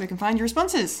 Yeah. So we can find your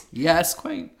responses. Yes,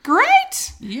 queen.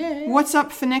 Great! Yeah. What's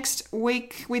up for next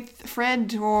week with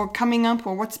Fred, or coming up,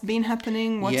 or what's been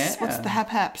happening? What's the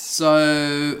haps?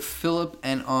 So Philip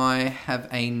and I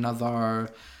have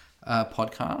another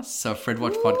podcast, so a Fred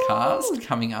Watch podcast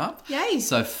coming up. Yay.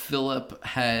 So Philip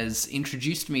has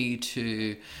introduced me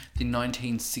to the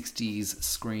 1960s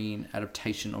screen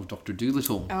adaptation of Dr.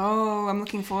 Dolittle. Oh, I'm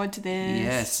looking forward to this.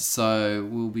 Yes, so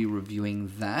we'll be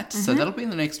reviewing that. So that'll be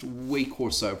in the next week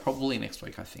or so, probably next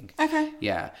week, I think. Okay.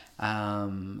 Yeah.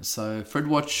 So Fred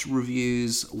Watch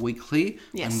reviews weekly.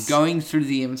 Yes. I'm going through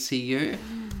the MCU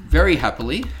very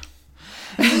happily.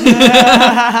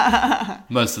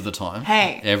 Most of the time.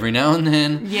 Hey. Every now and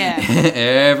then. Yeah.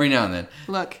 Every now and then.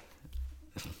 Look,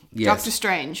 Yes. Doctor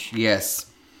Strange. Yes.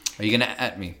 Are you going to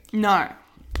at me? No,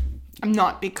 I'm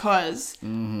not, because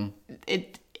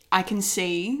I can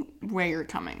see where you're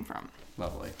coming from.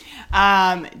 Lovely.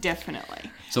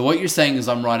 Definitely. So what you're saying is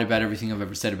I'm right about everything I've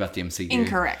ever said about the MCU.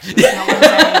 Incorrect. That's not what I'm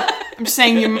saying. I'm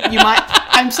saying you might.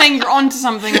 I'm saying you're onto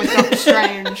something with Doctor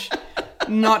Strange,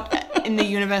 not in the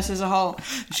universe as a whole.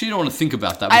 You don't want to think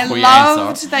about that I before you loved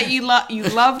answer. that you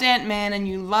loved Ant-Man and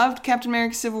you loved Captain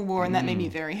America: Civil War, and that made me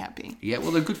very happy. Yeah, well,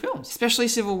 they're good films. Especially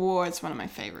Civil War. It's one of my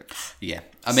favorites. Yeah,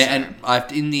 I mean, and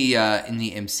in the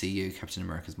MCU, Captain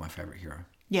America is my favorite hero.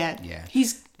 Yeah. Yeah.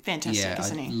 He's fantastic, Yeah,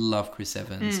 isn't I he? love Chris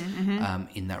Evans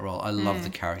in that role. I love the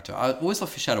character. I always love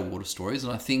Fish Out of Water stories,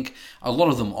 and I think a lot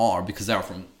of them are because they are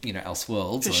from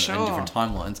Elseworlds and sure. different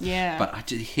timelines. Yeah.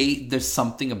 But there's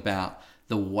something about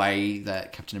the way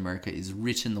that Captain America is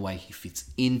written, the way he fits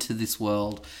into this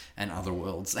world and other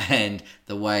worlds, and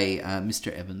the way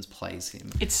Mr. Evans plays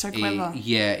him. It's so clever.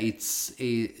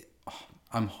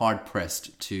 I'm hard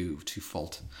pressed to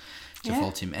fault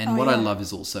him. And Oh, what I yeah. love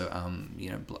is also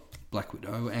Black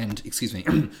Widow and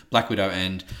Black Widow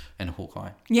and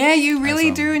Hawkeye. Yeah, you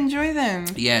really do enjoy them.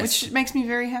 Yes. Which makes me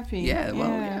very happy. Yeah, well,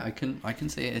 yeah, I can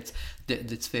see it.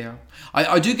 It's fair.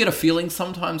 I do get a feeling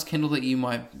sometimes, Kendall, that you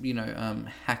might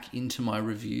hack into my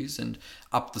reviews and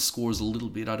up the scores a little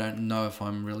bit. I don't know if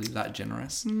I'm really that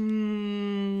generous.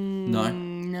 No.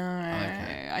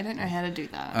 Okay. I don't know how to do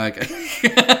that. Okay.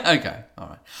 Okay. All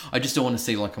right. I just don't want to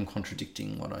see like I'm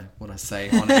contradicting what I say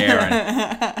on air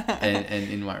and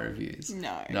in my reviews.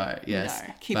 No. Yes.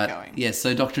 No. Keep but, going. Yeah.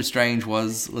 So Doctor Strange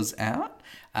was out.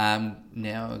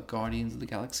 Now Guardians of the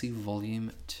Galaxy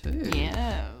Volume 2.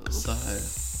 Yeah. So,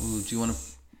 do you want to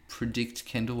predict,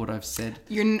 Kendall, what I've said?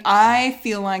 I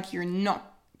feel like you're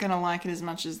not gonna like it as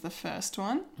much as the first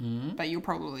one, but you'll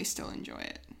probably still enjoy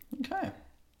it. Okay.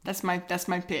 That's my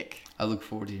pick. I look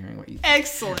forward to hearing what you think.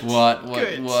 Excellent.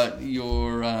 What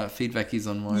your feedback is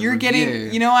on my You're review.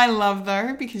 getting, I love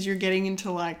though, because you're getting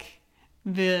into like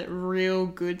the real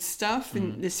good stuff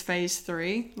in this phase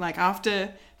 3. Like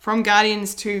from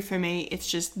Guardians 2 for me, it's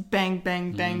just bang,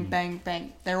 bang, bang, bang,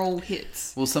 bang. They're all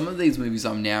hits. Well, some of these movies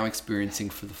I'm now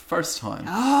experiencing for the first time.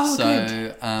 Oh,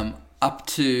 good. Up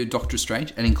to Doctor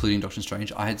Strange, and including Doctor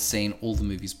Strange, I had seen all the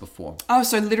movies before. Oh,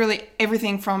 so literally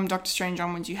everything from Doctor Strange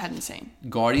onwards you hadn't seen.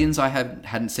 Guardians I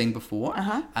hadn't seen before.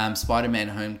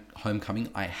 Spider-Man Homecoming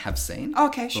I have seen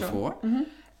Okay, sure. before.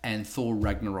 And Thor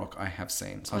Ragnarok I have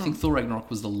seen. So I think Thor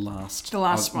Ragnarok was the last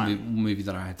movie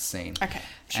that I had seen. Okay,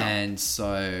 sure. And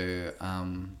so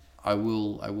I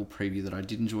will preview that I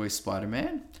did enjoy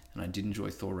Spider-Man and I did enjoy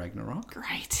Thor Ragnarok.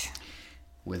 Great.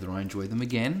 Whether I enjoy them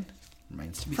again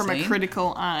remains to be From seen. a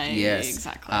critical eye. Yes.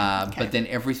 Exactly. But then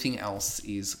everything else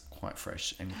is quite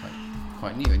fresh and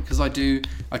quite new. And because I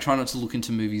try not to look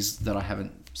into movies that I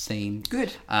haven't seen.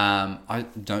 Good. I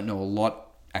don't know a lot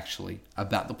actually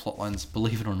about the plot lines,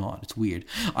 believe it or not. It's weird.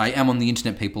 I am on the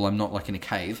internet, people. I'm not like in a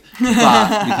cave,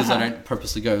 but because I don't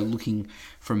purposely go looking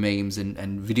for memes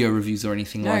and video reviews or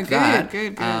anything like that.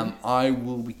 Good. I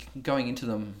will be going into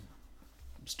them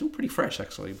still pretty fresh,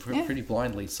 actually, pretty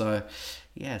blindly. So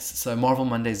yes, so Marvel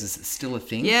Mondays is still a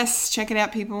thing. Yes, check it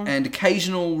out, people. And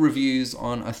occasional reviews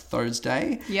on a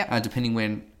Thursday. Yep. Depending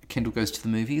when Kendall goes to the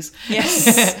movies.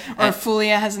 Yes. Or if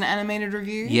Fulia has an animated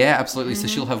review. Yeah, absolutely. So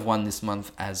she'll have one this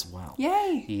month as well.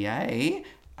 Yay.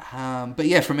 But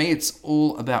yeah, for me, it's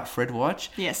all about Fred Watch.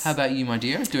 Yes. How about you, my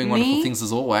dear? Doing wonderful things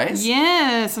as always.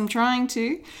 Yes, I'm trying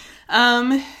to.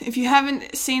 If you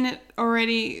haven't seen it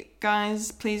already,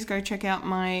 guys, please go check out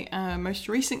my most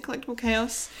recent Collectible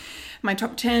Chaos. My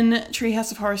top 10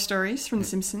 Treehouse of Horror stories from The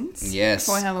Simpsons. Yes.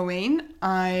 For Halloween.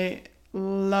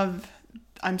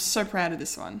 I'm so proud of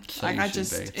this one. So like you I should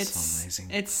just, be. It's so amazing.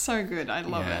 It's so good. I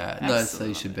love it. No, so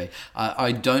you should be.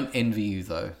 I don't envy you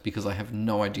though, because I have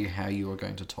no idea how you are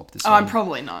going to top this. Oh, one. I'm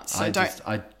probably not. So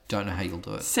I don't know how you'll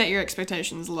do it. Set your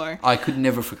expectations low. I could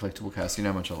never for Collectible Chaos. You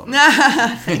know how much I love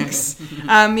it. Thanks.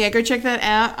 Yeah, go check that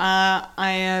out.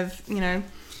 I have,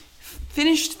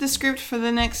 finished the script for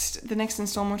the next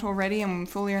installment already, and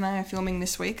Fulia and I are filming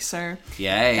this week, so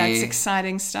yay. That's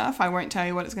exciting stuff. I won't tell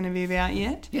you what it's going to be about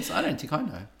yet. Yes, I don't think I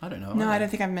know. I don't know. No, I don't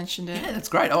think I've mentioned it. Yeah, that's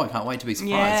great. Oh, I can't wait to be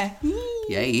surprised. Yeah.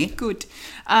 Yay. Good.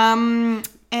 And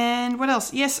what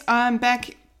else? Yes, I'm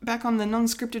back on the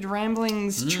non-scripted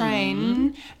ramblings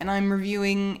train, and I'm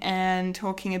reviewing and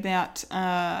talking about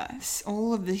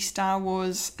all of the Star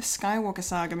Wars Skywalker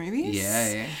Saga movies.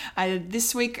 Yeah.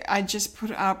 This week I just put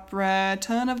up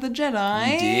Return of the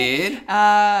Jedi. You did?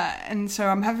 And so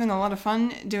I'm having a lot of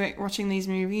fun watching these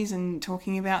movies and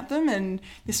talking about them, and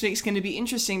this week's going to be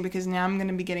interesting because now I'm going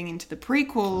to be getting into the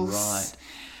prequels. Right.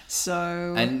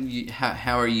 So... And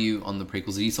how are you on the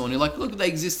prequels? Are you someone who's like, look, they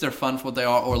exist, they're fun for what they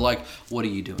are, or like, what are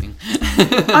you doing?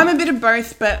 I'm a bit of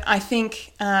both, but I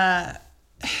think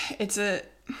it's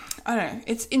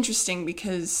interesting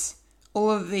because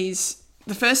all of these,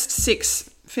 the first 6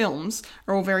 films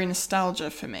are all very nostalgia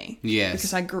for me. Yes.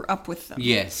 Because I grew up with them.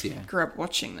 Yes, yeah. Grew up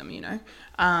watching them,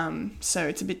 So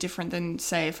it's a bit different than,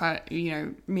 say, if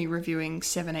me reviewing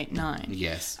 7, 8, 9.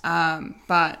 Yes.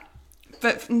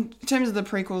 But in terms of the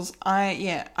prequels,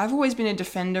 I've always been a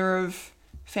defender of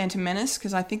Phantom Menace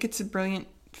because I think it's a brilliant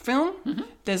film. Mm-hmm.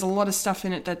 There's a lot of stuff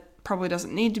in it that probably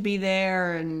doesn't need to be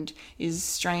there and is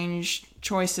strange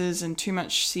choices and too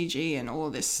much CG and all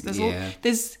of this.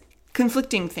 There's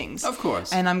conflicting things. Of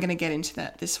course. And I'm going to get into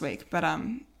that this week. But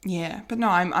but no,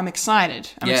 I'm excited.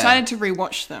 I'm excited to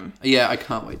rewatch them. Yeah, I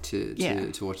can't wait to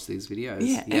watch these videos.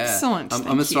 Yeah, excellent.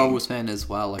 I'm a Star Wars fan as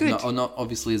well. Like, not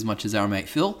obviously as much as our mate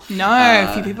Phil. No,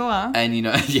 a few people are. And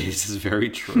yes, this is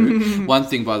very true. One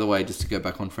thing, by the way, just to go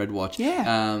back on Fred Watch.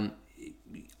 Yeah.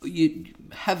 You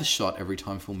have a shot every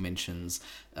time Phil mentions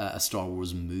a Star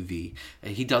Wars movie.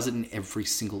 He does it in every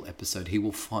single episode. He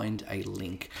will find a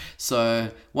link. So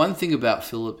one thing about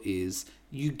Philip is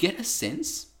you get a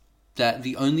sense that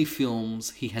the only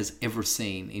films he has ever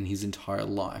seen in his entire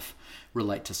life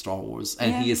relate to Star Wars,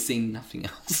 and he has seen nothing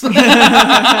else.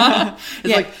 It's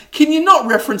like, can you not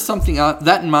reference something that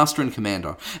and Master and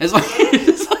Commander? It's like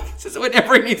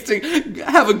whenever he needs to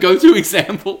have a go-to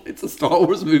example, it's a Star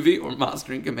Wars movie or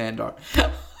Master and Commander.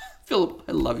 Philip,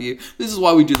 I love you. This is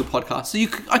why we do the podcast, so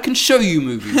I can show you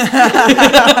movies.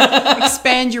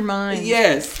 Expand your mind.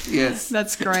 Yes.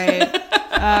 That's great.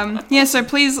 So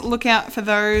please look out for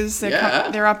those.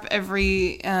 They're up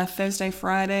every Thursday,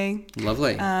 Friday.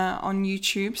 Lovely. On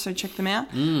YouTube, so check them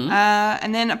out.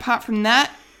 And then apart from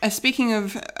that, speaking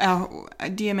of our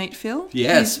dear mate Phil,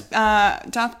 Yes.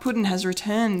 Dark Puddin has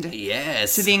returned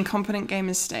Yes. to the Incompetent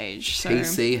Gamers stage. So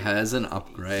PC has an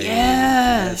upgrade.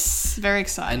 yes, very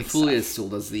exciting. And Fulia still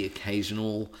does the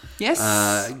occasional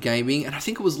Yes. gaming. And I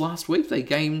think it was last week they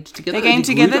gamed together. They gamed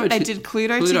did together. Cluedo They to- did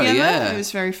Cluedo Cluedo, together. yeah. It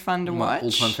was very fun to My watch.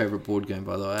 all-time favourite board game,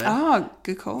 by the way. Oh,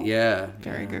 good call. Yeah.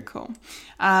 Very good call.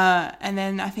 And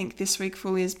then I think this week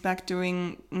Fully is back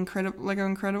doing Lego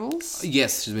Incredibles.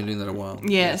 Yes, she's been doing that a while.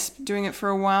 Yes, doing it for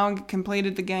a while,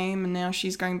 completed the game, and now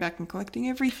she's going back and collecting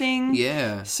everything.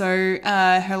 Yeah. So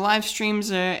her live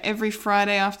streams are every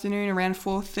Friday afternoon around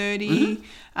 4:30.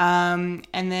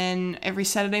 And then every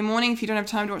Saturday morning, if you don't have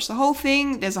time to watch the whole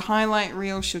thing, there's a highlight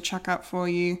reel she'll chuck up for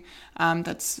you.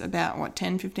 That's about,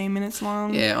 10, 15 minutes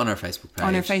long? Yeah, on her Facebook page.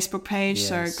 On her Facebook page, Yes.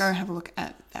 so go have a look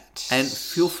at that. And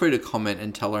feel free to comment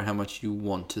and tell her how much you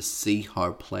want to see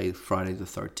her play Friday the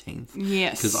 13th.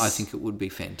 Yes. Because I think it would be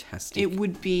fantastic. It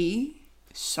would be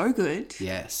so good.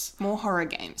 Yes. More horror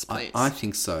games, please. I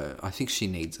think so. I think she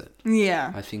needs it.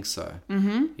 Yeah. I think so.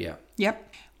 Mm-hmm. Yeah. Yep.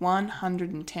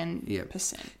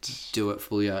 110%. Do it,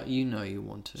 Fulia. You know you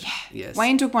want to. Yeah. Yes.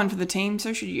 Wayne took one for the team,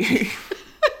 so should you.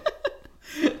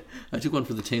 I took one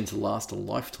for the team to last a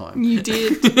lifetime. You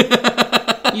did.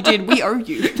 You did. We owe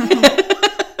you.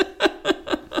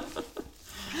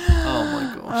 Oh my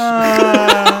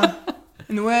gosh.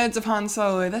 In the words of Han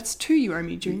Solo, that's 2 you owe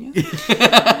me, Junior.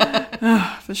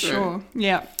 For sure.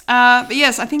 Yeah. But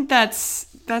yes, I think that's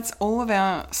all of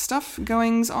our stuff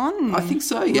goings on. I think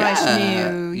so, yeah. Right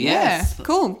now. Yes. Yeah.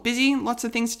 Cool. Busy. Lots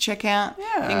of things to check out.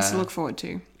 Yeah. Things to look forward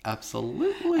to.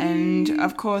 Absolutely. And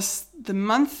of course, the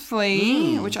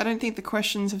monthly, which I don't think the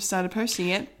questions have started posting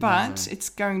yet, but it's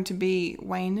going to be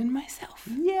Wayne and myself.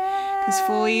 Yeah. Because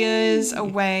Folia's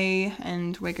away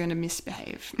and we're going to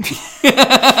misbehave.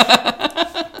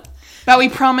 But we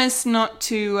promise not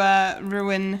to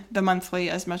ruin the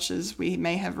monthly as much as we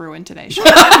may have ruined today's show.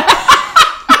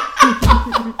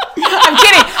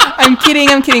 I'm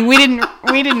kidding. We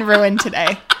didn't ruin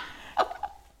today.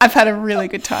 I've had a really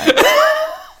good time.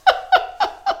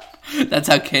 That's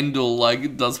how Kendall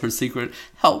does her secret.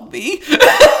 Help me.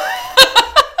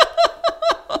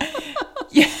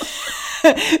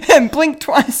 And blink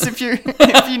twice if you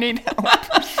need help.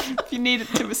 If you need it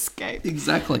to escape.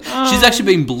 Exactly. She's actually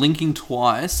been blinking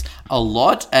twice a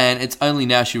lot, and it's only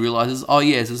now she realizes, oh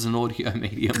yes, this is an audio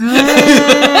medium.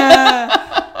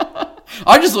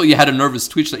 I just thought you had a nervous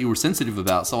twitch that you were sensitive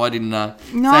about, so I didn't say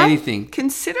anything.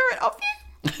 Considerate of you.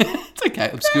 It's okay.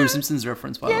 Obscure Simpsons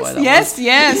reference, by the way. Yes.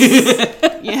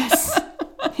 Yes,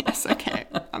 okay.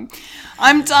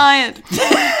 I'm tired.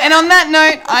 And on that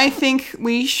note, I think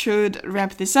we should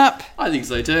wrap this up. I think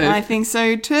so too. I think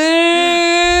so too.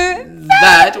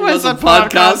 That was a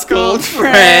podcast called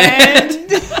Fred.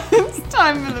 It's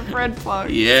time for the Fred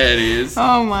plug. Yeah, it is.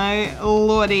 Oh my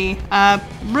lordy.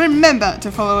 Remember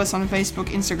to follow us on Facebook,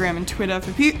 Instagram, and Twitter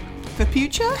for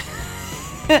future?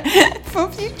 For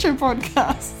future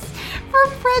podcasts from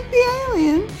Fred the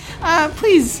Alien.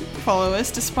 Please follow us,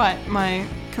 despite my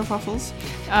kerfuffles,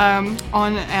 on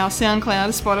our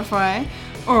SoundCloud, Spotify,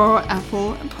 or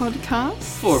Apple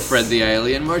Podcasts. For Fred the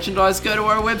Alien merchandise, go to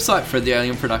our website,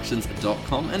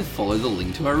 fredthealienproductions.com, and follow the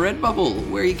link to our Redbubble,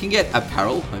 where you can get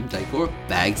apparel, home decor,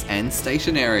 bags, and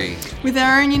stationery. With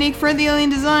our own unique Fred the Alien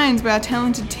designs by our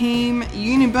talented team,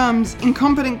 Unibums,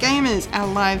 Incompetent Gamers, our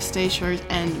live stage shows,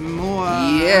 and more.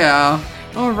 Yeah.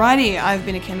 Alrighty, I've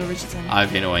been a Kendall Richardson.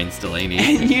 I've been Wayne Stellini.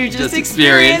 And you just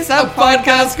experienced a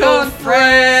podcast called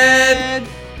Fred.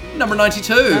 Number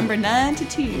 92. Number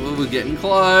 92. Well, we're getting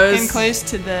close. Getting close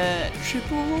to the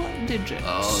triple digits.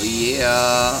 Oh,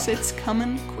 yeah. It's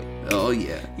coming quick. Oh,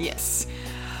 yeah. Yes.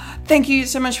 Thank you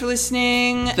so much for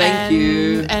listening. Thank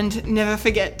you. And never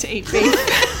forget to eat beef.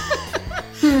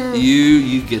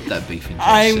 You get that beef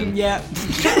injection. Yeah.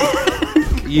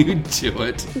 You do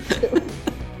it.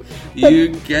 You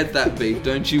get that beef.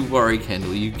 Don't you worry,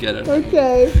 Kendall. You get it.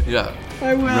 Okay. Yeah.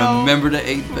 I will. Remember to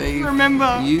eat beef.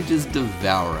 Remember. You just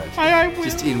devour it. I will.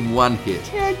 Just in one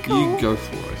hit. Yeah, cool. You go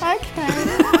for it.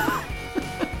 Okay.